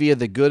all this via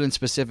the good and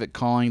specific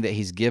calling that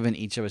he's given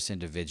each of us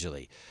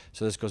individually.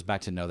 So this goes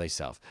back to know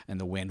thyself and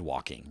the wind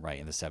walking, right,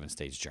 in the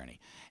 7-stage journey.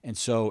 And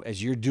so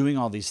as you're doing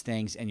all these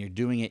things and you're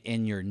doing it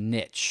in your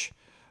niche,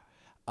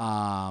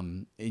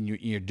 and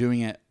you're doing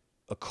it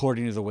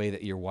according to the way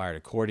that you're wired,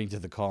 according to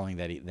the calling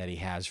that he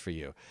has for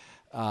you,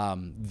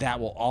 that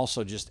will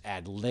also just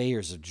add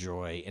layers of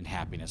joy and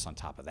happiness on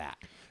top of that.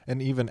 And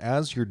even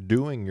as you're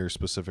doing your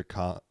specific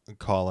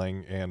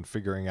calling and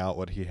figuring out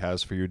what he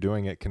has for you,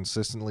 doing it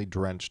consistently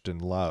drenched in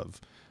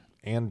love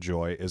and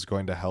joy is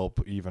going to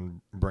help even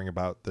bring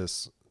about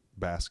this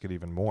basket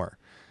even more.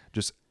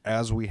 Just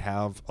as we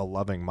have a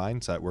loving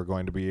mindset, we're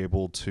going to be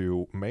able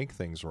to make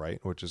things right,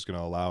 which is going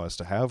to allow us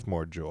to have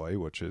more joy,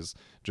 which is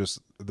just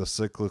the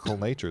cyclical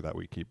nature that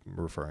we keep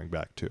referring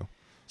back to.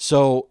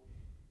 So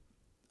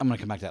I'm going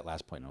to come back to that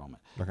last point in a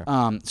moment.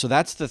 Okay. So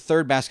that's the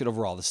third basket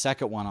overall, the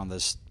second one on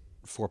this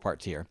 4-part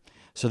tier.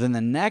 So then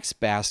the next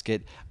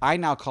basket, I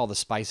now call the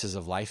spices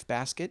of life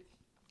basket,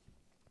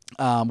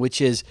 which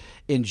is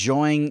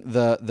enjoying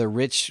the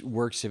rich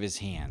works of his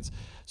hands.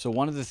 So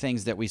one of the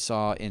things that we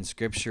saw in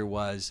Scripture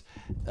was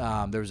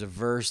there was a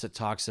verse that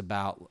talks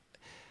about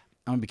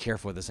I'm gonna be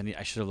careful with this.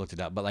 I should have looked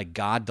it up, but like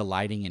God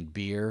delighting in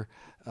beer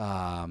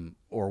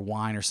or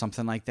wine or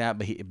something like that.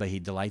 But he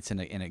delights in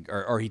a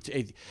or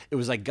it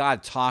was like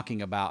God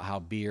talking about how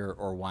beer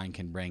or wine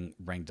can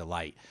bring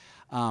delight.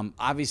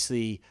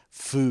 Obviously,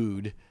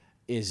 food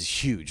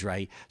is huge,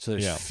 right? So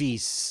there's Yeah.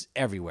 feasts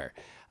everywhere,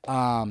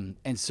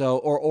 and so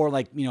or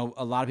like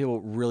a lot of people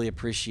really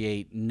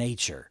appreciate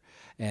nature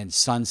and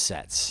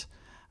sunsets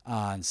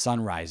and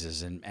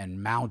sunrises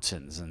and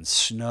mountains and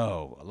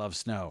snow. I love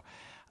snow.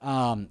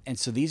 And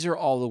so these are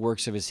all the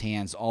works of his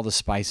hands, all the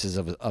spices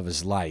of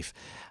his life.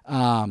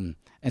 And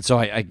so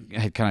I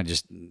had kind of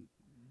just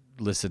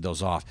listed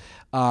those off.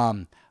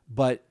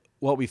 But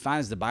what we find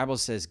is the Bible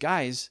says,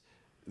 guys,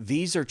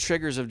 these are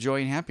triggers of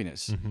joy and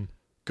happiness.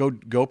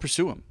 Go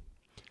pursue them.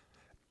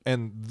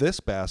 And this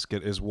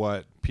basket is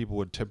what people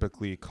would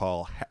typically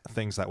call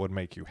things that would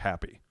make you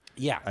happy.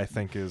 Yeah. I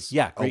think is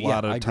Yeah, a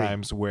lot I of agree.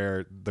 times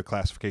where the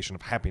classification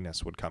of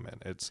happiness would come in.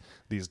 It's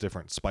these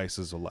different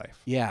spices of life.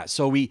 Yeah.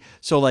 So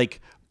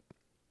like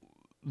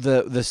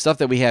the stuff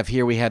that we have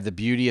here, we have the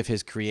beauty of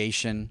his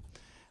creation,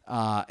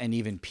 and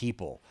even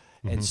people.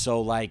 And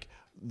so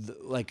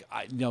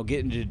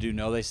getting to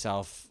know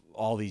thyself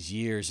all these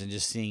years and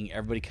just seeing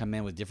everybody come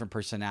in with different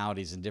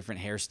personalities and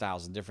different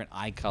hairstyles and different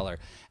eye color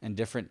and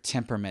different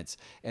temperaments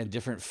and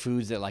different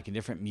foods that like and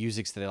different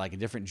musics that they like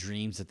and different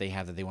dreams that they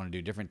have that they want to do,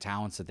 different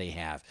talents that they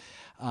have.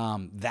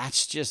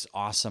 That's just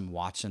awesome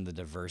watching the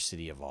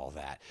diversity of all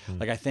that.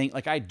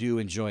 Like I do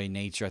enjoy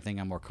nature. I think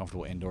I'm more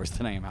comfortable indoors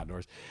than I am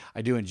outdoors.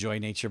 I do enjoy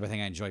nature, but I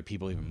think I enjoy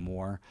people even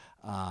more.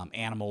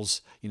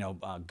 Animals,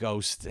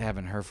 Ghost,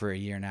 having her for a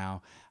year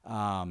now.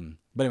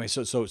 But anyway,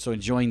 so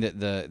enjoying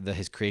the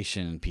his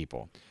creation and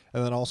people.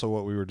 And then also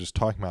what we were just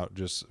talking about,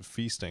 just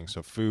feasting.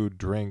 So food,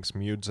 drinks,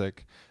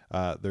 music.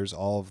 There's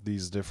all of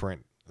these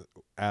different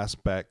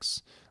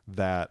aspects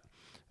that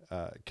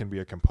can be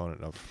a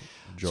component of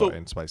joy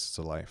and spices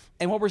of life.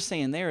 And what we're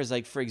saying there is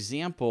like, for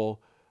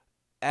example,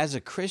 as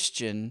a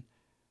Christian,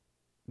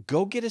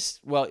 go get if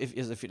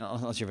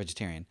unless you're a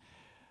vegetarian,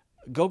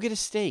 go get a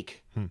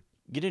steak.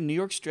 Get a New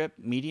York strip,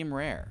 medium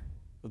rare,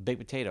 with baked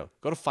potato.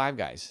 Go to Five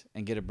Guys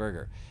and get a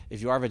burger.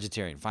 If you are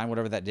vegetarian, find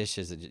whatever that dish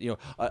is.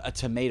 A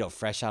tomato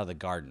fresh out of the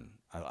garden.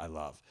 I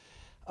love.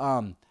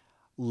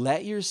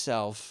 Let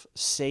yourself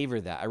savor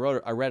that. I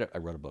read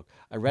a book.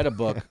 I read a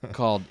book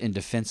called In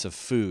Defense of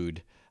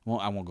Food.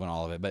 I won't go into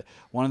all of it, but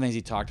one of the things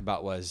he talked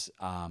about was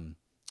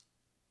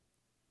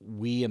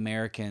we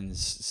Americans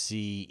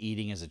see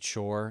eating as a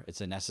chore. It's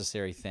a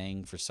necessary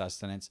thing for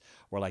sustenance.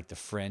 Or like the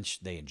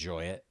French, they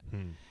enjoy it.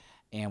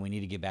 And we need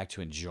to get back to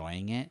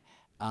enjoying it.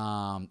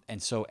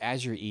 And so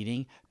as you're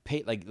eating,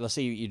 let's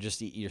say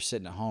you're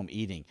sitting at home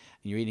eating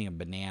and you're eating a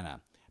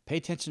banana. Pay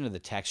attention to the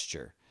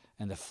texture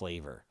and the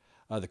flavor,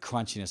 the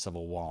crunchiness of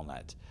a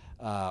walnut,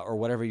 or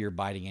whatever you're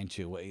biting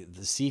into.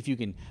 See if you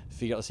can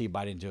figure out. Let's say you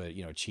bite into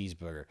a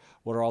cheeseburger.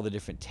 What are all the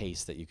different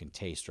tastes that you can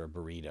taste, or a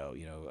burrito?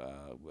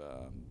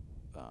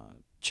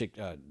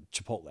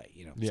 Chipotle,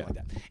 something like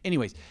that.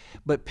 Anyways,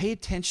 but pay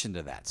attention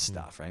to that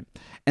stuff, right?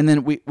 And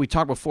then we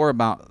talked before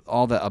about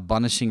all the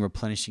abundantly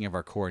replenishing of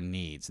our core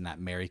needs and that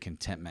merry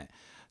contentment.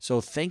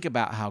 So think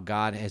about how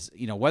God has,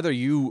 whether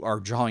you are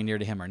drawing near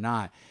to him or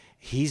not,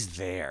 he's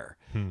there,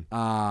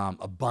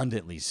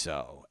 abundantly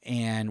so.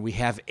 And we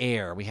have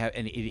air.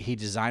 And he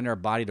designed our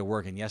body to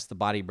work. And yes, the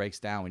body breaks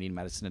down. We need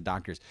medicine and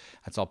doctors.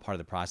 That's all part of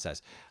the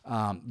process.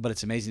 But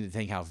it's amazing to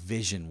think how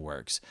vision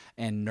works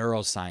and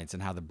neuroscience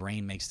and how the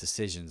brain makes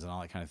decisions and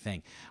all that kind of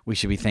thing. We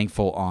should be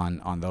thankful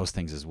on those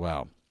things as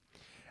well.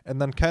 And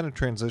then kind of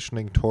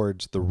transitioning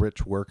towards the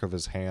rich work of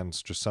his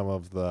hands, just some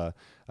of the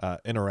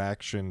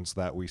interactions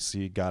that we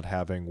see God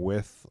having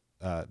with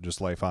just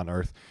life on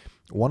earth.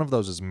 One of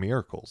those is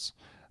miracles.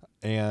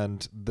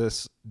 And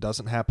this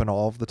doesn't happen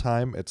all of the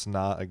time. It's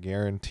not a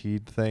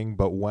guaranteed thing.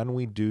 But when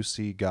we do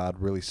see God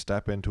really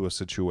step into a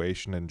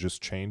situation and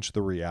just change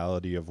the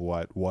reality of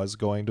what was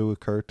going to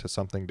occur to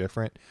something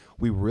different,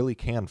 we really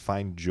can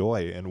find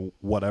joy in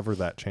whatever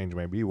that change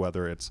may be,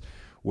 whether it's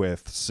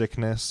with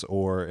sickness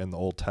or in the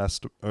Old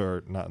Testament,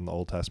 or not in the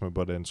Old Testament,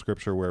 but in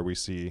Scripture where we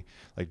see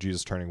like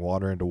Jesus turning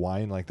water into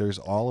wine. Like there's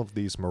all of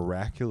these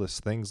miraculous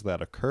things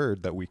that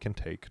occurred that we can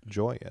take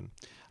joy in.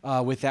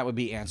 With that would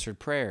be answered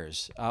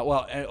prayers. I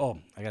got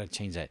to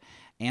change that.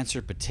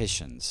 Answered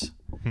petitions.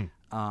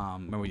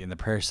 Remember in the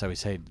prayer side we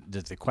say,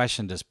 the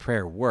question, does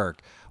prayer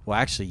work? Well,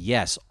 actually,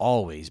 yes,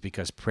 always,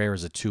 because prayer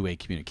is a two-way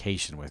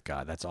communication with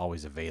God. That's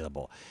always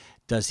available.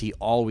 Does he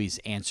always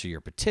answer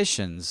your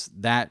petitions?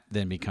 That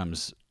then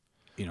becomes,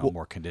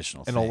 more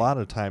conditional And thing. A lot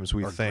of times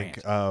we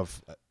think grant.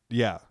 of,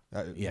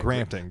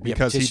 granting,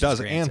 because he petitions does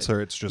granted.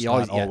 answer. It's just He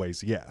always- not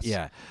always yes.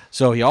 Yeah.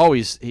 So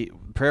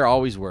prayer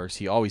always works.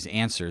 He always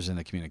answers in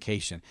the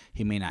communication.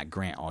 He may not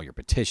grant all your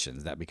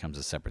petitions. That becomes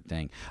a separate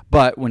thing.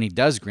 But when he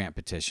does grant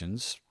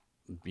petitions,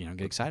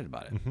 get excited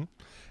about it. Mm-hmm.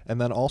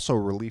 And then also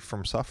relief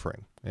from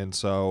suffering. And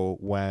so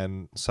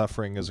when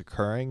suffering is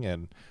occurring,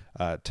 and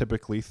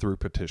typically through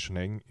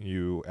petitioning,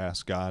 you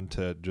ask God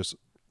to just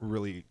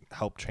really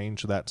help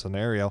change that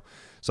scenario,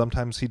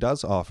 sometimes he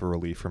does offer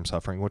relief from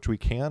suffering, which we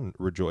can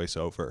rejoice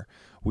over.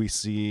 We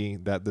see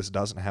that this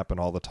doesn't happen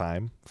all the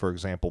time. For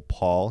example,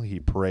 Paul, he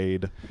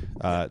prayed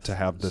to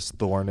have this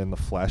thorn in the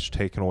flesh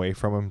taken away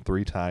from him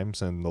 3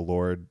 times, and the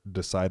Lord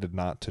decided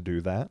not to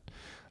do that.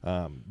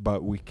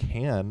 But we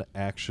can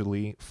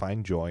actually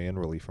find joy and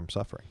relief from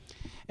suffering.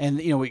 And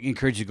we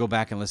encourage you to go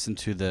back and listen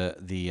to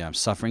the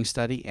suffering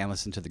study and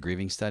listen to the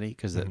grieving study,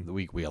 because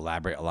we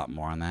elaborate a lot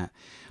more on that.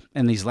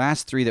 And these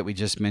last 3 that we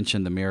just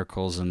mentioned, the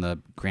miracles and the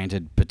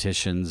granted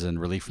petitions and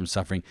relief from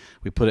suffering,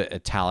 we put it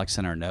italics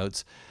in our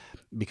notes,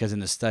 because in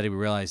the study we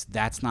realized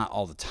that's not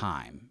all the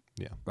time.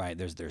 Yeah. Right.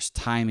 There's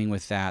timing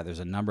with that. There's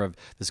a number of,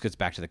 this gets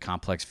back to the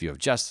complex view of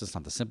justice,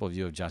 not the simple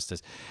view of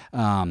justice.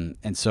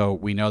 And so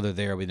we know they're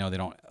there. We know they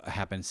don't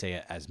happen to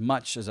say as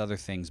much as other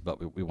things,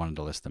 but we wanted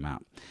to list them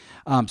out.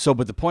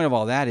 But the point of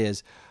all that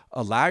is,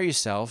 allow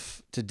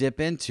yourself to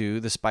dip into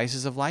the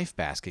spices of life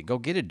basket. Go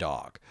get a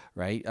dog,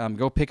 right?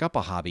 Go pick up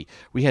a hobby.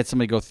 We had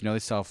somebody go through Know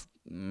Thyself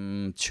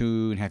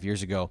 2.5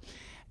 years ago.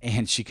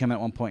 And she came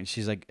at one point and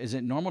she's like, is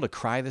it normal to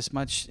cry this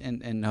much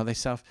and Know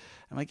Thyself?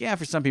 I'm like, yeah,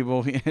 for some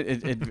people,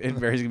 it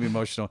varies, it can be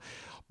emotional.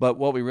 But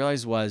what we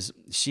realized was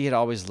she had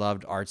always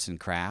loved arts and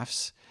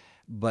crafts,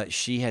 but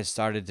she had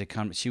started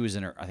to she was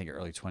in her, I think, her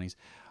early 20s,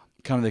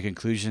 come to the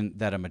conclusion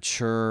that a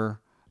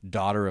mature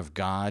daughter of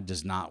God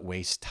does not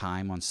waste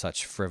time on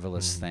such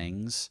frivolous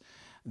things.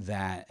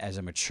 That as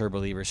a mature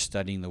believer,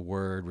 studying the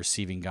Word,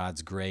 receiving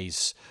God's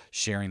grace,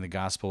 sharing the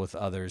gospel with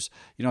others,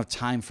 you don't have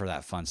time for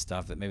that fun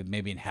stuff that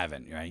maybe in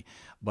heaven, right?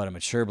 But a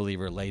mature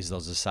believer lays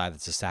those aside.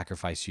 That's a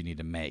sacrifice you need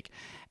to make.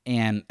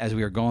 And as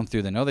we were going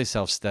through the Know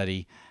Thyself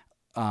study,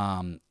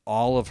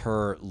 all of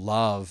her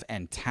love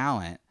and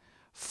talent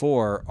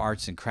for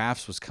arts and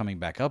crafts was coming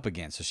back up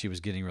again. So she was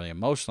getting really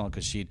emotional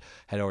because she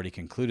had already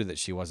concluded that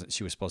she was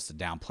supposed to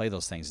downplay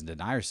those things and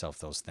deny herself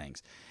those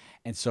things.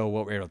 And so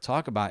what we're able to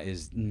talk about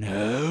is,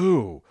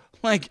 no,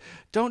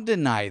 don't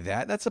deny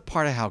that. That's a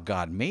part of how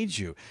God made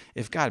you.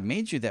 If God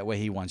made you that way,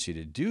 he wants you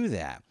to do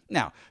that.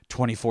 Now,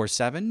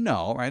 24/7,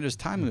 no, right? There's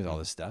timing with all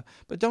this stuff,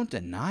 but don't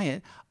deny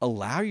it.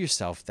 Allow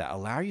yourself that.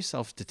 Allow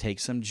yourself to take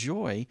some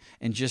joy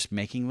in just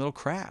making little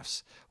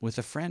crafts with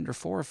a friend or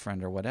for a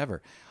friend or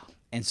whatever.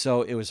 And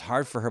so it was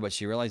hard for her, but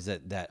she realized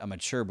that a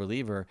mature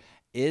believer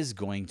is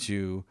going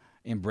to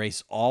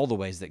embrace all the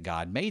ways that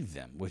God made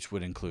them, which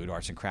would include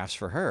arts and crafts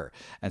for her.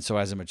 And so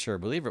as a mature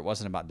believer, it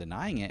wasn't about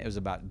denying it. It was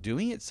about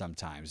doing it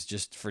sometimes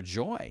just for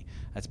joy.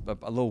 That's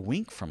a little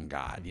wink from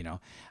God,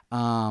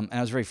 And it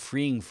was very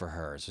freeing for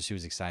her. So she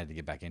was excited to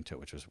get back into it,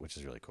 which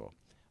is really cool.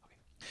 Okay.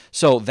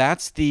 So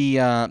that's the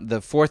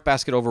 4th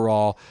basket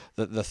overall,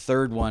 the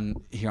 3rd one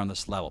here on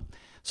this level.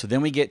 So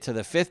then we get to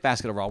the 5th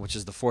basket overall, which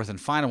is the 4th and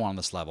final one on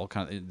this level,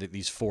 kind of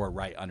these 4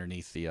 right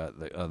underneath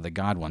the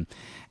God one.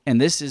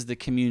 And this is the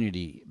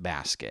community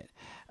basket,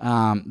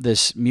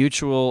 this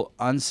mutual,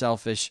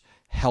 unselfish,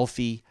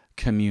 healthy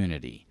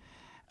community,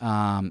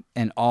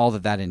 and all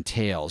that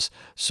entails.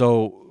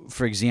 So,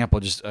 for example,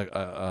 just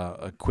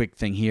a quick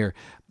thing here,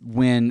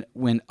 when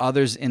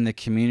others in the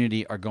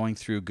community are going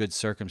through good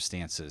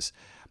circumstances,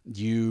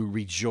 you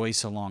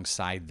rejoice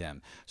alongside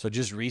them. So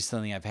just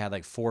recently, I've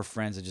had 4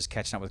 friends that just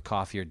catching up with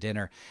coffee or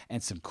dinner,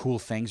 and some cool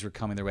things were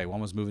coming their way. One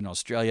was moving to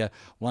Australia.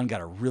 One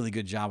got a really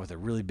good job with a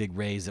really big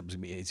raise that was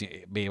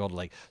be able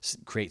to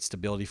create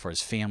stability for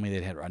his family.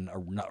 They'd had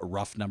a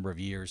rough number of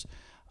years.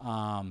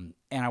 And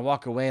I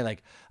walk away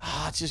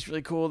it's just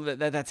really cool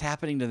that's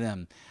happening to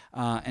them.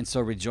 And so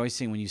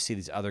rejoicing when you see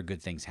these other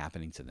good things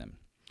happening to them.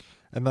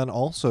 And then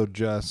also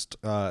just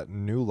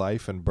new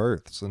life and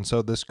births. And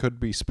so this could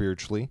be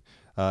spiritually.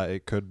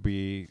 It could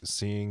be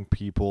seeing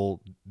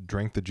people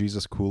drink the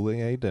Jesus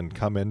Kool-Aid and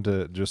come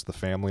into just the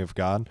family of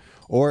God.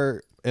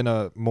 Or in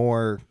a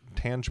more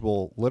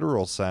tangible,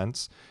 literal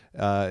sense,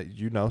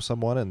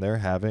 someone and they're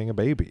having a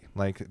baby.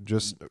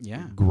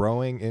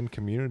 Growing in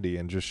community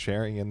and just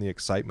sharing in the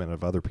excitement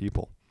of other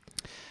people.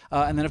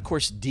 And then, of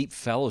course, deep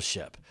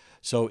fellowship.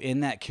 So in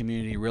that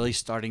community, really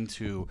starting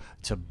to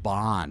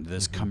bond,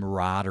 this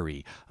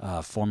camaraderie,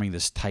 forming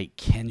this tight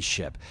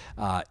kinship,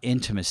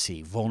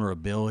 intimacy,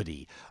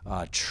 vulnerability,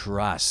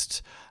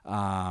 trust,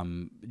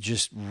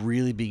 just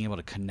really being able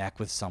to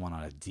connect with someone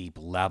on a deep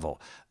level.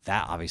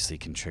 That obviously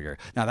can trigger.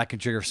 Now, that can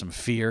trigger some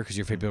fear because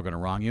you're afraid people are going to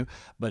wrong you.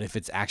 But if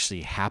it's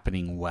actually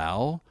happening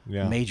well,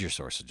 major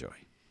source of joy.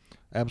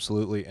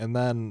 Absolutely. And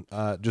then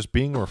just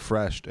being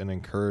refreshed and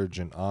encouraged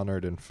and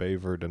honored and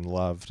favored and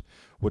loved,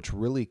 which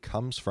really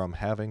comes from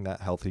having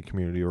that healthy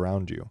community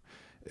around you.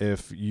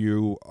 If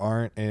you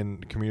aren't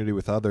in community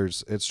with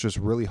others, it's just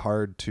really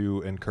hard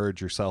to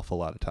encourage yourself a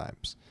lot of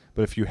times.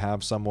 But if you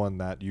have someone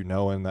that you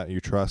know and that you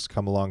trust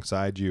come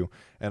alongside you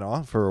and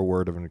offer a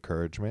word of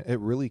encouragement, it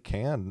really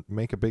can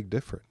make a big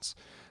difference.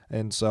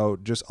 And so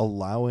just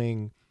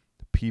allowing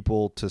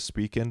people to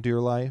speak into your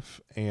life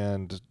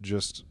and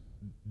just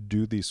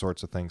do these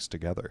sorts of things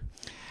together.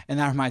 And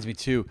that reminds me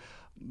too,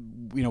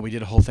 we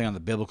did a whole thing on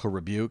the biblical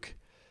rebuke.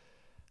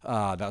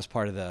 That was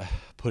part of the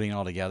putting it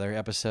all together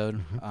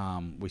episode.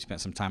 We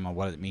spent some time on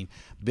what does it mean.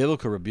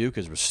 Biblical rebuke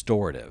is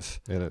restorative.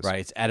 It is. Right?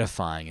 It's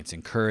edifying. It's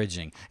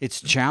encouraging.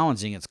 It's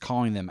challenging. It's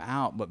calling them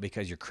out, but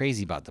because you're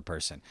crazy about the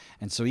person.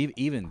 And so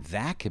even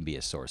that can be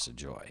a source of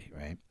joy,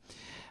 right?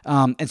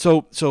 And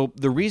so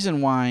the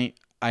reason why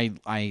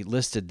I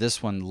listed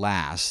this one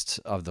last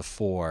of the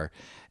four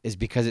is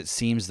because it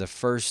seems the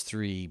first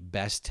three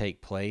best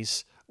take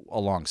place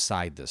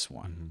alongside this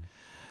one.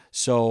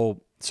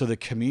 So the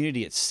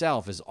community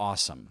itself is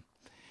awesome.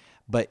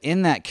 But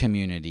in that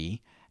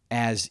community,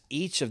 as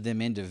each of them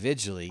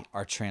individually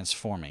are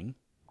transforming,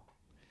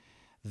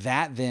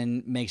 that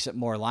then makes it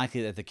more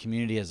likely that the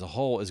community as a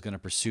whole is going to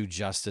pursue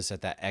justice at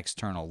that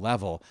external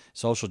level,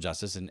 social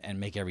justice, and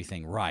make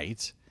everything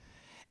right.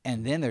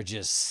 And then they're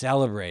just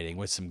celebrating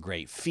with some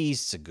great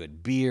feasts, a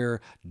good beer,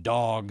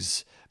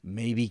 dogs,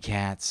 maybe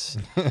cats,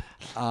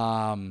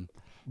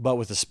 but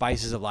with the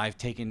spices of life,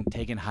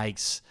 taking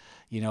hikes,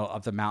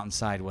 up the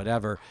mountainside,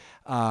 whatever.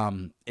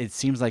 It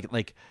seems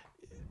like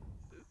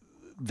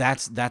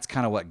that's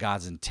kind of what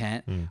God's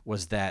intent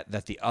was,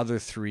 that the other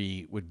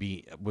three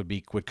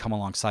would come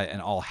alongside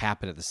and all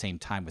happen at the same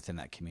time within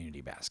that community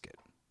basket,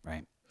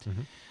 right?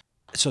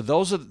 So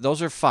those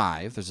are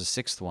five. There's a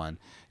sixth one.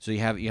 So you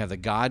have the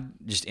God,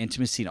 just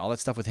intimacy and all that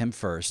stuff with Him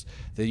first.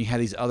 Then you have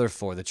these other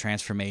four: the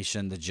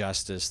transformation, the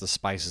justice, the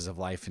spices of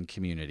life, and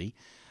community.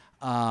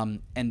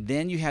 And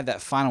then you have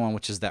that final one,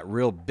 which is that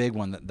real big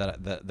one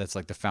that's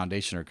like the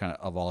foundation or kind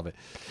of all of it.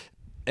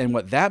 And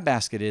what that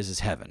basket is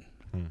heaven.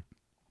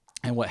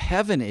 And what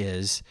heaven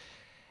is,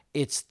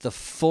 it's the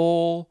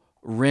full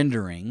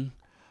rendering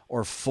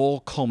or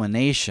full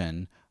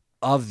culmination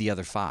of the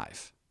other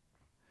five.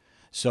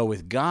 So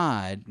with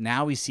God,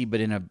 now we see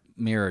but in a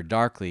mirror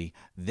darkly,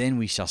 then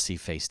we shall see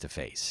face to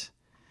face.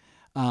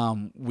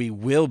 We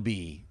will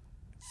be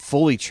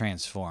fully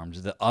transformed,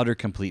 the utter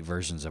complete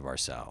versions of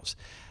ourselves.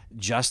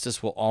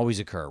 Justice will always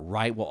occur.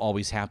 Right will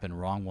always happen.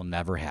 Wrong will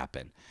never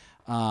happen.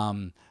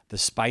 The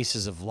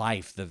spices of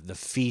life, the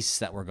feasts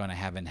that we're going to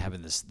have in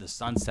heaven, the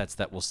sunsets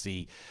that we'll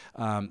see,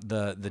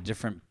 the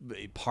different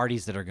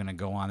parties that are going to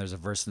go on. There's a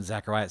verse in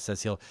Zechariah that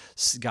says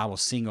God will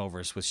sing over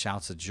us with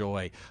shouts of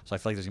joy. So I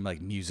feel like there's going to be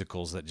like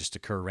musicals that just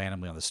occur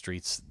randomly on the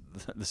streets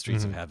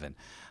of heaven.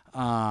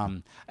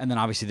 And then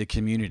obviously the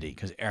community,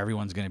 because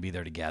everyone's going to be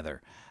there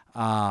together.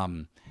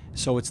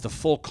 So it's the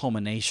full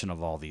culmination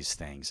of all these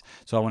things.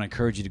 So I want to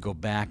encourage you to go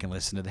back and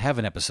listen to the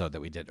Heaven episode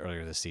that we did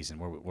earlier this season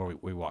where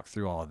we walked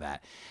through all of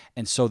that.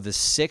 And so the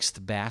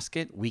sixth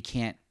basket we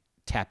can't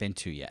tap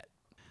into yet,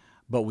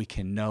 but we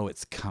can know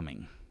it's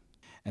coming.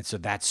 And so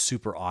that's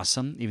super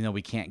awesome. Even though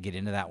we can't get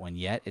into that one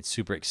yet, it's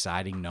super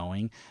exciting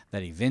knowing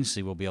that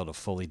eventually we'll be able to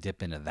fully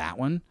dip into that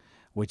one,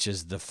 which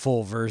is the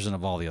full version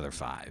of all the other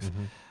five.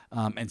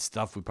 And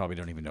stuff we probably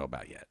don't even know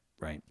about yet,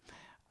 right?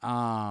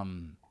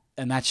 And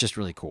that's just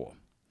really cool.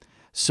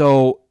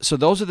 So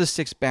those are the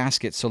six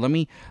baskets. So let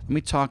me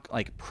talk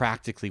like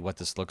practically what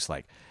this looks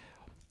like.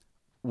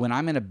 When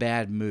I'm in a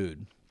bad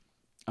mood,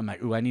 I'm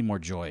like, ooh, I need more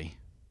joy,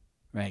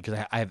 right?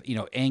 Because I have,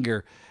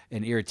 anger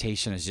and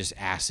irritation is just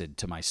acid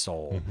to my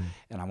soul,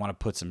 and I want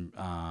to put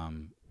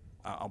some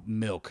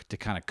milk to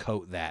kind of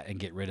coat that and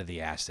get rid of the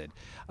acid.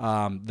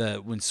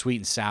 When sweet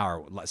and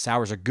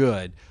sours are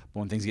good, but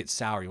when things get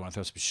sour, you want to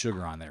throw some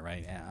sugar on there,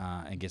 right?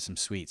 And get some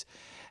sweets.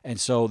 And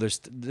so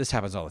this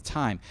happens all the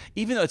time.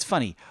 Even though it's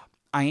funny,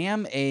 I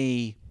am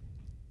a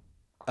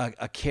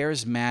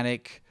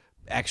charismatic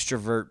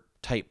extrovert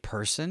type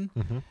person,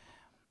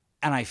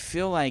 and I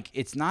feel like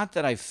it's not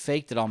that I've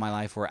faked it all my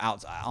life. Where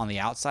on the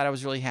outside I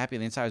was really happy,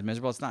 on the inside I was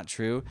miserable. It's not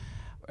true.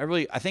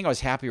 I think I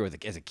was happier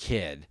as a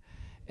kid,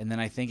 and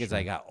then I think as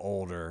I got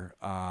older,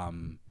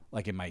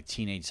 like in my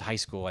high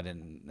school, I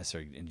didn't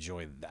necessarily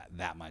enjoy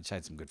that much. I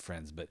had some good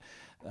friends, but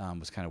it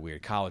was kind of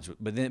weird. College,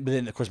 but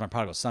then of course my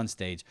prodigal son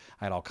stage,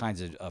 I had all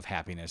kinds of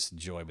happiness and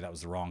joy, but that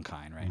was the wrong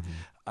kind, right?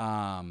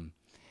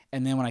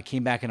 And then when I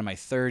came back into my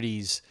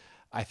 30s,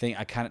 I think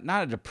I kind of,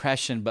 not a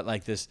depression, but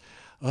like this,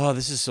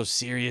 this is so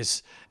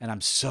serious and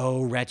I'm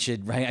so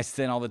wretched, right? I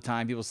sin all the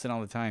time. People sin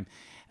all the time.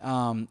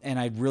 And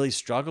I really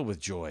struggled with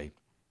joy.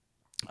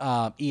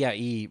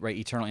 EIE, right?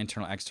 Eternal,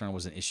 internal, external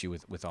was an issue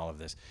with all of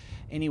this.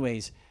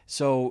 Anyways,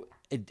 so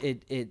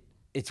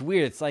it's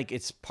weird. It's like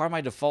it's part of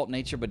my default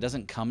nature, but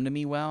doesn't come to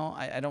me well.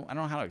 I don't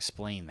know how to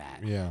explain that.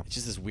 Yeah. It's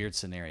just this weird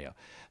scenario.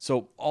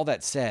 So all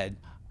that said,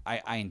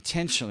 I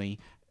intentionally,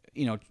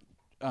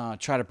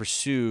 try to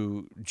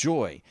pursue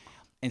joy.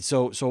 And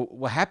so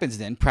what happens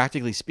then,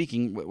 practically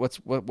speaking, what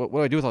do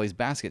I do with all these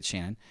baskets,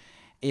 Shannon,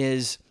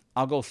 is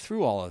I'll go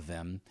through all of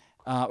them.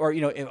 I'm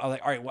like, all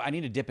right, well, I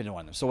need to dip into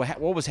one of them. So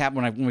what was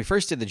happening when we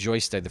first did the joy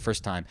study the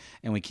first time,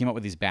 and we came up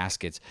with these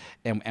baskets,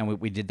 and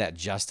we did that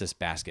justice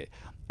basket,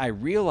 I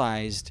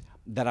realized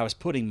that I was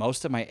putting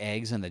most of my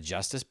eggs in the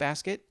justice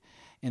basket,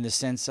 in the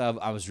sense of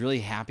I was really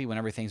happy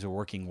whenever things were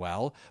working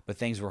well, but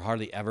things were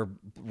hardly ever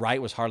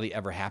was hardly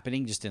ever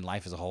happening just in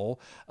life as a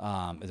whole.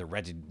 The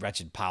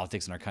wretched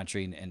politics in our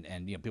country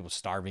and people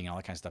starving and all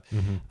that kind of stuff.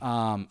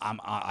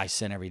 I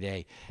sin every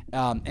day.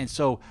 And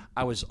so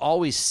I was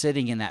always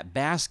sitting in that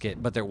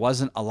basket, but there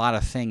wasn't a lot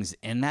of things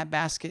in that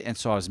basket. And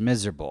so I was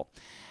miserable.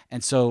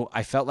 And so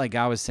I felt like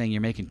God was saying,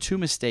 you're making two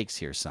mistakes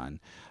here, son.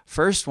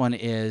 First one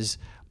is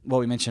what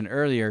we mentioned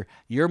earlier.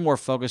 You're more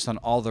focused on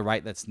all the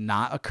right that's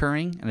not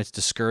occurring, and it's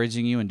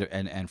discouraging you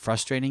and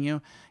frustrating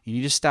you. You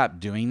need to stop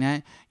doing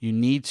that. You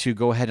need to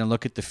go ahead and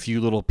look at the few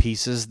little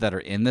pieces that are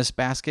in this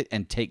basket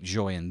and take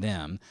joy in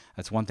them.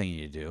 That's one thing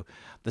you need to do.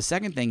 The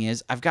second thing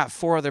is I've got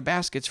 4 other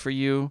baskets for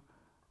you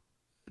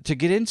to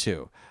get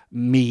into.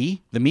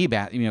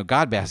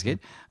 God basket,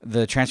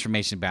 the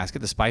transformation basket,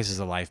 the spices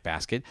of life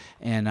basket,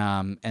 and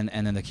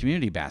then the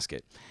community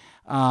basket.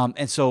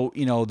 And so,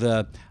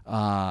 the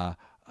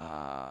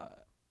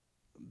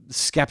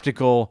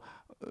skeptical,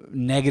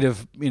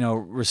 negative,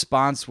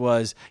 response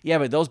was, yeah,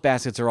 but those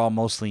baskets are all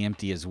mostly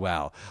empty as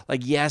well.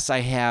 Like, yes, I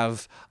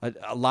have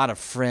a lot of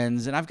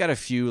friends, and I've got a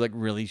few like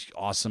really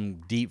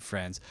awesome, deep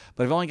friends,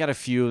 but I've only got a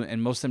few,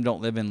 and most of them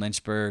don't live in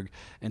Lynchburg,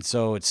 and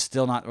so it's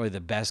still not really the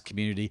best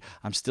community.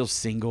 I'm still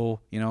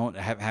single,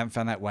 haven't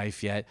found that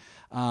wife yet.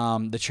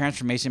 The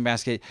transformation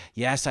basket,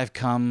 yes, I've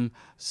come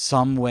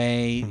some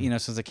way,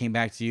 since I came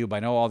back to you, but I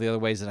know all the other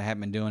ways that I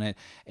haven't been doing it,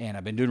 and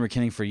I've been doing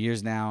rekindling for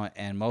years now,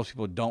 and most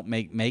people don't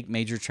make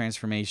major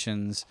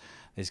transformations.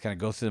 They just kind of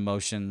go through the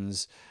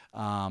motions.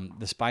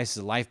 The spices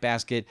of life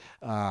basket,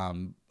 I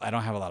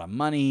don't have a lot of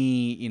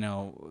money,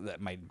 that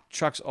my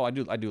trucks, I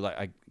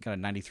got a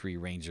 93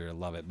 Ranger, I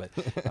love it, but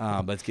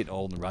it's getting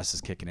old and rust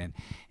is kicking in.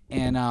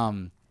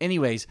 And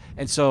anyways,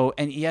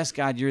 and yes,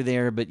 God, you're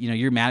there, but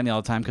you're mad at me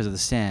all the time because of the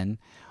sin.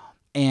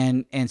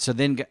 And so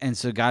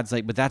God's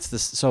like, but that's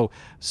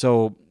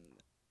so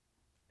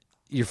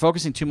you're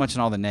focusing too much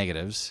on all the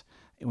negatives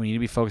when you need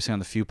to be focusing on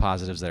the few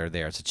positives that are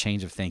there. It's a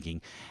change of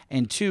thinking.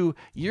 And 2,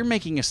 you're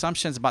making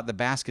assumptions about the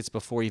baskets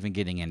before even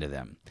getting into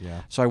them.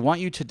 Yeah. So I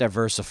want you to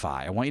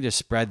diversify. I want you to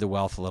spread the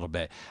wealth a little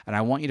bit. And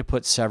I want you to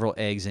put several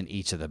eggs in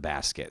each of the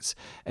baskets.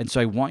 And so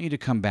I want you to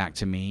come back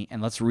to me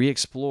and let's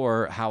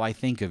re-explore how I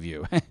think of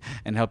you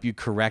and help you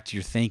correct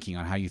your thinking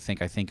on how you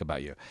think I think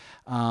about you.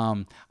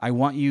 I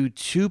want you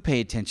to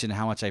pay attention to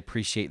how much I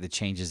appreciate the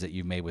changes that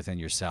you've made within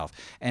yourself.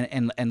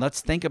 And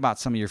let's think about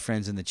some of your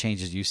friends and the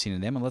changes you've seen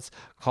in them, and let's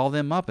call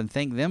them up and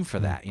thank them for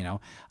that.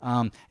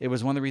 It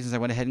was one of the reasons I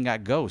went ahead and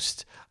got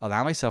Ghost.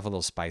 Allow myself a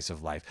little spice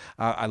of life.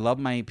 I love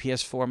my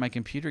PS4, my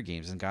computer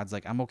games, and God's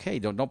like, I'm okay.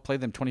 Don't play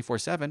them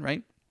 24/7,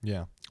 right?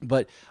 Yeah.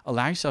 But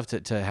allow yourself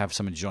to have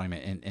some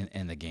enjoyment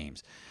in the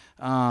games.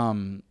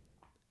 And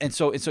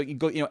so you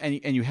go,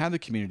 and you have the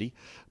community.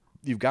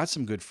 You've got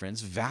some good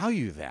friends.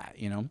 Value that,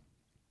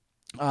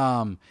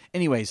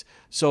 Anyways,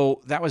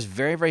 so that was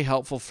very, very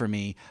helpful for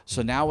me.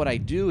 So now what I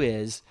do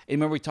is,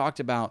 remember we talked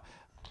about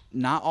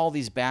not all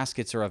these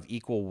baskets are of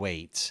equal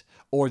weight,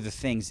 or the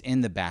things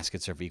in the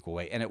baskets are of equal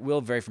weight, and it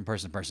will vary from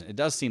person to person. It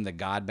does seem the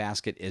God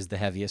basket is the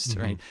heaviest,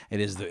 right? It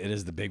is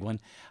the big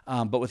one.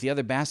 But with the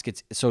other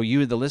baskets, so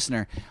you, the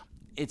listener,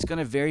 it's going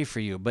to vary for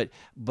you, but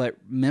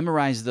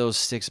memorize those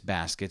 6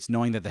 baskets,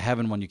 knowing that the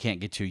heaven one you can't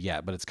get to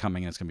yet, but it's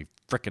coming and it's going to be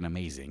freaking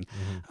amazing.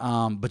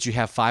 But you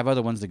have 5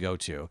 other ones to go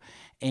to,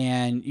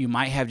 and you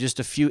might have just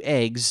a few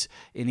eggs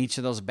in each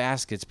of those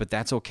baskets, but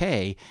that's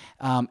okay.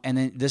 And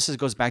then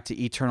goes back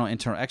to eternal,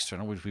 internal,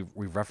 external, which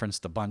we've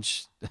referenced a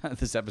bunch.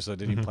 This episode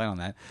didn't even plan on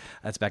that.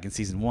 That's back in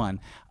season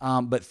 1.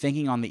 But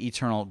thinking on the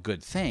eternal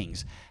good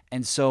things.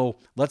 And so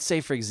let's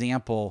say, for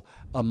example,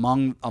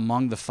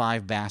 among the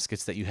 5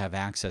 baskets that you have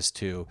access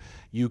to,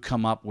 you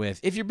come up with,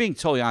 if you're being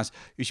totally honest,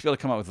 you should be able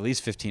to come up with at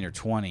least 15 or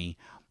 20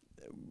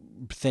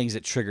 things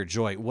that trigger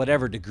joy,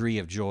 whatever degree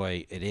of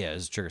joy it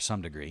is, trigger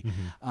some degree,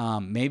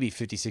 maybe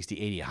 50, 60,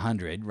 80,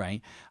 100,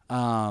 right?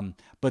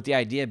 But the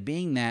idea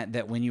being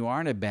that when you are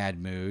in a bad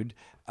mood,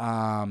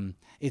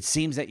 it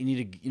seems that you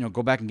need to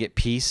go back and get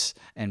peace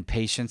and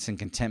patience and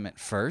contentment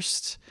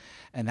first.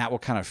 And that will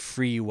kind of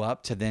free you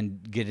up to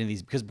then get in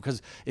these,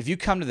 because if you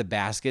come to the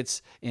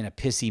baskets in a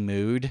pissy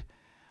mood,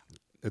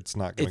 it's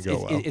not going to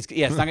go well. It's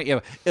not going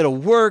to, it'll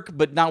work,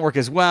 but not work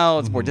as well.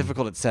 It's more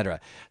difficult, etc.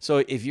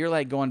 So if you're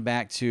like going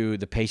back to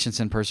the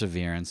patience and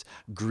perseverance,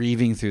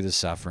 grieving through the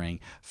suffering,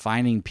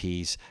 finding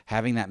peace,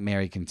 having that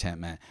merry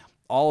contentment,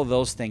 all of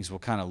those things will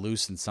kind of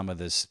loosen some of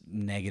this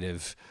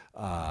negative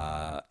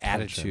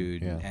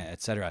attitude,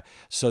 etc.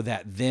 So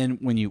that then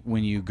when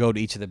you go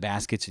to each of the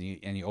baskets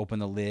and you open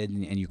the lid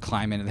and you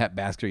climb into that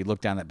basket, or you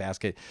look down that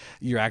basket,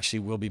 you actually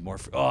will be more.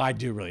 I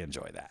do really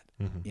enjoy that,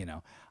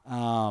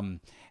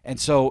 And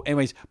so,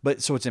 anyways,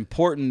 so it's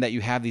important that you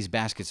have these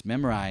baskets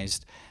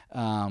memorized,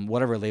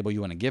 whatever label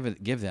you want to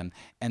give them,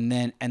 and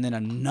then a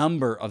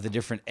number of the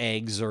different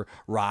eggs or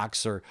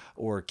rocks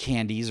or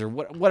candies or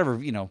whatever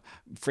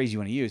phrase you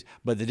want to use,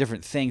 but the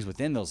different things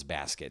within those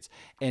baskets,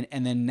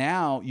 and then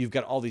now you've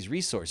got all these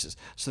resources.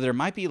 So there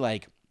might be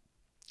like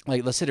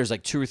like, let's say there's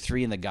like 2 or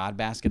 3 in the God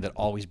basket that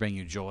always bring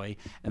you joy,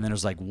 and then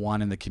there's like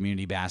 1 in the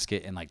community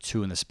basket and like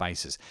 2 in the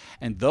spices,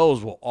 and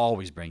those will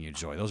always bring you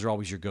joy. Those are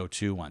always your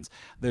go-to ones.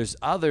 There's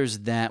others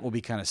that will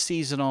be kind of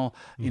seasonal,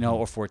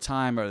 or for a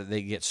time, or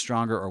they get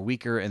stronger or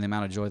weaker in the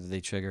amount of joy that they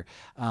trigger.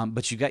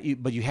 But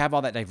you have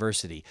all that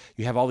diversity.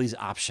 You have all these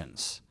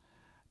options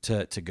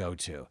to go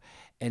to.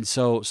 And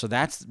so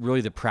that's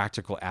really the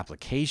practical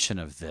application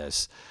of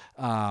this,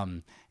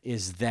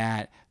 is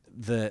that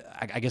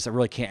I guess I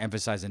really can't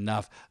emphasize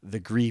enough the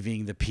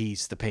grieving, the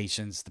peace, the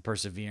patience, the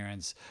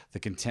perseverance, the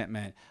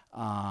contentment,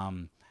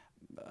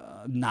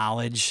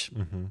 knowledge,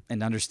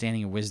 and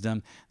understanding and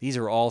wisdom. These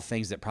are all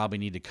things that probably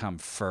need to come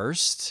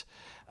first,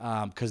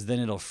 because then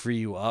it'll free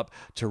you up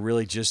to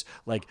really just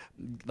like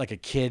a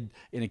kid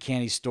in a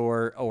candy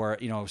store, or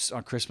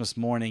on Christmas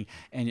morning,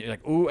 and you're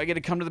like, "Ooh, I get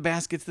to come to the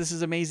baskets. This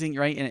is amazing,"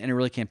 right? And it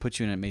really can put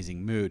you in an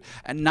amazing mood.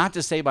 And not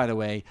to say, by the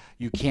way,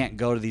 you can't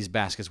go to these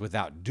baskets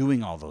without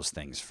doing all those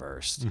things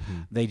first.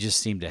 They just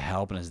seem to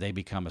help, and as they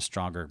become a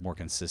stronger, more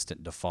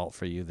consistent default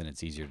for you, then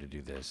it's easier to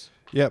do this.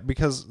 Yeah,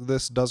 because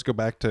this does go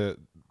back to,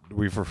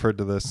 we've referred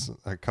to this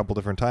a couple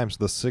different times,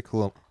 the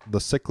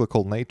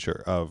cyclical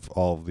nature of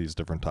all of these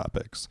different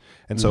topics.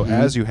 And so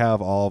as you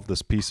have all of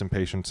this peace and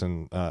patience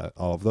and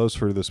all of those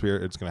fruit of the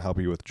Spirit, it's going to help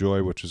you with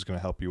joy, which is going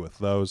to help you with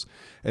those.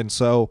 And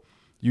so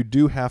you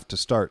do have to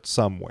start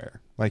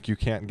somewhere. Like, you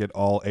can't get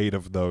all 8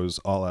 of those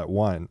all at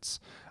once.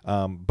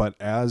 But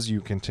as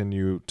you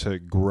continue to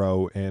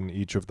grow in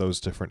each of those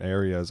different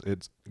areas,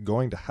 it's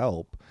going to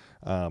help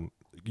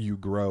you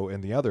grow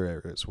in the other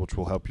areas, which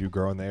will help you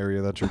grow in the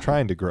area that you're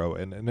trying to grow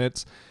in. And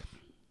it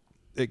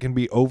can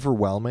be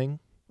overwhelming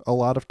a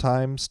lot of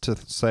times to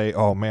say,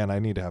 oh man, I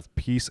need to have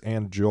peace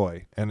and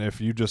joy. And if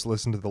you just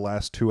listen to the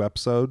last 2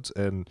 episodes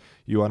and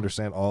you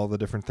understand all the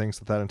different things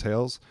that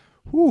entails,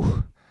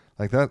 whew,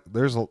 like that,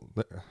 it's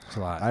a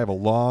lot. I have a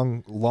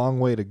long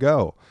way to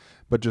go.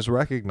 But just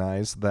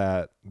recognize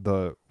that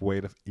the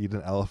way to eat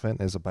an elephant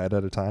is a bite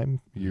at a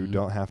time. You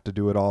don't have to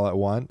do it all at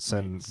once,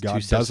 and It's God 2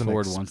 steps doesn't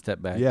forward, 1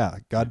 step back. Yeah,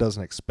 God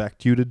doesn't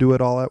expect you to do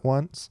it all at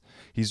once.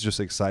 He's just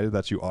excited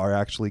that you are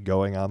actually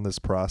going on this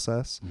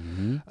process,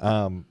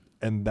 and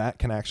that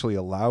can actually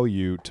allow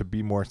you to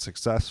be more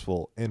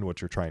successful in what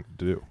you're trying to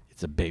do.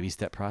 It's a baby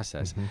step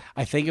process.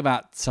 I think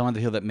about some of the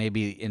people that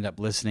maybe end up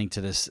listening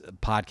to this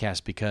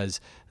podcast because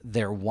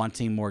they're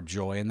wanting more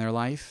joy in their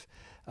life.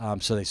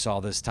 So they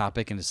saw this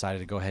topic and decided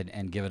to go ahead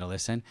and give it a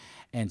listen.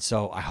 And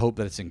so I hope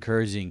that it's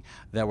encouraging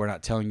that we're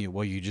not telling you,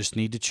 well, you just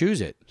need to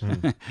choose it.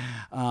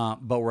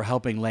 But we're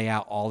helping lay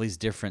out all these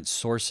different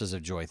sources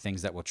of joy,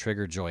 things that will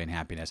trigger joy and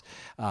happiness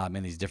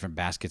in these different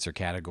baskets or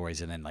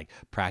categories, and then like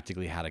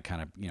practically how to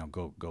kind of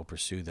go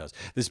pursue those.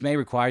 This may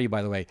require you,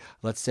 by the way,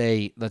 let's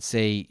say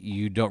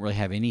you don't really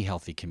have any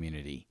healthy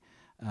community.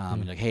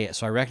 Like, hey,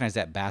 so I recognize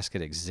that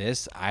basket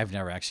exists. I've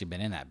never actually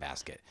been in that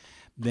basket.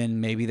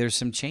 Then maybe there's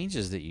some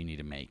changes that you need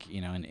to make,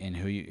 and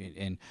who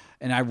you,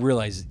 and I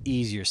realize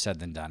easier said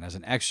than done. As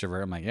an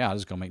extrovert, I'm like, yeah, I'll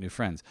just go make new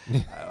friends.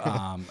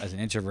 As an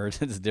introvert,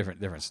 it's a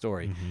different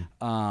story.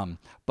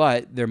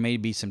 But there may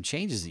be some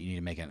changes that you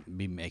need to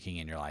be making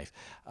in your life.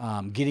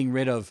 Getting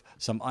rid of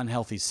some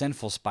unhealthy,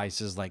 sinful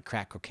spices like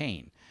crack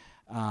cocaine,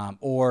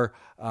 or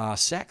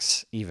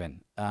sex,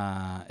 even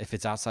if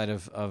it's outside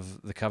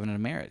of the covenant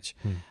of marriage.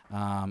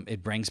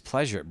 It brings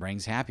pleasure, it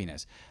brings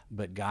happiness,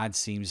 but God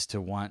seems to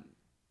want.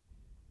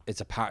 It's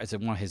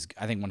one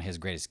of his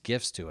greatest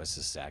gifts to us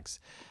is sex,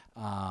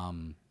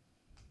 but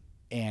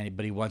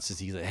he wants us.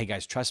 He's like, hey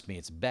guys, trust me,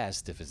 it's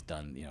best if it's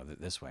done,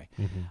 this way.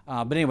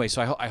 But anyway,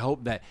 so I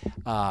hope that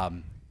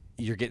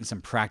you're getting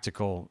some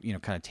practical,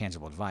 kind of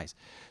tangible advice.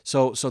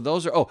 So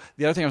those are. Oh,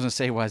 the other thing I was going to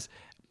say was,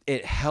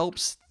 it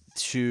helps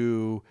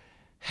to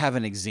have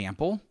an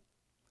example,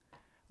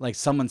 like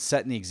someone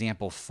setting the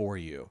example for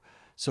you.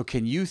 So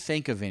can you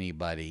think of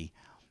anybody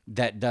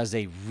that does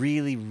a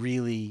really,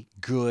 really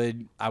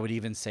good, I would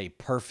even say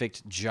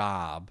perfect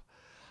job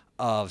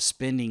of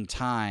spending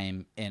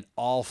time in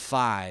all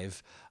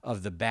 5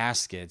 of the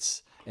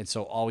baskets, and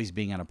so always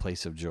being on a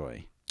place of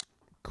joy?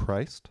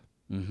 Christ?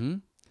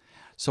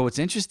 So what's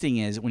interesting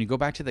is when you go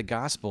back to the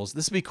Gospels,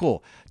 this would be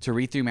cool to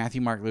read through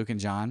Matthew, Mark, Luke, and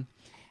John,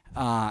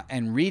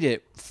 and read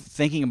it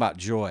thinking about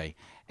joy.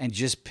 And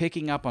just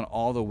picking up on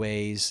all the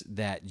ways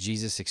that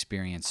Jesus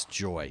experienced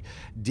joy.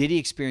 Did he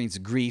experience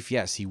grief?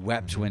 Yes, he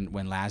wept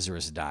when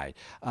Lazarus died.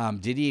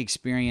 Did he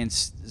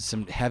experience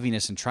some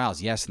heaviness and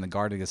trials? Yes, in the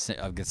Garden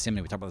of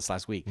Gethsemane. We talked about this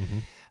last week.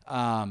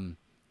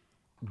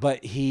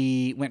 But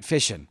he went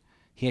fishing.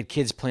 He had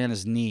kids play on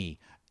his knee,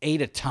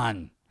 ate a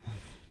ton,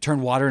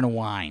 turned water into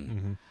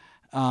wine.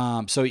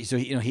 So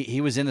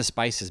he was in the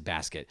spices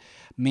basket.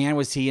 Man,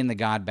 was he in the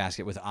God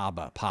basket with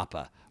Abba,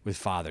 Papa, with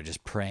Father,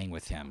 just praying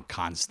with him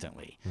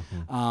constantly.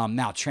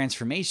 Now,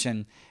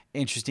 transformation,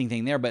 interesting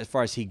thing there, but as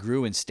far as he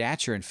grew in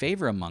stature and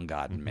favor among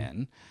God and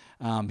men,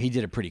 he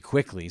did it pretty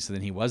quickly, so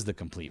then he was the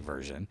complete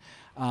version.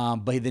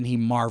 But then he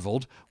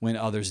marveled when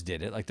others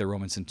did it, like the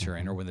Roman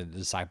centurion, or when the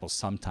disciples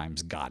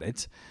sometimes got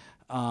it.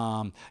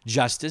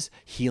 Justice,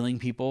 healing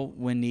people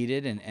when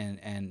needed,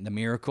 and the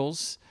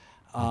miracles.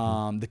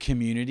 the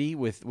community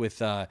with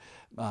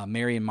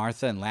Mary and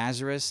Martha and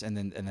Lazarus, and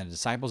then the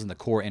disciples and the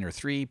core inner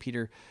three,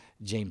 Peter,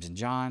 James, and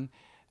John.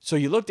 So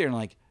you look there and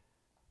like,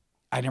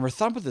 I never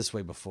thought of it this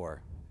way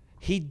before.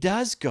 He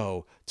does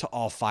go to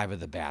all 5 of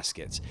the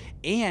baskets,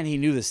 and he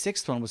knew the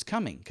 6th one was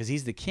coming because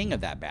he's the king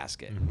of that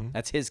basket.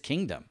 That's his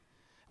kingdom,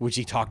 which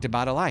he talked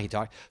about a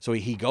lot. So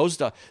he goes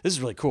to, this is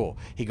really cool.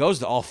 He goes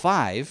to all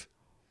 5,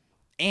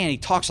 and he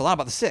talks a lot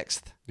about the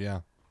 6th.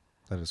 Yeah,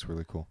 that is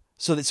really cool.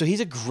 So he's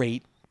a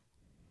great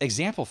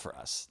example for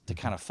us to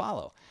kind of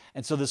follow.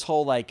 And so this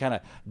whole like kind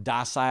of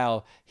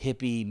docile,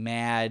 hippie,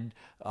 mad,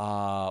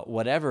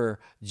 whatever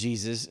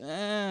Jesus,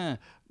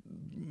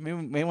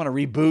 may want to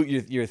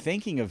reboot your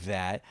thinking of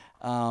that.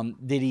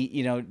 Did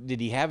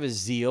he have his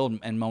zeal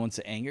and moments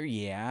of anger?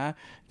 Yeah.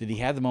 Did he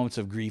have the moments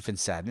of grief and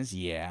sadness?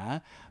 Yeah.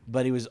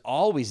 But he was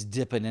always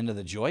dipping into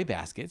the joy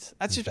baskets.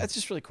 That's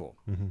just really cool.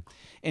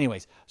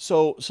 Anyways,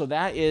 so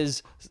that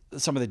is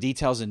some of the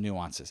details and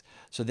nuances.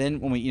 So then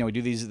when we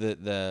do these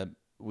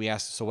we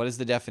ask, so what is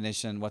the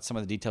definition? What's some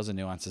of the details and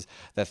nuances?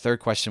 That third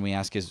question we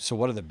ask is, so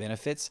what are the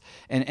benefits?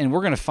 And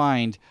we're going to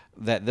find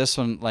that this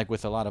one, like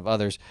with a lot of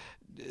others,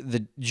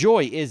 the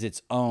joy is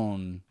its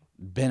own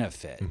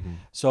benefit.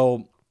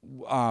 So,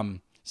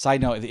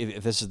 side note,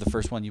 if this is the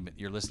first one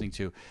you're listening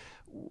to,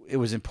 it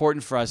was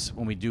important for us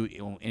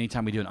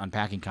anytime we do an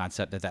unpacking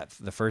concept, that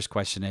the first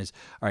question is,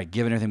 all right,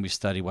 given everything we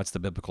study, what's the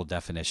biblical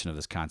definition of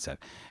this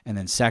concept? And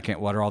then second,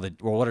 what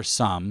are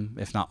some,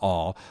 if not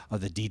all,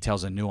 of the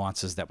details and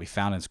nuances that we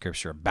found in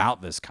Scripture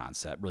about this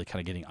concept, really kind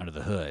of getting under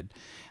the hood?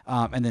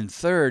 And then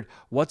third,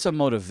 what's a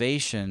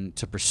motivation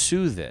to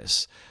pursue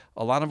this?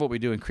 A lot of what we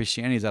do in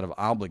Christianity is out of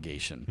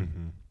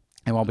obligation.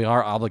 And while we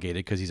are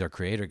obligated because he's our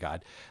creator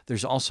God,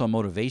 there's also a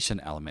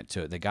motivation element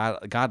to it.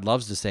 That God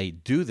loves to say,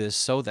 do this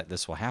so that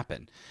this will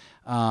happen.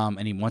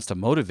 And he wants to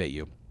motivate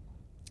you.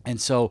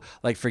 And so,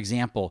 like, for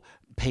example,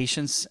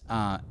 patience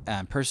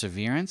and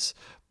perseverance,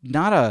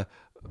 not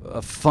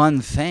a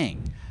fun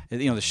thing.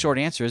 The short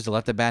answer is to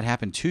let the bad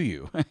happen to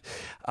you.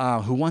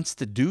 Who wants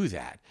to do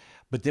that?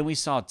 But then we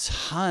saw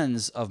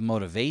tons of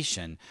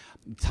motivation,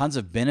 tons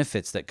of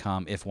benefits that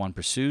come if one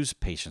pursues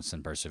patience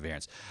and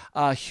perseverance.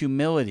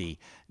 Humility,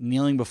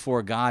 kneeling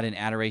before God in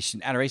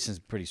adoration. Adoration is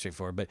pretty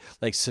straightforward, but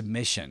like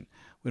submission.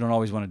 We don't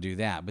always want to do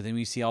that. But then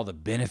we see all the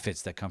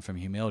benefits that come from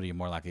humility. You're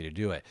more likely to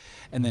do it.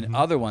 And then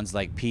other ones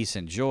like peace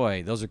and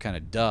joy, those are kind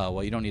of duh.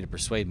 Well, you don't need to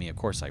persuade me. Of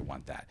course I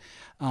want that.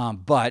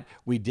 But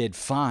we did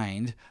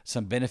find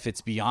some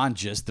benefits beyond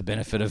just the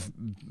benefit of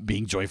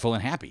being joyful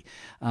and happy.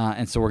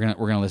 And so we're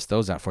gonna list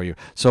those out for you.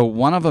 So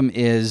one of them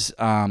is,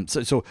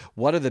 so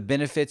what are the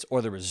benefits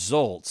or the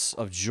results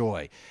of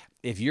joy?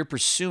 If you're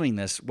pursuing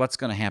this, what's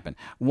going to happen?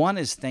 One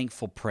is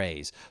thankful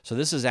praise. So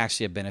this is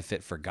actually a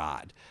benefit for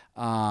God.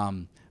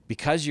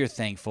 Because you're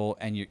thankful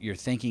and you're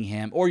thanking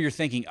him, or you're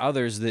thanking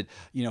others that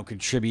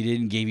contributed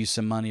and gave you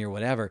some money or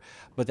whatever,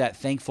 but that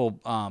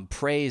thankful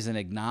praise and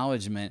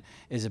acknowledgement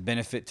is a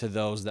benefit to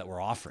those that were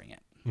offering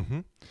it.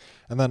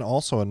 And then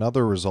also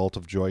another result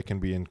of joy can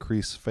be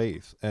increased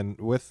faith. And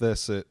with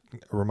this, it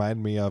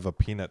reminded me of a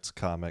Peanuts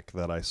comic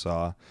that I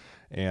saw,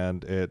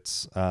 and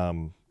it's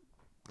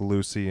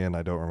Lucy and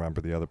I don't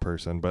remember the other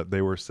person, but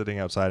they were sitting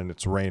outside and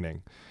it's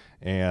raining,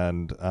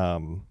 and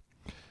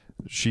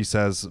she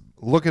says,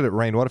 look at it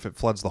rain. What if it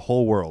floods the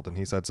whole world? And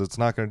he says, it's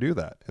not going to do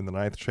that. In the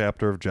 9th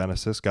chapter of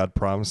Genesis, God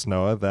promised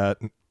Noah that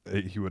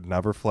he would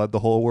never flood the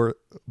whole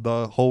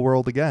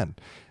world again.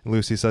 And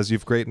Lucy says,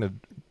 you've taken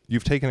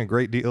a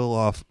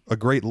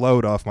great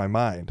load off my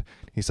mind.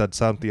 He said,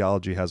 sound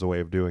theology has a way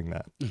of doing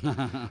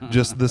that.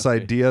 Just this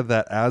idea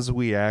that as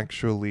we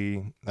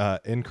actually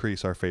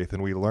increase our faith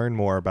and we learn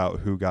more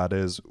about who God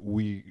is,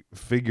 we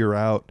figure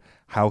out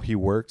how he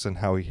works and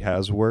how he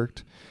has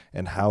worked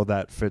and how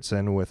that fits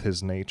in with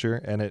his nature.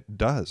 And it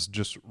does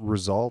just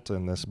result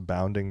in this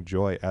bounding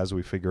joy as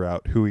we figure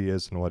out who he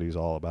is and what he's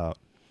all about.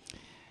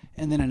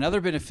 And then another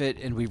benefit,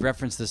 and we've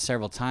referenced this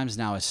several times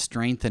now, is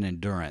strength and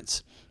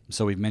endurance.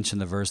 So we've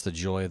mentioned the verse, the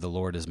joy of the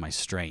Lord is my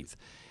strength.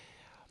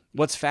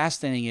 What's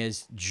fascinating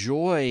is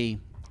joy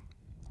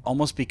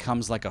almost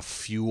becomes like a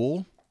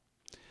fuel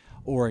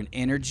or an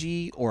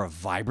energy or a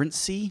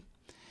vibrancy.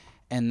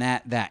 And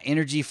that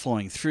energy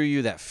flowing through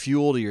you, that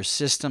fuel to your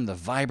system, the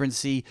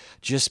vibrancy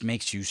just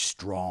makes you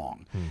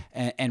strong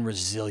and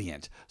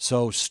resilient.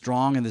 So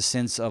strong in the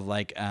sense of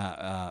like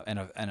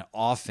an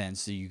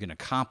offense that you can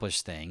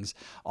accomplish things.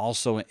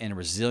 Also in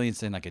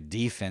resilience in like a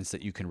defense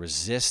that you can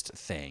resist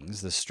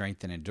things, the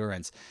strength and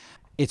endurance.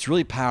 It's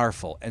really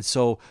powerful. And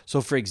so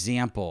for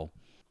example,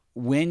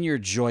 when you're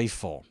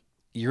joyful,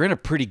 you're in a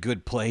pretty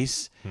good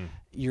place.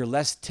 You're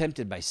less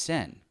tempted by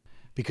sin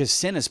because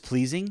sin is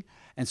pleasing.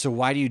 And so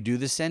why do you do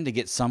the sin? To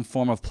get some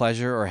form of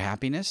pleasure or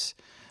happiness.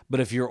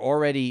 But if you're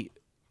already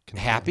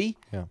happy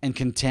and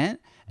content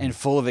and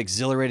full of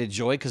exhilarated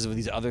joy because of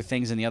these other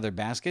things in the other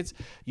baskets,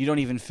 you don't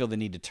even feel the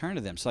need to turn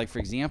to them. So, like, for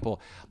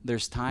example,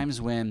 there's times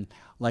when,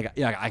 like,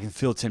 I can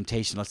feel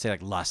temptation, let's say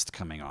like lust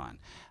coming on.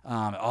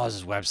 This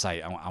is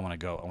website. I want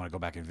to go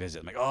back and visit.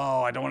 I'm like,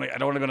 I don't want to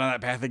go down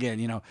that path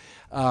again.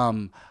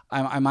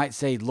 I might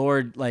say,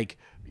 Lord, like,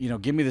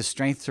 give me the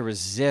strength to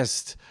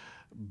resist.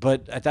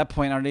 But at that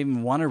point, I don't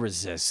even want to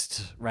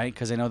resist, right?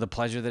 Because I know the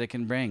pleasure that it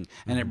can bring,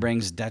 and it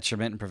brings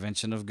detriment and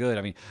prevention of good.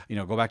 I mean,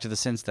 go back to the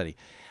sin study.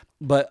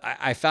 But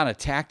I found a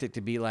tactic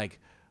to be like,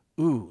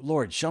 ooh,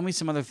 Lord, show me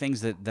some other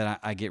things that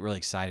I get really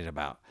excited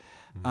about.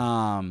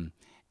 And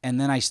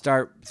then I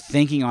start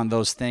thinking on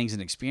those things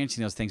and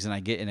experiencing those things, and I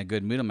get in a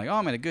good mood. I'm like,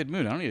 I'm in a good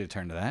mood. I don't need to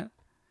turn to that.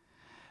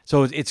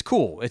 So it's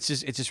cool. It's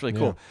just really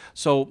cool.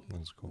 So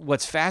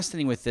what's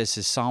fascinating with this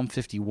is Psalm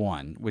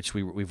 51, which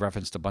we've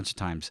referenced a bunch of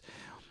times.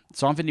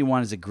 Psalm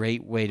 51 is a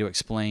great way to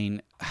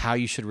explain how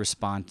you should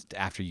respond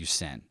after you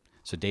sin.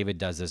 So David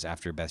does this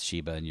after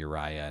Bathsheba and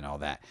Uriah and all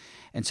that.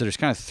 And so there's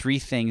kind of three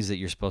things that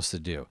you're supposed to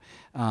do.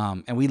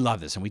 And we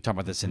love this, and we talk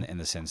about this in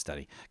the sin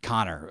study.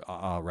 Connor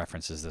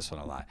references this one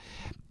a lot.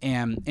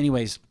 And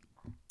anyways,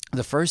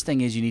 the first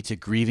thing is you need to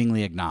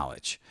grievingly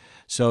acknowledge.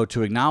 So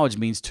to acknowledge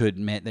means to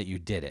admit that you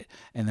did it.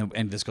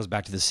 And this goes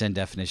back to the sin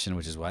definition,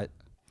 which is what?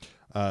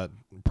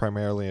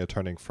 Primarily a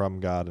turning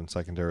from God and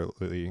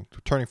secondarily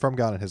turning from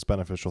God and his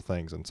beneficial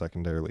things and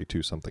secondarily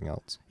to something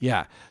else.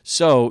 Yeah.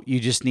 So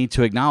you just need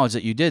to acknowledge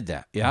that you did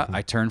that. Yeah.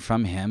 I turned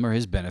from him or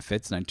his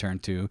benefits and I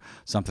turned to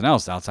something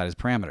else outside his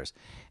parameters.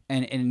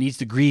 And it needs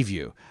to grieve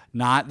you,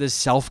 not the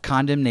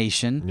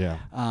self-condemnation,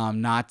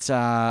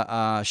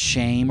 not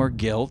shame or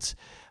guilt,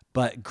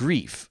 but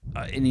grief.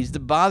 It needs to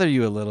bother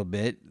you a little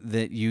bit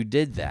that you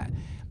did that.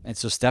 And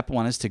so step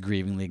one is to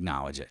grievingly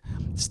acknowledge it.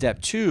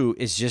 Step two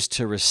is just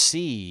to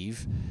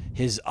receive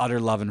his utter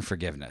love and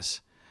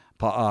forgiveness.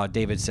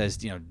 David says,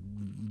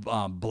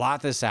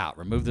 blot this out,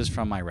 remove this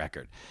from my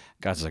record.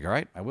 God's like, all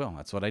right, I will.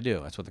 That's what I do.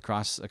 That's what the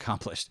cross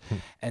accomplished.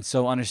 And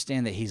so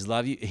understand that he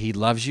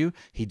loves you,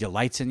 he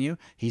delights in you.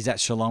 He's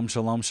at shalom,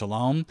 shalom,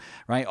 shalom,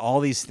 right?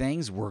 All these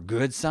things, we're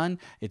good, son.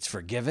 It's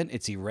forgiven.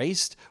 It's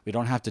erased. We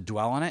don't have to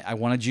dwell on it. I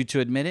wanted you to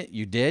admit it.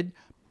 You did.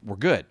 We're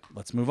good.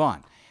 Let's move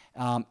on.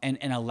 And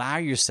allow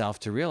yourself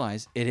to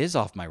realize it is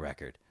off my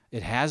record.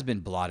 It has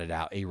been blotted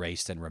out,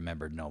 erased, and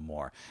remembered no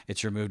more.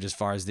 It's removed as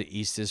far as the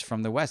east is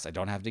from the west. I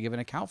don't have to give an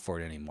account for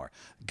it anymore.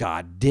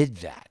 God did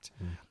that.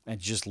 And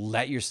just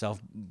let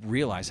yourself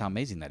realize how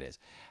amazing that is.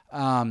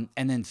 And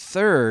then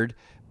third,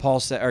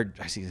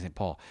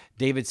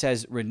 David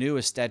says, renew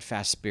a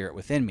steadfast spirit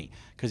within me,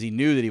 because he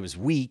knew that he was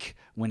weak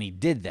when he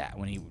did that,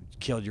 when he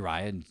killed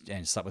Uriah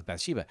and slept with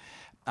Bathsheba.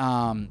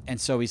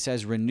 And so he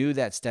says, renew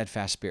that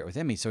steadfast spirit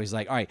within me. So he's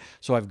like, all right,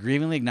 so I've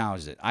grievingly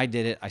acknowledged it. I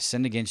did it. I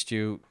sinned against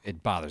you.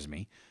 It bothers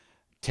me.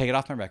 Take it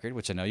off my record,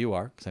 which I know you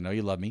are, because I know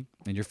you love me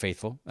and you're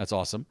faithful. That's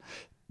awesome.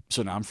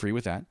 So now I'm free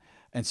with that.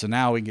 And so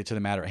now we can get to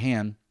the matter at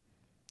hand.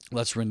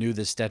 Let's renew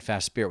this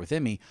steadfast spirit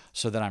within me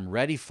so that I'm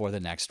ready for the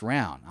next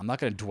round. I'm not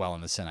going to dwell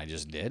on the sin I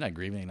just did. I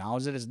grievingly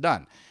acknowledge that it's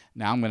done.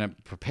 Now I'm going to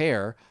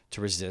prepare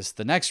to resist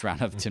the next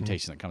round of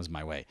temptation that comes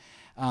my way.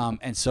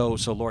 And so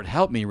Lord,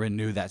 help me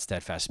renew that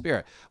steadfast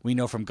spirit. We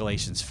know from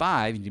Galatians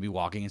 5, you need to be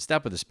walking in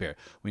step with the Spirit.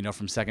 We know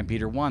from 2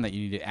 Peter 1 that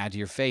you need to add to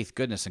your faith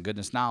goodness and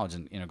goodness knowledge,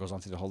 and it goes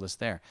on through the whole list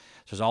there.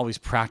 So there's all these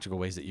practical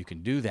ways that you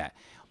can do that.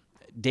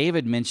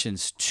 David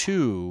mentions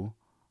two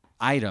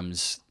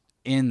items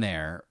in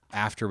there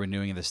after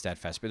renewing the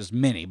steadfast spirit. There's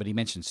many, but he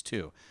mentions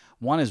two.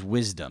 One is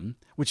wisdom,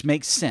 which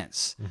makes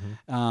sense.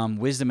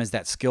 Wisdom is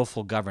that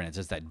skillful governance,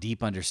 is that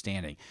deep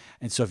understanding.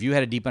 And so if you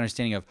had a deep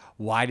understanding of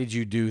why did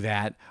you do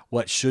that,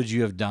 what should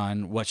you have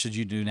done, what should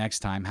you do next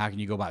time, how can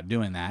you go about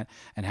doing that,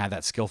 and have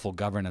that skillful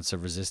governance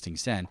of resisting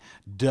sin,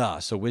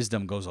 so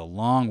wisdom goes a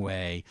long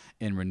way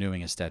in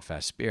renewing a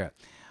steadfast spirit.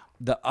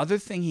 The other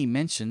thing he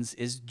mentions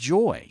is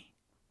joy.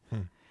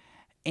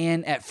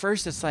 And at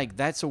first it's like,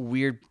 that's a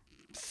weird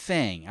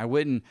thing.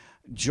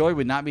 Joy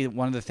would not be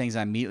one of the things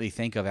I immediately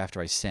think of after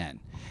I sin.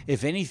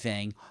 If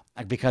anything,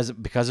 because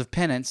of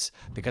penance,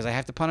 because I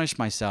have to punish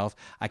myself,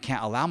 I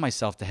can't allow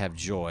myself to have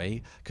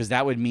joy, because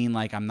that would mean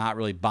like I'm not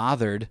really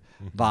bothered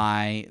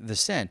by the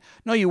sin.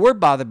 No, you were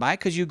bothered by it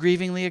because you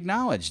grievingly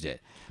acknowledged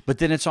it. But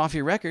then it's off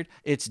your record.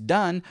 It's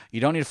done. You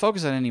don't need to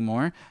focus on it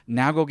anymore.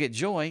 Now go get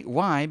joy.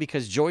 Why?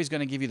 Because joy is going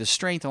to give you the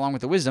strength along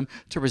with the wisdom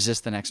to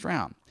resist the next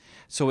round.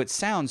 So it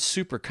sounds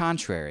super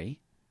contrary.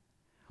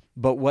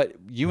 But what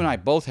you and I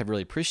both have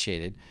really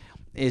appreciated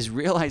is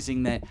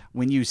realizing that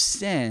when you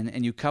sin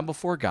and you come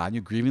before God, you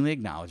grievingly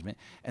acknowledgement,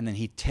 and then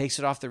he takes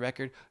it off the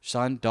record,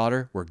 son,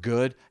 daughter, we're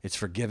good. It's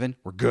forgiven.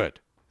 We're good.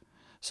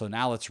 So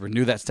now let's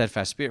renew that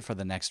steadfast spirit for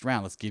the next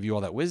round. Let's give you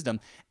all that wisdom,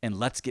 and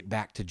let's get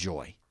back to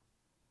joy.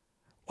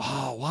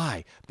 Oh,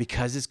 why?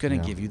 Because it's going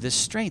to give you the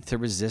strength to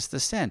resist the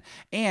sin,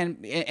 and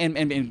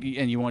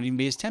you won't even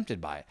be as tempted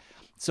by it.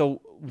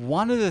 So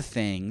one of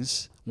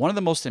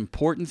the most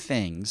important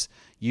things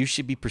you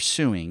should be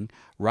pursuing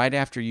right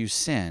after you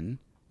sin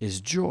is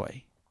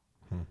joy.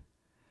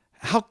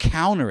 How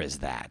counter is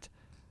that?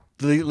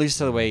 At least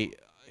the way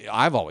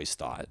I've always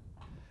thought.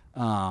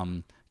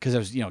 because I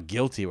was,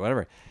 guilty or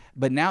whatever.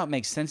 But now it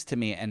makes sense to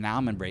me, and now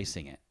I'm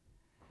embracing it.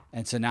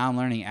 And so now I'm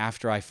learning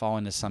after I fall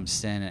into some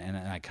sin and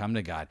I come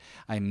to God,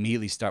 I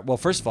immediately start. Well,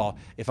 first of all,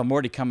 if I'm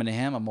already coming to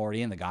Him, I'm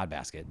already in the God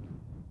basket.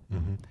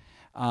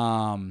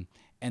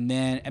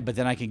 But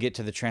then I can get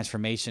to the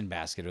transformation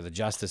basket or the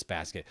justice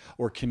basket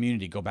or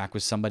community. Go back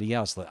with somebody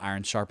else. Let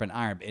iron sharpen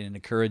iron in an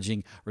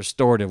encouraging,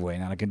 restorative way,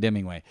 not a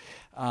condemning way.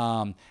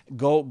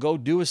 Go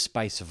do a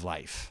spice of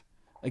life.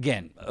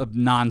 Again,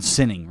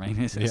 non-sinning, right?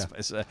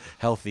 It's a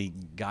healthy,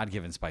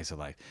 God-given spice of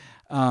life.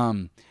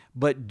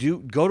 But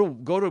go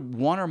to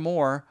one or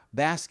more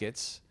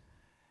baskets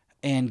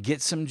and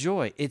get some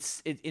joy.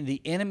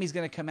 The enemy's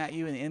going to come at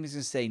you, and the enemy's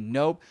going to say,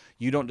 "Nope,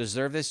 you don't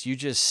deserve this. You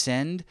just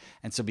sinned,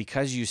 and so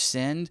because you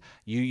sinned,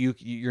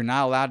 you're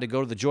not allowed to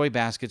go to the joy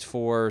baskets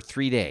for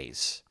 3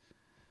 days."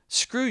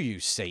 Screw you,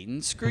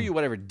 Satan. Screw you,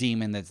 whatever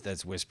demon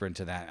that's whispering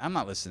to that. I'm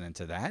not listening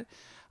to that.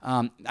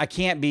 I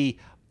can't be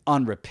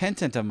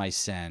unrepentant of my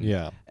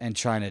sin and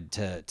trying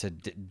to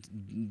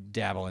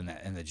dabble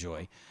in the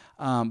joy.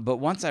 But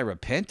once I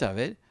repent of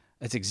it,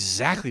 that's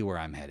exactly where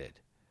I'm headed.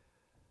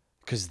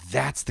 Because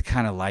that's the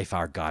kind of life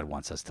our God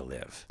wants us to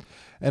live.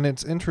 And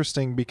it's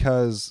interesting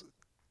because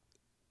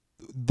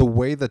the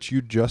way that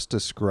you just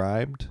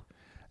described,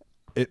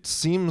 it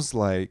seems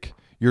like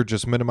you're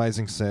just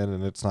minimizing sin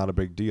and it's not a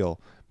big deal.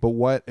 But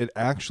what it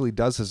actually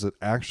does is it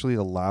actually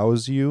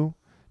allows you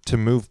to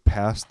move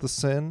past the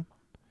sin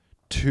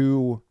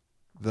to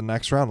the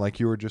next round, like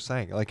you were just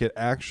saying. Like it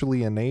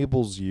actually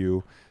enables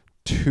you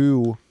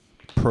to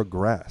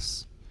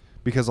progress.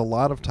 Because a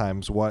lot of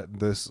times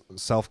what this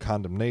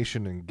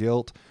self-condemnation and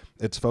guilt,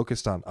 it's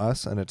focused on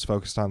us and it's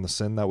focused on the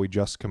sin that we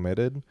just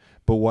committed.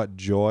 But what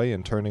joy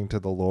and turning to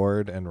the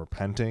Lord and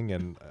repenting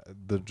and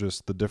the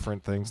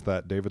different things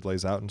that David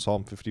lays out in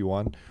Psalm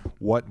 51,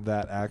 what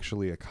that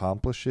actually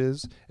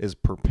accomplishes is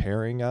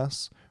preparing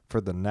us for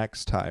the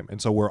next time.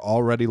 And so we're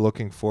already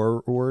looking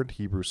forward.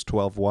 Hebrews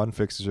 12:1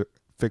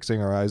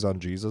 fixing our eyes on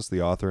Jesus,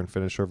 the author and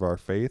finisher of our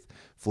faith.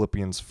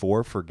 Philippians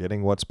 4,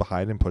 forgetting what's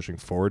behind and pushing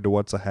forward to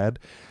what's ahead.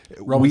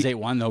 Romans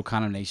 8:1, no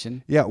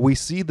condemnation. Yeah, we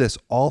see this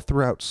all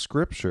throughout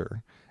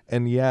Scripture.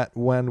 And yet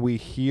when we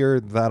hear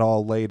that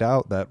all laid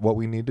out, that what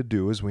we need to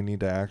do is we need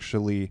to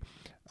actually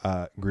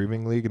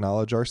grievingly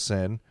acknowledge our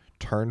sin,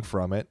 turn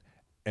from it,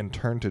 and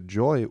turn to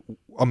joy,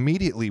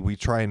 immediately we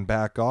try and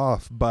back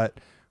off. But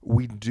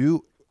we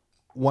do,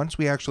 once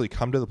we actually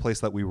come to the place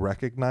that we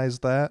recognize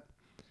that,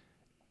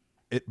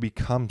 it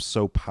becomes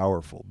so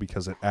powerful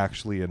because it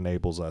actually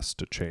enables us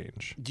to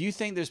change. Do you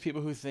think there's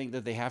people who think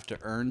that they have to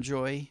earn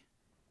joy?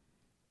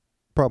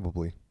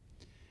 Probably.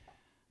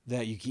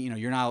 That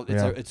you're not.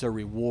 It's a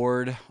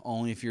reward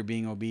only if you're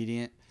being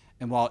obedient.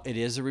 And while it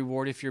is a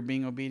reward if you're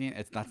being obedient,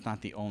 that's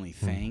not the only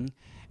thing.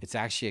 It's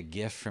actually a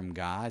gift from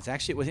God. It's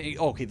actually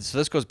okay. So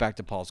this goes back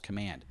to Paul's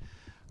command: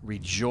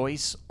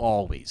 rejoice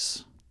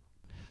always.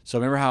 So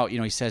remember how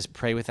he says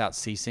pray without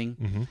ceasing.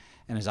 Mm-hmm.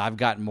 And as I've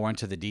gotten more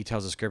into the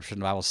details of Scripture,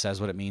 the Bible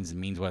says what it means and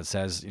means what it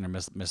says.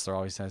 Mistler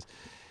always says.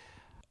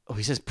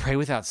 He says pray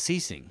without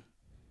ceasing.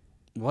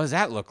 What does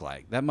that look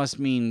like? That must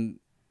mean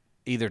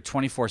either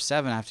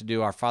 24/7 I have to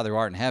do our Father who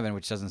art in heaven,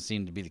 which doesn't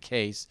seem to be the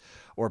case,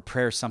 or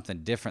prayer is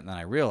something different than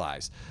I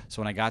realized.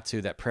 So when I got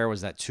to that prayer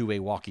was that two-way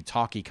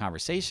walkie-talkie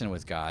conversation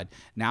with God,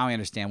 now I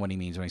understand what he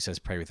means when he says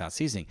pray without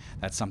ceasing.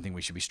 That's something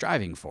we should be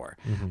striving for.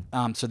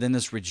 Mm-hmm. So then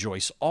this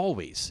rejoice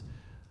always.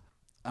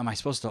 Am I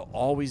supposed to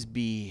always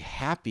be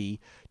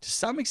happy? To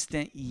some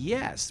extent,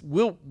 yes.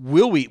 Will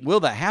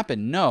that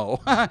happen?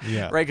 No.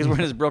 Yeah. Right? Because we're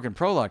in this broken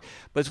prologue.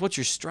 But it's what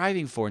you're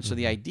striving for. And so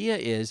the idea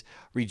is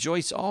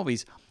rejoice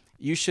always.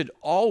 You should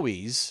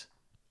always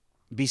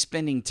be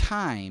spending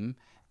time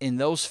in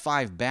those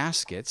 5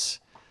 baskets,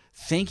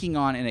 thinking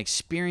on and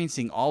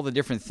experiencing all the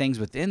different things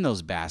within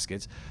those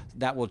baskets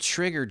that will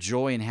trigger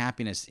joy and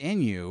happiness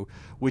in you,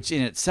 which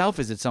in itself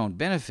is its own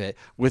benefit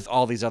with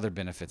all these other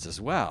benefits as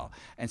well.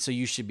 And so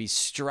you should be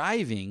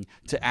striving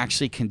to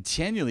actually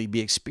continually be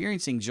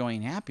experiencing joy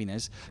and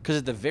happiness, because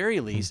at the very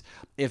least,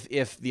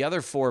 if the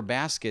other 4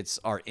 baskets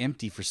are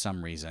empty for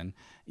some reason,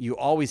 you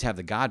always have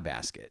the God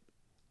basket.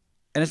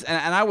 And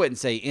I wouldn't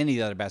say any of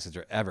the other baskets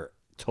are ever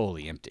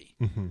totally empty.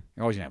 Mm-hmm.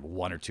 You're always going to have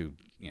 1 or 2,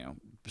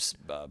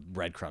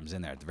 breadcrumbs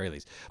in there at the very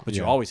least, but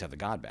you always have the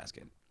God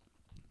basket.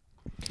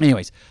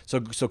 Anyways, so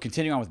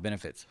continuing on with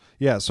benefits.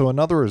 Yeah, so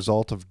another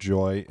result of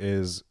joy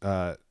is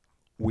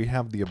we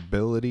have the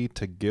ability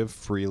to give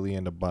freely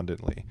and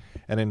abundantly.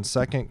 And in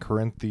 2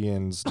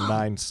 Corinthians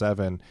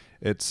 9:7,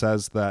 it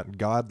says that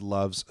God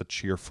loves a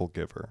cheerful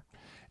giver.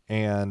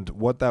 And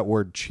what that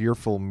word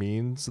cheerful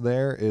means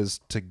there is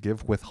to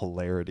give with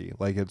hilarity.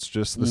 Like it's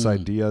just this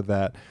idea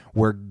that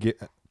we're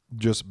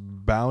just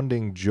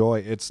bounding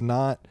joy. It's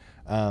not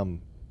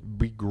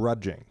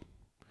begrudging.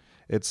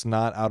 It's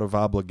not out of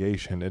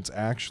obligation. It's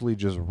actually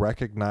just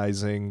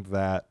recognizing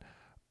that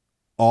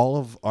all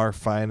of our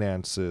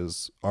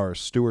finances are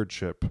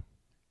stewardship.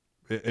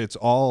 It's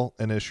all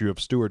an issue of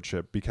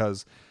stewardship,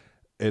 because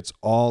it's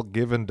all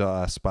given to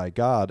us by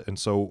God. And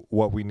so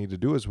what we need to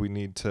do is we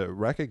need to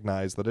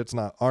recognize that it's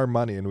not our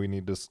money, and we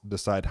need to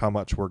decide how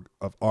much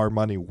of our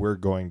money we're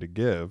going to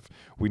give.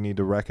 We need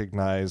to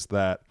recognize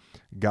that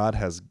God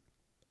has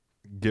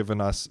given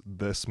us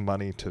this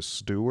money to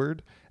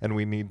steward, and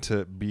we need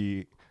to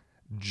be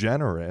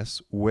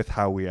generous with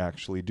how we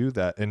actually do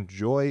that. And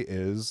joy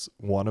is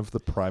one of the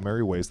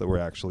primary ways that we're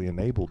actually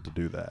enabled to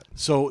do that.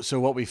 So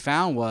what we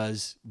found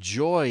was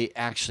joy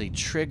actually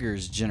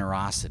triggers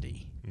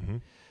generosity.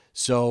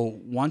 So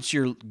once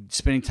you're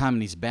spending time in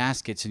these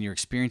baskets and you're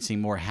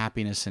experiencing more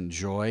happiness and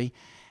joy,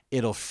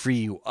 it'll free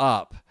you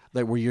up,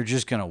 like where you're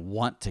just going to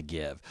want to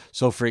give.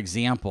 So for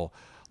example,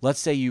 let's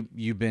say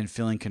you've been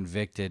feeling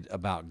convicted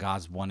about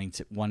God's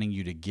wanting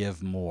you to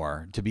give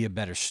more, to be a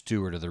better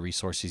steward of the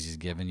resources He's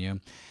given you,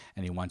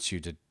 and He wants you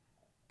to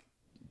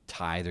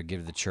tithe or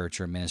give to the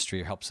church or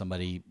ministry or help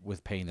somebody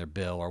with paying their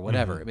bill or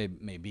whatever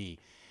it may be.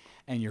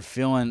 And you're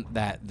feeling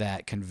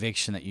that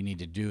conviction that you need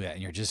to do that,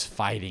 and you're just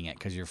fighting it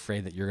because you're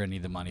afraid that you're going to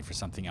need the money for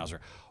something else,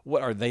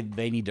 or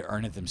they need to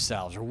earn it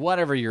themselves, or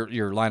whatever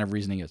your line of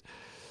reasoning is.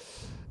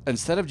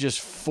 Instead of just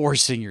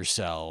forcing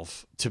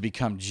yourself to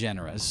become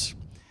generous,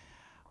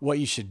 what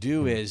you should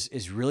do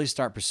is really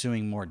start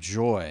pursuing more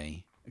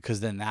joy, because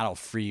then that'll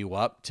free you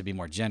up to be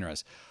more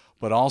generous.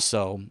 But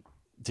also,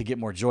 to get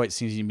more joy, it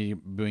seems you need to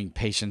be doing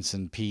patience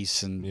and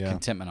peace and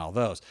contentment, all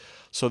those.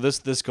 So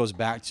this goes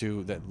back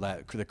to that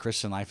the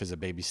Christian life is a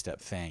baby step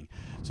thing.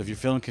 So if you're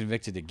feeling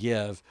convicted to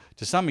give,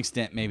 to some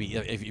extent, maybe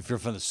if you're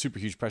feeling the super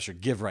huge pressure,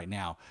 give right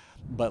now.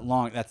 But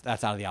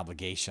that's out of the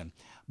obligation.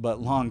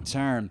 But long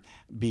term,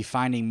 be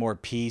finding more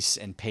peace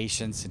and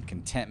patience and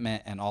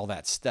contentment and all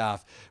that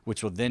stuff,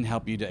 which will then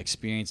help you to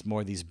experience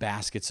more of these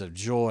baskets of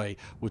joy,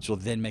 which will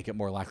then make it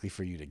more likely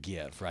for you to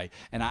give, right?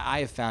 And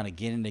I have found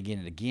again and again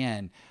and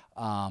again,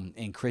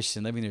 in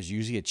Christian living, there's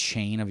usually a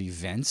chain of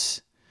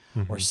events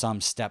or some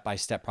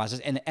step-by-step process.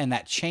 And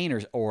that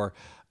chain or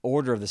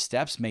order of the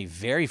steps may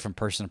vary from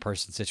person to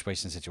person,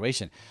 situation to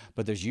situation,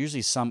 but there's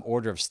usually some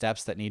order of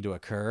steps that need to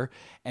occur.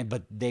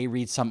 But they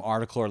read some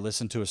article or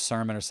listen to a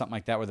sermon or something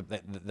like that where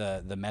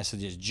the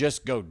message is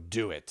just go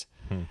do it.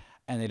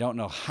 And they don't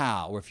know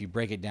how, or if you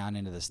break it down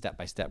into the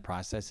step-by-step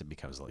process, it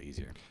becomes a little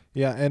easier.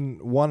 Yeah,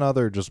 and one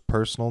other just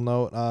personal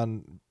note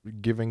on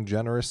giving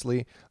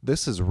generously.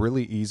 This is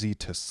really easy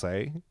to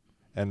say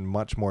and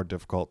much more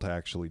difficult to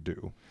actually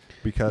do,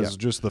 because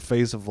just the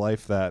phase of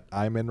life that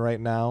I'm in right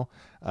now,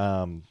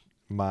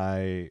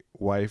 my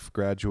wife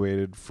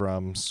graduated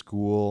from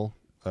school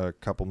a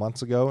couple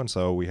months ago, and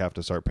so we have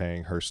to start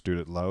paying her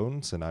student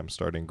loans, and I'm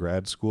starting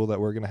grad school that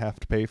we're going to have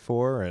to pay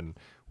for, and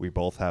we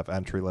both have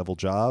entry-level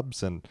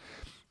jobs, and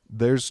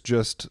there's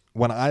just,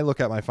 when I look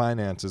at my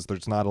finances,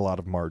 there's not a lot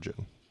of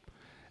margin.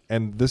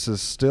 And this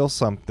is still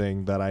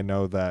something that I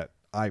know that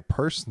I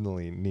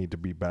personally need to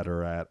be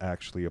better at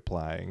actually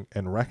applying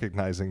and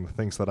recognizing the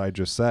things that I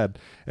just said.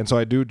 And so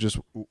I do just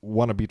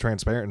want to be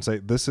transparent and say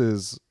this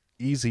is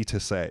easy to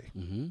say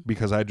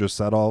because I just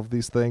said all of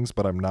these things,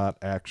 but I'm not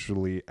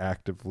actually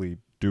actively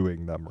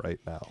doing them right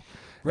now.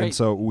 Right. And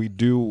so we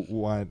do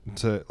want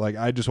to,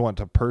 I just want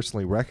to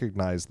personally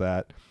recognize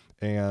that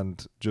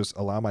and just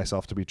allow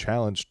myself to be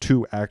challenged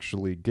to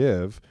actually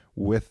give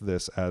with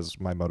this as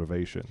my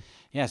motivation.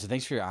 Yeah, so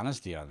thanks for your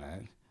honesty on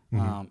that.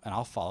 And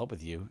I'll follow up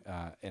with you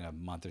in a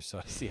month or so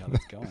to see how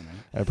that's going. Right?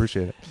 I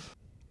appreciate it.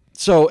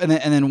 So, and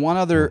then one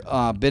other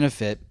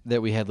benefit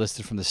that we had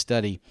listed from the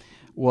study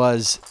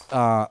was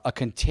a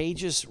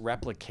contagious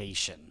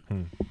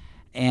replication.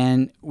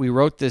 And we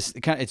wrote this,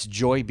 it's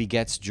joy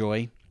begets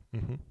joy.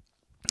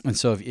 And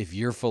so if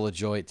you're full of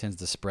joy, it tends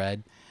to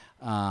spread.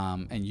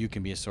 And you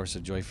can be a source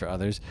of joy for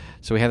others.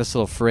 So we have this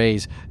little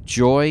phrase: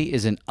 joy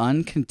is an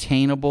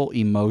uncontainable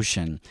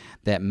emotion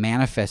that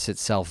manifests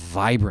itself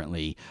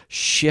vibrantly,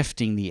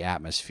 shifting the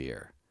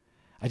atmosphere.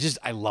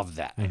 I love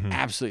that. I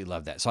absolutely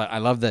love that. So I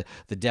love the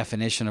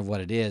definition of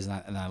what it is,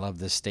 and I love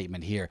this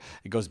statement here.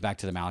 It goes back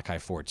to the Malachi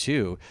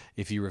 4:2.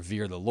 If you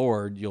revere the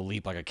Lord, you'll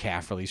leap like a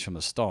calf released from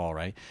the stall,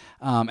 right?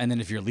 And then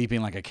if you're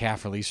leaping like a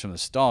calf released from the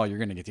stall, you're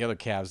going to get the other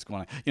calves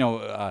going.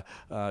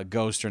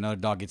 Ghost or another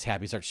dog gets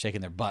happy, starts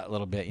shaking their butt a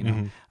little bit.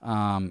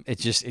 It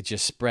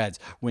just spreads.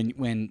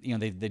 When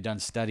they've done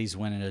studies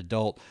when an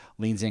adult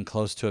leans in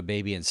close to a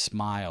baby and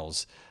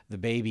smiles, the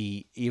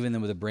baby, even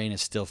though the brain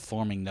is still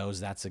forming, knows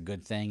that's a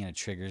good thing, and it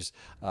triggers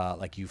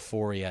like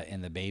euphoria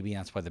in the baby. And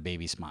that's why the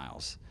baby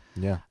smiles.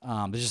 Yeah.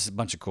 There's just a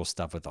bunch of cool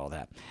stuff with all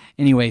that.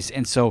 Anyways,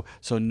 and so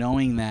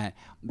knowing that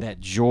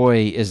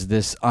joy is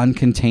this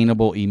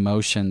uncontainable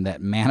emotion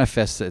that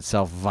manifests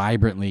itself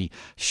vibrantly,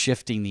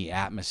 shifting the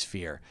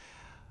atmosphere.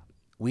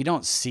 We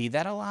don't see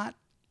that a lot,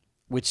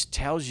 which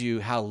tells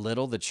you how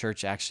little the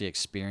church actually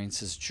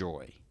experiences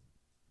joy.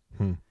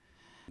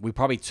 We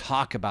probably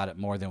talk about it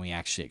more than we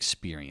actually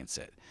experience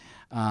it.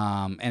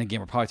 And again,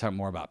 we're probably talking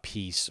more about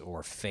peace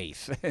or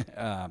faith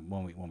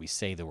when we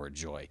say the word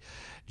joy.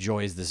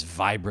 Joy is this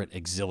vibrant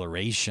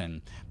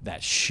exhilaration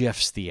that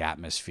shifts the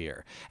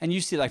atmosphere. And you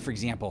see, for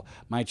example,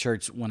 my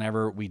church,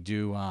 whenever we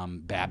do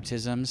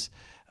baptisms,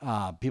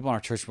 People in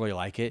our church really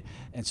like it,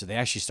 and so they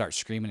actually start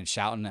screaming and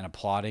shouting and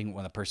applauding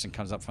when the person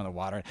comes up from the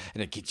water,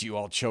 and it gets you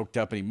all choked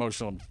up and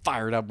emotional and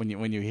fired up when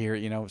you hear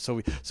it.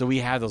 So we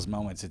have those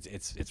moments.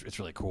 It's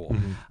really cool.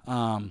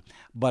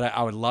 But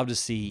I would love to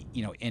see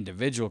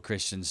individual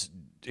Christians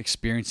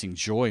experiencing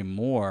joy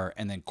more,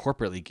 and then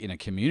corporately in a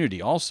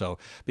community also,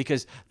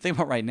 because think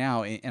about right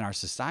now in our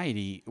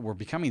society, we're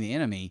becoming the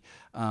enemy,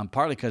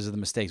 partly because of the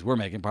mistakes we're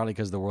making, partly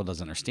because the world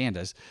doesn't understand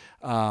us.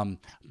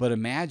 But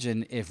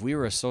imagine if we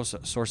were a source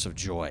of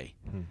joy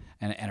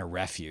and a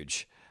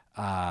refuge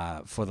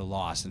for the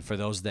lost, and for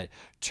those that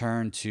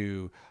turn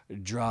to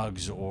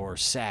drugs or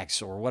sex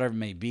or whatever it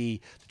may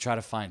be to try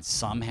to find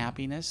some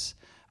happiness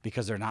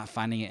because they're not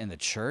finding it in the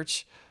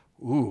church.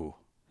 Well,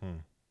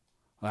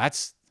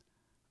 that's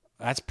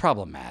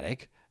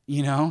problematic,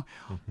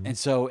 And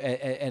so,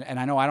 and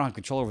I know I don't have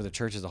control over the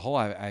church as a whole.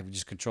 I have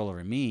just control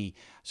over me.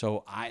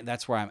 So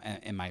that's where I'm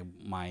in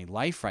my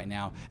life right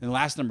now. And the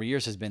last number of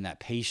years has been that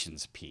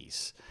patience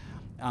piece.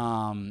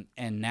 And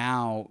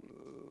now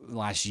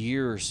last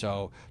year or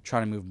so,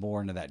 trying to move more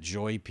into that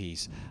joy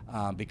piece,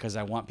 because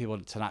I want people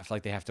to not feel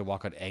like they have to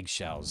walk on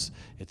eggshells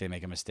if they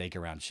make a mistake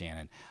around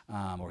Shannon,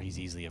 or he's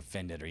easily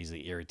offended or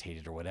easily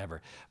irritated or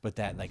whatever. But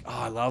that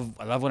I love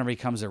whenever he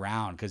comes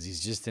around because he's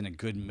just in a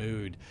good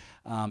mood.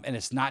 And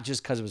it's not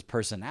just because of his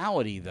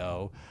personality,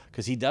 though,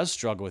 because he does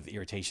struggle with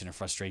irritation and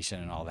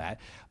frustration and all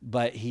that.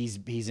 But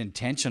he's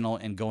intentional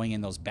in going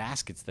in those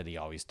baskets that he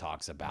always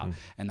talks about,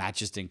 and that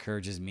just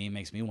encourages me,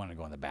 makes me want to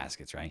go in the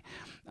baskets, right?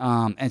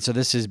 And so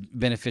this is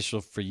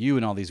beneficial for you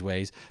in all these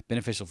ways.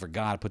 Beneficial for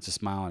God, puts a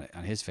smile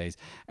on his face,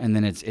 and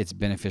then it's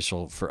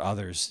beneficial for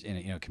others, and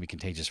it can be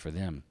contagious for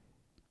them.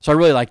 So I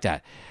really like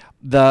that.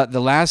 The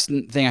last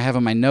thing I have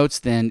on my notes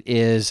then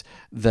is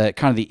the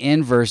kind of the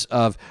inverse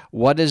of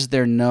what is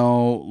there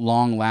no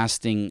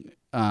long-lasting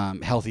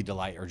healthy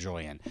delight or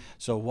joy in.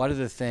 So what are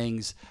the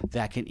things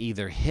that can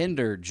either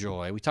hinder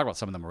joy? We talked about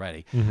some of them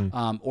already,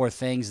 or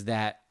things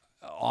that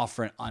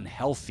offer an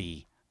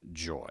unhealthy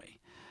joy.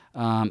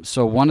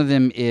 So one of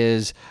them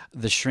is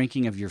the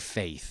shrinking of your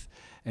faith.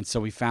 And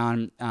so we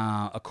found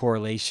a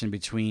correlation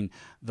between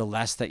the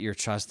less that you're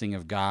trusting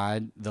of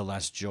God, the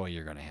less joy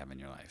you're going to have in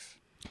your life.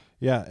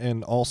 Yeah,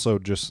 and also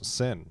just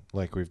sin,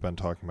 like we've been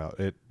talking about.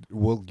 It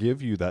will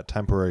give you that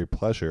temporary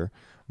pleasure,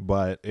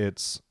 but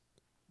its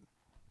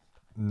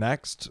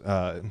next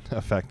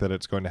effect that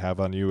it's going to have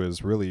on you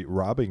is really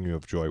robbing you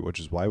of joy, which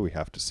is why we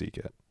have to seek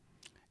it.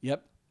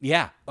 Yep.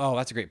 Yeah. Oh,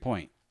 that's a great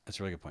point. That's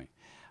a really good point.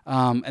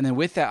 And then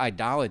with that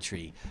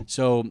idolatry,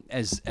 so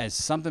as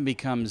something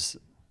becomes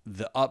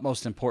the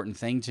utmost important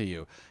thing to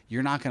you,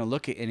 you're not going to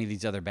look at any of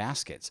these other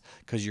baskets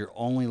because you're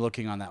only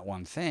looking on that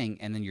one thing,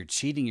 and then you're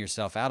cheating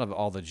yourself out of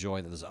all the joy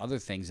that those other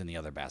things in the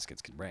other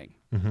baskets can bring.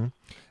 Mm-hmm.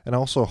 And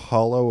also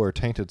hollow or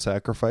tainted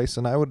sacrifice.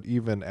 And I would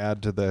even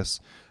add to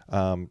this,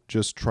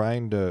 just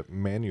trying to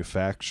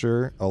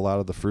manufacture a lot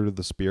of the fruit of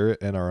the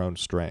Spirit in our own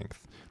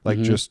strength. Like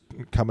just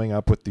coming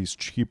up with these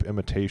cheap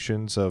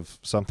imitations of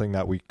something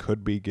that we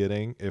could be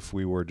getting if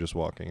we were just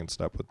walking in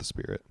step with the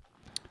Spirit.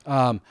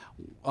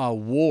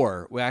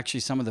 War. Well,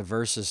 actually, some of the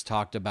verses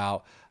talked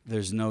about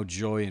there's no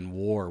joy in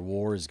war.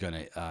 War is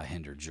going to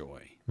hinder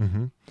joy.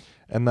 Mm-hmm.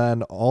 And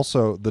then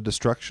also the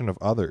destruction of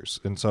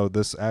others. And so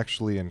this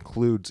actually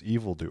includes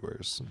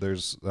evildoers.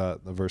 There's the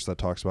verse that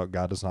talks about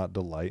God does not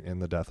delight in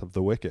the death of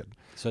the wicked.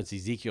 So it's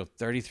Ezekiel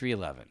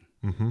 33:11.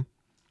 Mm-hmm.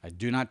 I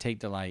do not take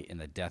delight in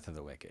the death of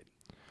the wicked.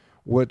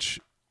 Which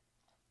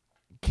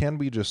can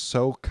be just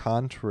so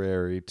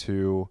contrary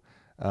to,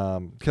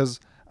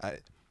 because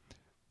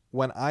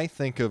when I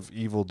think of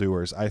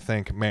evildoers, I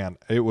think, man,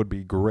 it would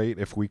be great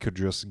if we could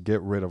just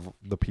get rid of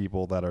the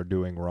people that are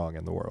doing wrong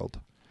in the world.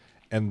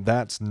 And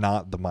that's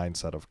not the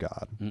mindset of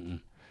God.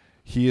 Mm-mm.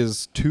 He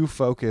is too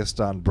focused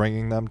on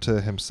bringing them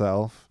to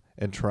himself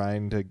and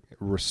trying to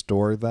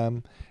restore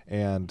them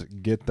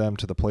and get them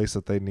to the place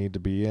that they need to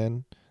be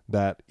in,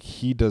 that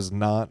he does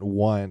not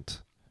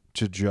want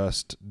to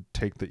just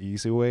take the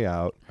easy way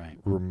out, right.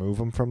 Remove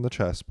them from the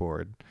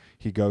chessboard.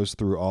 He goes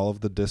through all of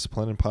the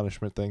discipline and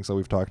punishment things that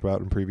we've talked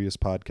about in previous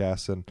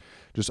podcasts and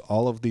just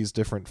all of these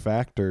different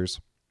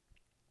factors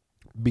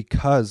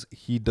because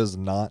he does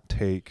not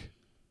take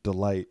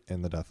delight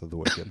in the death of the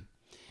wicked.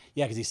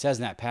 Yeah, because he says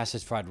in that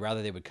passage, for I'd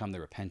rather they would come to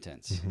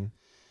repentance. Mm-hmm.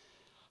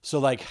 So,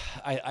 like,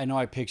 I know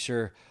I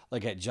picture,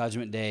 like, at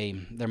Judgment Day,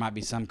 there might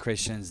be some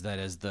Christians that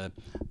as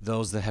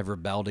those that have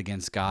rebelled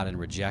against God and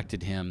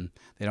rejected him,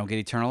 they don't get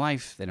eternal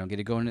life. They don't get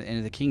to go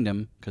into the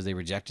kingdom because they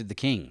rejected the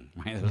king,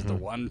 right? That was the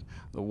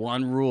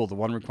one rule, the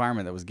one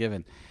requirement that was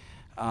given.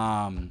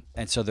 And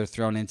so they're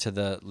thrown into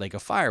the lake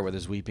of fire where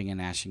there's weeping and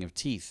gnashing of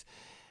teeth.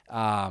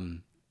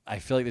 I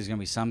feel like there's going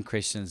to be some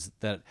Christians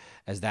that,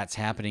 as that's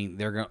happening,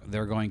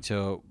 they're going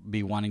to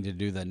be wanting to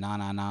do the na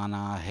na na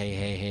na, hey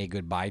hey hey,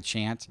 goodbye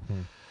chant.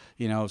 Mm-hmm.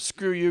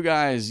 Screw you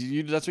guys.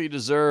 That's what you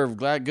deserve.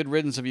 Good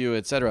riddance of you,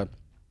 etc.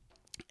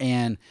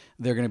 And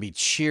they're going to be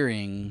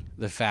cheering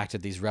the fact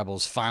that these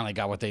rebels finally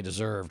got what they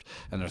deserved,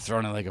 and they're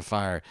thrown in the lake of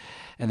fire,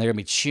 and they're going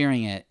to be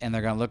cheering it, and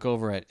they're going to look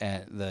over at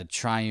the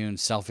triune,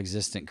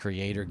 self-existent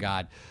Creator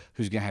God,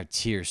 who's going to have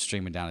tears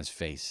streaming down his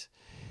face.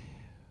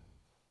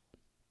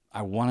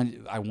 I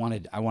wanted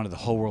the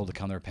whole world to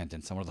come to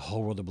repentance. I wanted the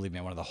whole world to believe me.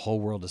 I wanted the whole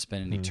world to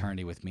spend an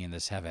eternity with me in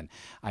this heaven.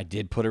 I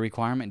did put a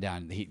requirement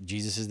down.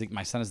 Jesus is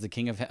my son is the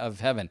King of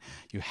heaven.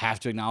 You have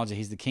to acknowledge that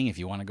he's the King if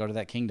you want to go to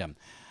that kingdom.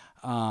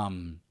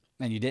 And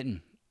you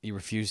didn't. You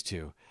refused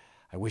to.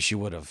 I wish you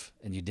would have,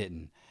 and you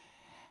didn't.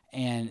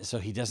 And so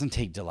he doesn't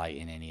take delight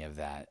in any of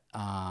that.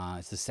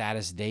 It's the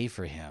saddest day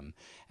for him.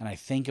 And I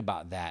think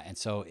about that. And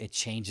so it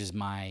changes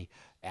my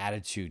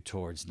attitude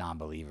towards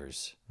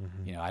non-believers.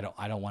 You know,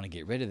 I don't want to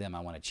get rid of them. I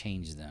want to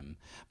change them.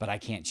 But I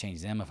can't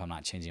change them if I'm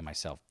not changing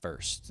myself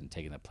first and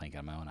taking the plank out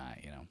of my own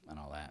eye, you know, and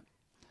all that.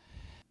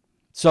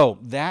 So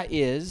that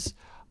is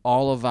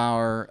all of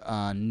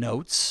our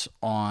notes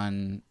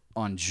on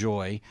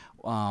joy.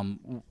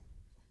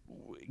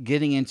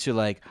 Getting into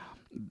like,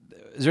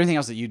 is there anything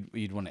else that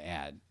you'd want to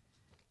add?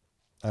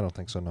 I don't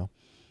think so, no.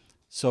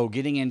 So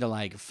getting into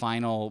like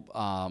final,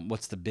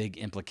 what's the big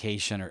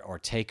implication or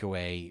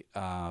takeaway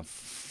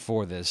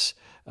for this,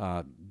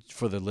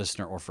 for the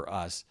listener or for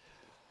us?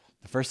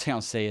 The first thing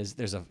I'll say is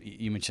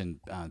you mentioned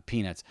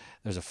Peanuts.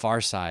 There's a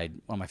Far Side,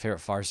 one of my favorite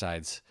Far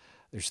Sides.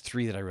 There's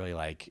three that I really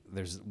like.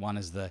 There's one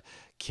is the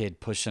kid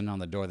pushing on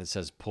the door that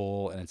says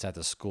pull, and it's at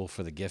the School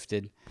for the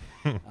Gifted.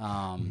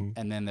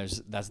 And then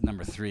that's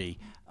number 3.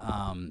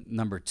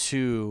 Number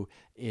 2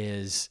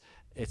 is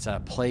it's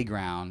a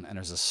playground, and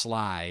there's a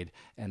slide,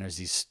 and there's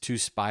these 2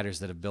 spiders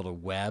that have built a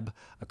web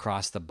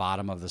across the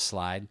bottom of the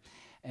slide.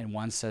 And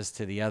one says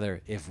to the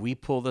other, if we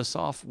pull this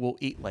off, we'll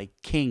eat like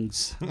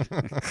kings.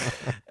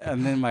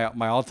 And then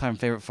my all-time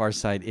favorite Far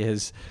Side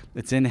is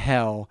it's in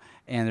hell,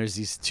 and there's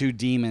these 2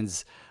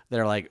 demons that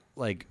are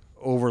like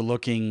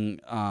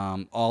overlooking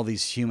all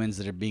these humans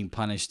that are being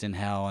punished in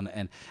hell,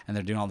 and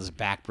they're doing all this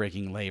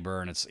backbreaking labor,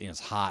 and it's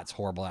hot, it's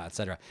horrible,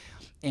 etc.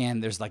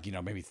 And there's like,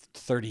 maybe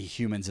 30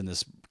 humans in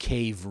this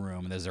cave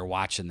room, and as they're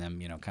watching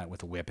them, kind of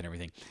with a whip and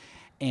everything.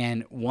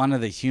 And one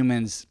of the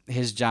humans,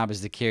 his job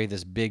is to carry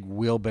this big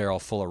wheelbarrow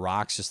full of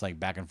rocks, just like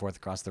back and forth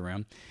across the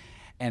room.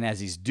 And as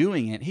he's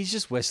doing it, he's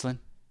just whistling,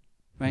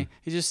 right?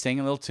 He's just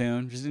singing a little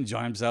tune, just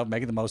enjoying himself,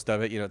 making the most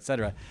of it,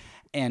 etc.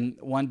 And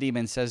one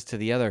demon says to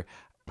the other,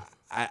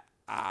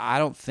 I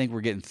don't think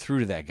we're getting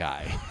through to that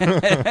guy,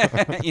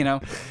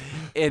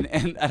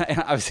 and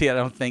obviously I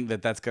don't think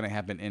that that's going to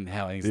happen in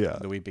hell.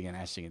 The weeping and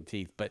gnashing of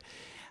teeth. But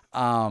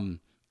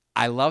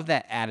I love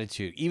that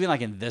attitude, even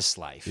like in this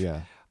life,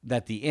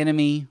 that the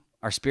enemy,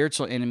 our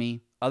spiritual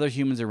enemy, other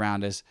humans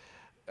around us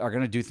are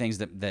going to do things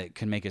that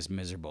can make us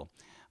miserable.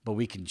 But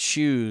we can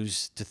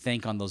choose to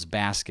think on those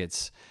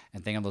baskets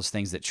and think on those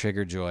things that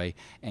trigger joy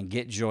and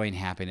get joy and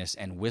happiness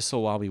and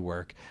whistle while we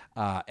work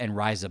and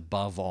rise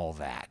above all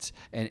that.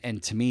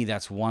 And to me,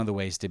 that's one of the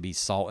ways to be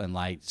salt and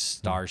light,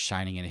 stars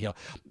shining in a hill.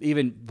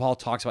 Even Paul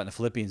talks about in the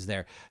Philippians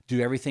there, do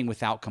everything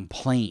without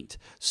complaint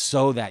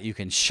so that you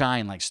can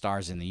shine like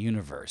stars in the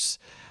universe.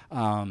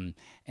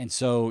 And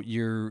so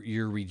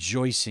you're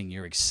rejoicing,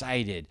 you're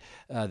excited,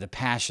 the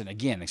passion,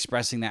 again,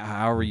 expressing that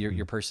however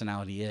your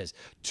personality is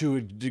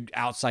to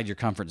outside your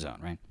comfort zone,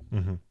 right?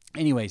 Mm-hmm.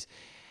 Anyways,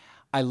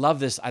 I love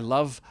this. I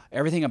love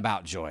everything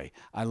about joy.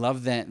 I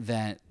love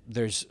that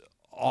there's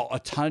a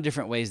ton of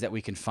different ways that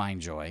we can find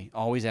joy,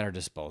 always at our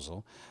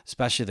disposal,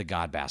 especially the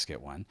God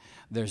basket one.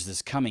 There's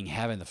this coming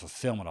heaven, the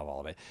fulfillment of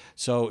all of it.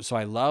 So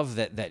I love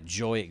that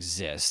joy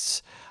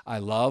exists. I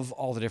love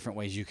all the different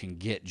ways you can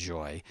get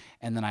joy.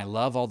 And then I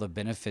love all the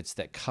benefits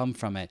that come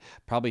from it.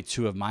 Probably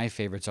 2 of my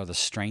favorites are the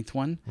strength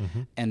one.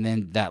 Mm-hmm. And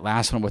then that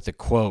last one with the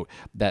quote,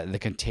 that the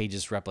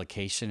contagious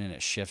replication, and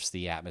it shifts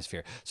the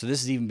atmosphere. So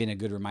this has even been a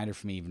good reminder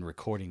for me, even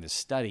recording this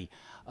study,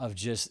 of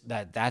just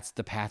that's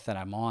the path that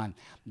I'm on,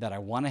 that I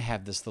want to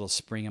have this little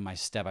spring in my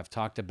step. I've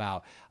talked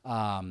about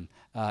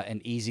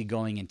an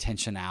easygoing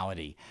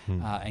intentionality,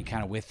 and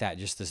kind of with that,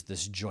 just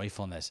this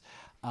joyfulness,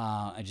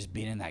 and just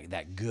being in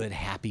that good,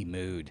 happy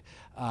mood,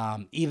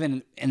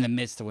 even in the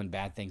midst of when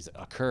bad things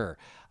occur,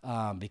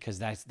 because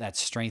that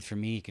strength for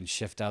me can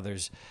shift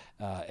others,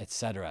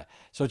 etc.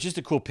 So it's just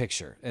a cool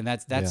picture, and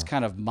that's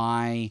kind of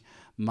my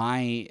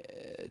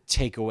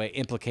takeaway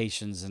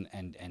implications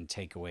and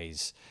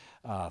takeaways.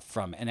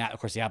 And of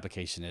course, the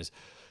application is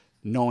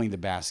knowing the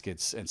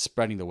baskets and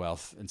spreading the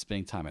wealth and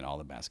spending time in all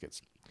the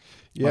baskets.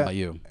 Yeah. What about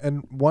you?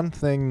 And one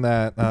thing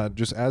that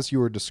just as you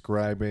were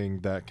describing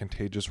that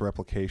contagious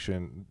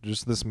replication,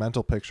 just this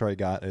mental picture I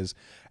got is,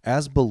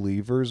 as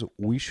believers,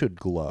 we should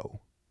glow.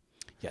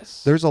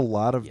 Yes. There's a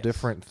lot of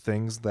different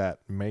things that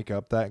make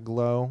up that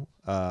glow.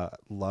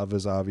 Love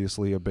is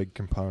obviously a big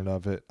component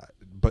of it,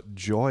 but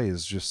joy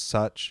is just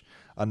such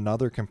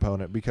another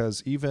component,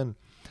 because even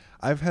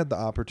I've had the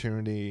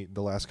opportunity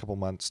the last couple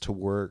months to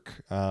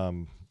work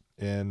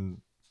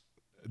in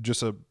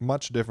just a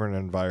much different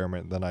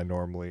environment than I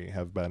normally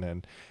have been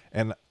in.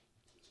 And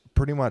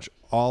pretty much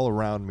all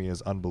around me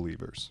is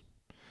unbelievers.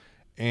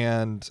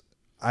 And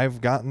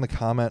I've gotten the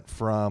comment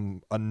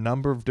from a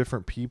number of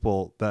different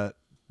people that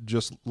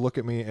just look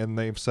at me and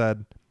they've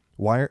said,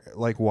 why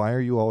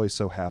are you always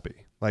so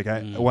happy? Like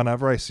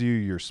whenever I see you,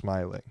 you're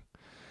smiling.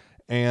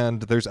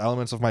 And there's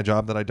elements of my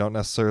job that I don't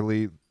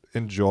necessarily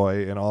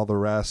enjoy and all the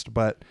rest,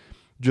 but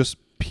just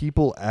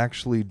people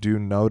actually do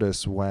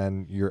notice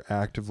when you're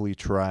actively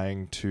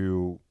trying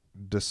to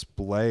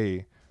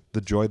display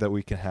the joy that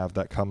we can have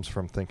that comes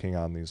from thinking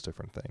on these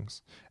different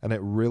things. And it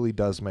really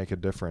does make a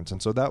difference.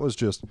 And so that was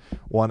just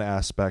one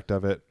aspect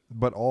of it.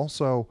 But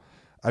also,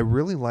 I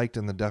really liked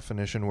in the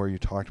definition where you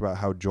talked about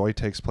how joy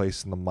takes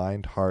place in the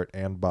mind, heart,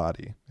 and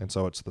body. And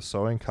so it's the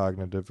sowing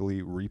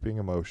cognitively, reaping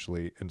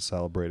emotionally, and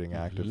celebrating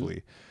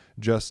actively.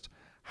 Just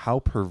how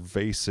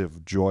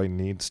pervasive joy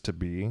needs to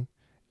be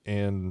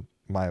in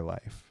my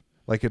life.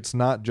 Like, it's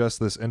not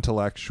just this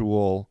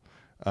intellectual,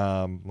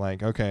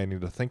 like, okay, I need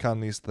to think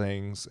on these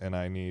things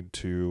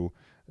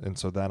and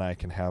so then I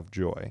can have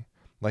joy.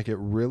 Like, it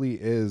really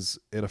is,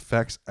 it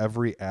affects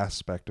every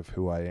aspect of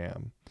who I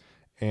am.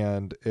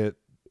 And it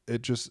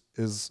just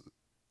is,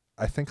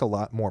 I think, a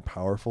lot more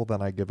powerful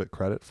than I give it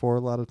credit for a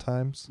lot of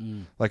times.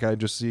 Like, I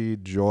just see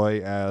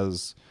joy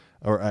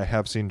I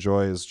have seen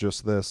joy as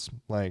just this,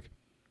 like,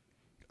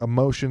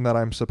 emotion that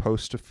I'm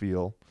supposed to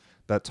feel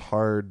that's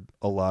hard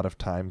a lot of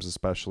times,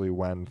 especially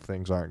when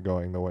things aren't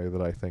going the way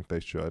that I think they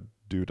should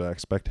due to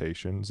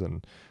expectations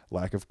and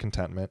lack of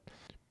contentment.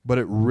 But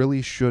it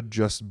really should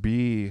just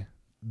be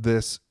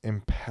this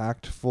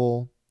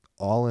impactful,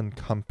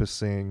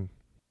 all-encompassing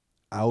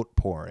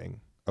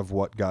outpouring of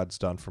what God's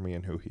done for me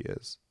and who he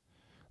is.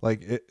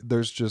 Like,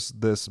 there's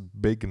just this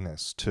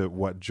bigness to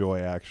what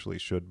joy actually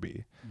should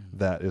be.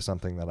 That is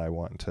something that I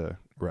want to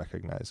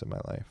recognize in my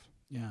life.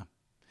 Yeah.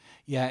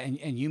 Yeah,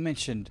 and you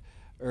mentioned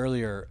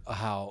earlier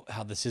how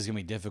this is going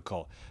to be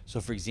difficult. So,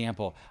 for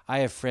example, I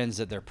have friends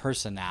that their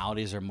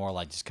personalities are more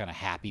like just kind of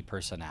happy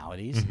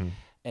personalities.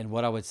 And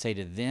what I would say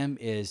to them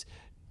is,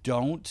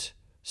 don't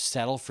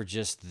settle for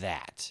just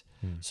that.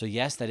 So,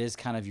 yes, that is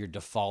kind of your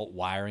default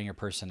wiring or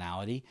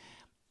personality.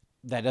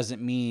 That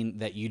doesn't mean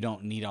that you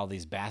don't need all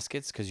these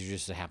baskets because you're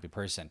just a happy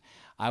person.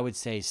 I would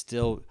say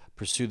still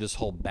pursue this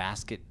whole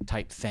basket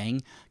type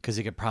thing because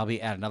it could probably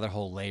add another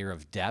whole layer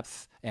of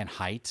depth and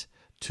height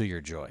to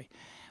your joy.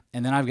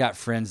 And then I've got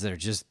friends that are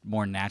just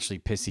more naturally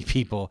pissy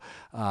people,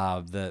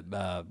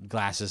 the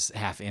glasses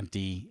half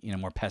empty,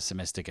 more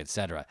pessimistic,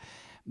 etc.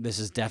 This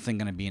is definitely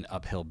going to be an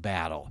uphill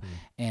battle.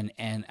 And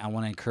I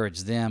want to encourage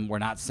them. We're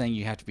not saying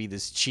you have to be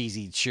this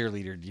cheesy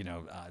cheerleader,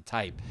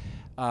 type.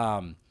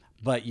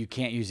 But you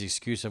can't use the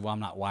excuse of, well, I'm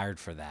not wired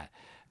for that.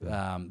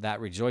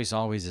 That rejoice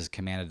always is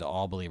commanded to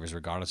all believers,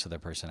 regardless of their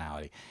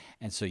personality.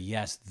 And so,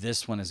 yes,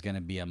 this one is going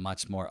to be a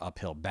much more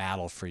uphill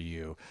battle for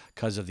you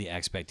because of the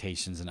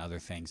expectations and other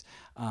things.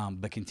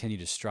 But continue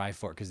to strive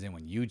for it, because then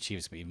when you achieve,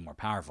 it's going to be even more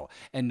powerful.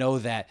 And know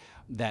that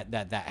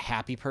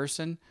happy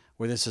person,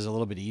 where this is a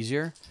little bit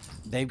easier,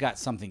 they've got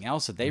something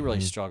else that they really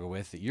struggle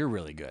with that you're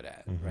really good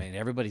at, right? And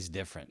everybody's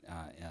different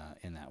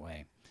in that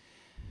way.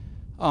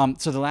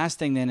 So the last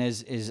thing then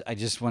is I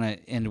just want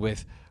to end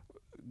with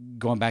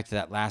going back to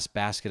that last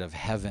basket of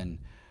heaven.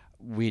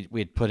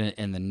 We'd put it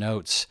in the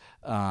notes,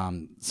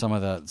 some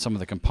of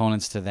the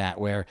components to that,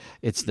 where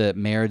it's the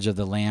marriage of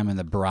the Lamb and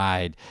the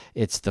bride,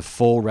 it's the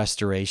full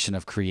restoration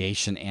of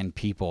creation and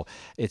people,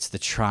 it's the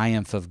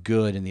triumph of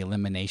good and the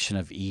elimination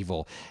of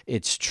evil,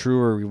 it's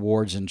truer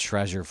rewards and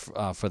treasure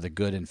for the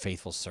good and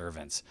faithful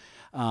servants.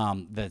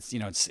 That's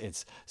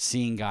it's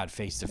seeing God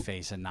face to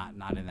face and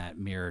not in that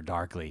mirror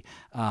darkly,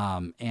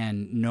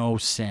 and no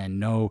sin,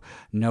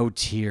 no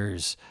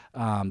tears.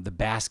 The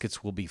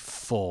baskets will be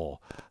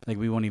full, like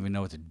we won't even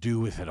know what to do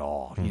with it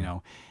all.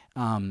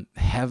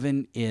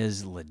 Heaven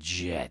is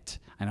legit.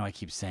 I know I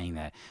keep saying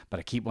that, but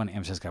I keep wanting to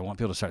emphasize, 'cause I want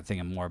people to start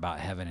thinking more about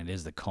heaven. It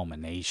is the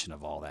culmination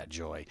of all that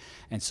joy.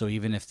 And so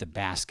even if the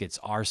baskets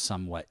are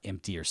somewhat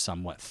empty or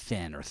somewhat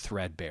thin or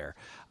threadbare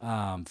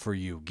for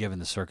you, given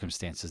the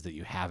circumstances that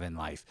you have in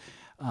life,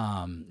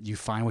 you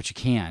find what you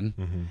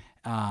can,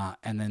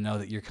 and then know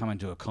that you're coming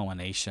to a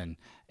culmination,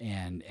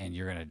 and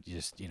you're going to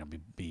just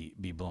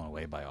be blown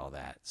away by all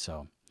that.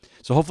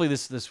 So hopefully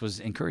this was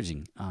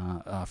encouraging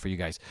for you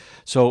guys.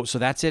 So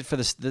that's it for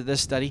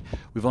this study.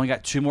 We've only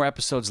got 2 more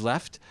episodes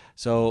left.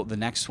 So the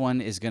next one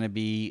is going to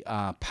be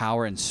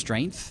power and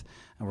strength,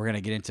 and we're going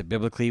to get into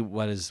biblically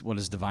what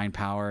is divine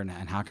power and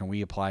how can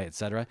we apply it,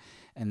 etc.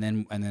 And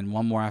then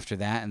one more after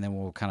that, and then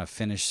we'll kind of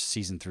finish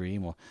season 3,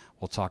 and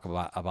we'll talk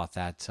about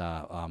that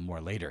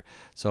more later.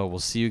 So we'll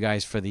see you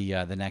guys for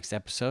the next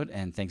episode,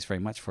 and thanks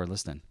very much for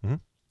listening.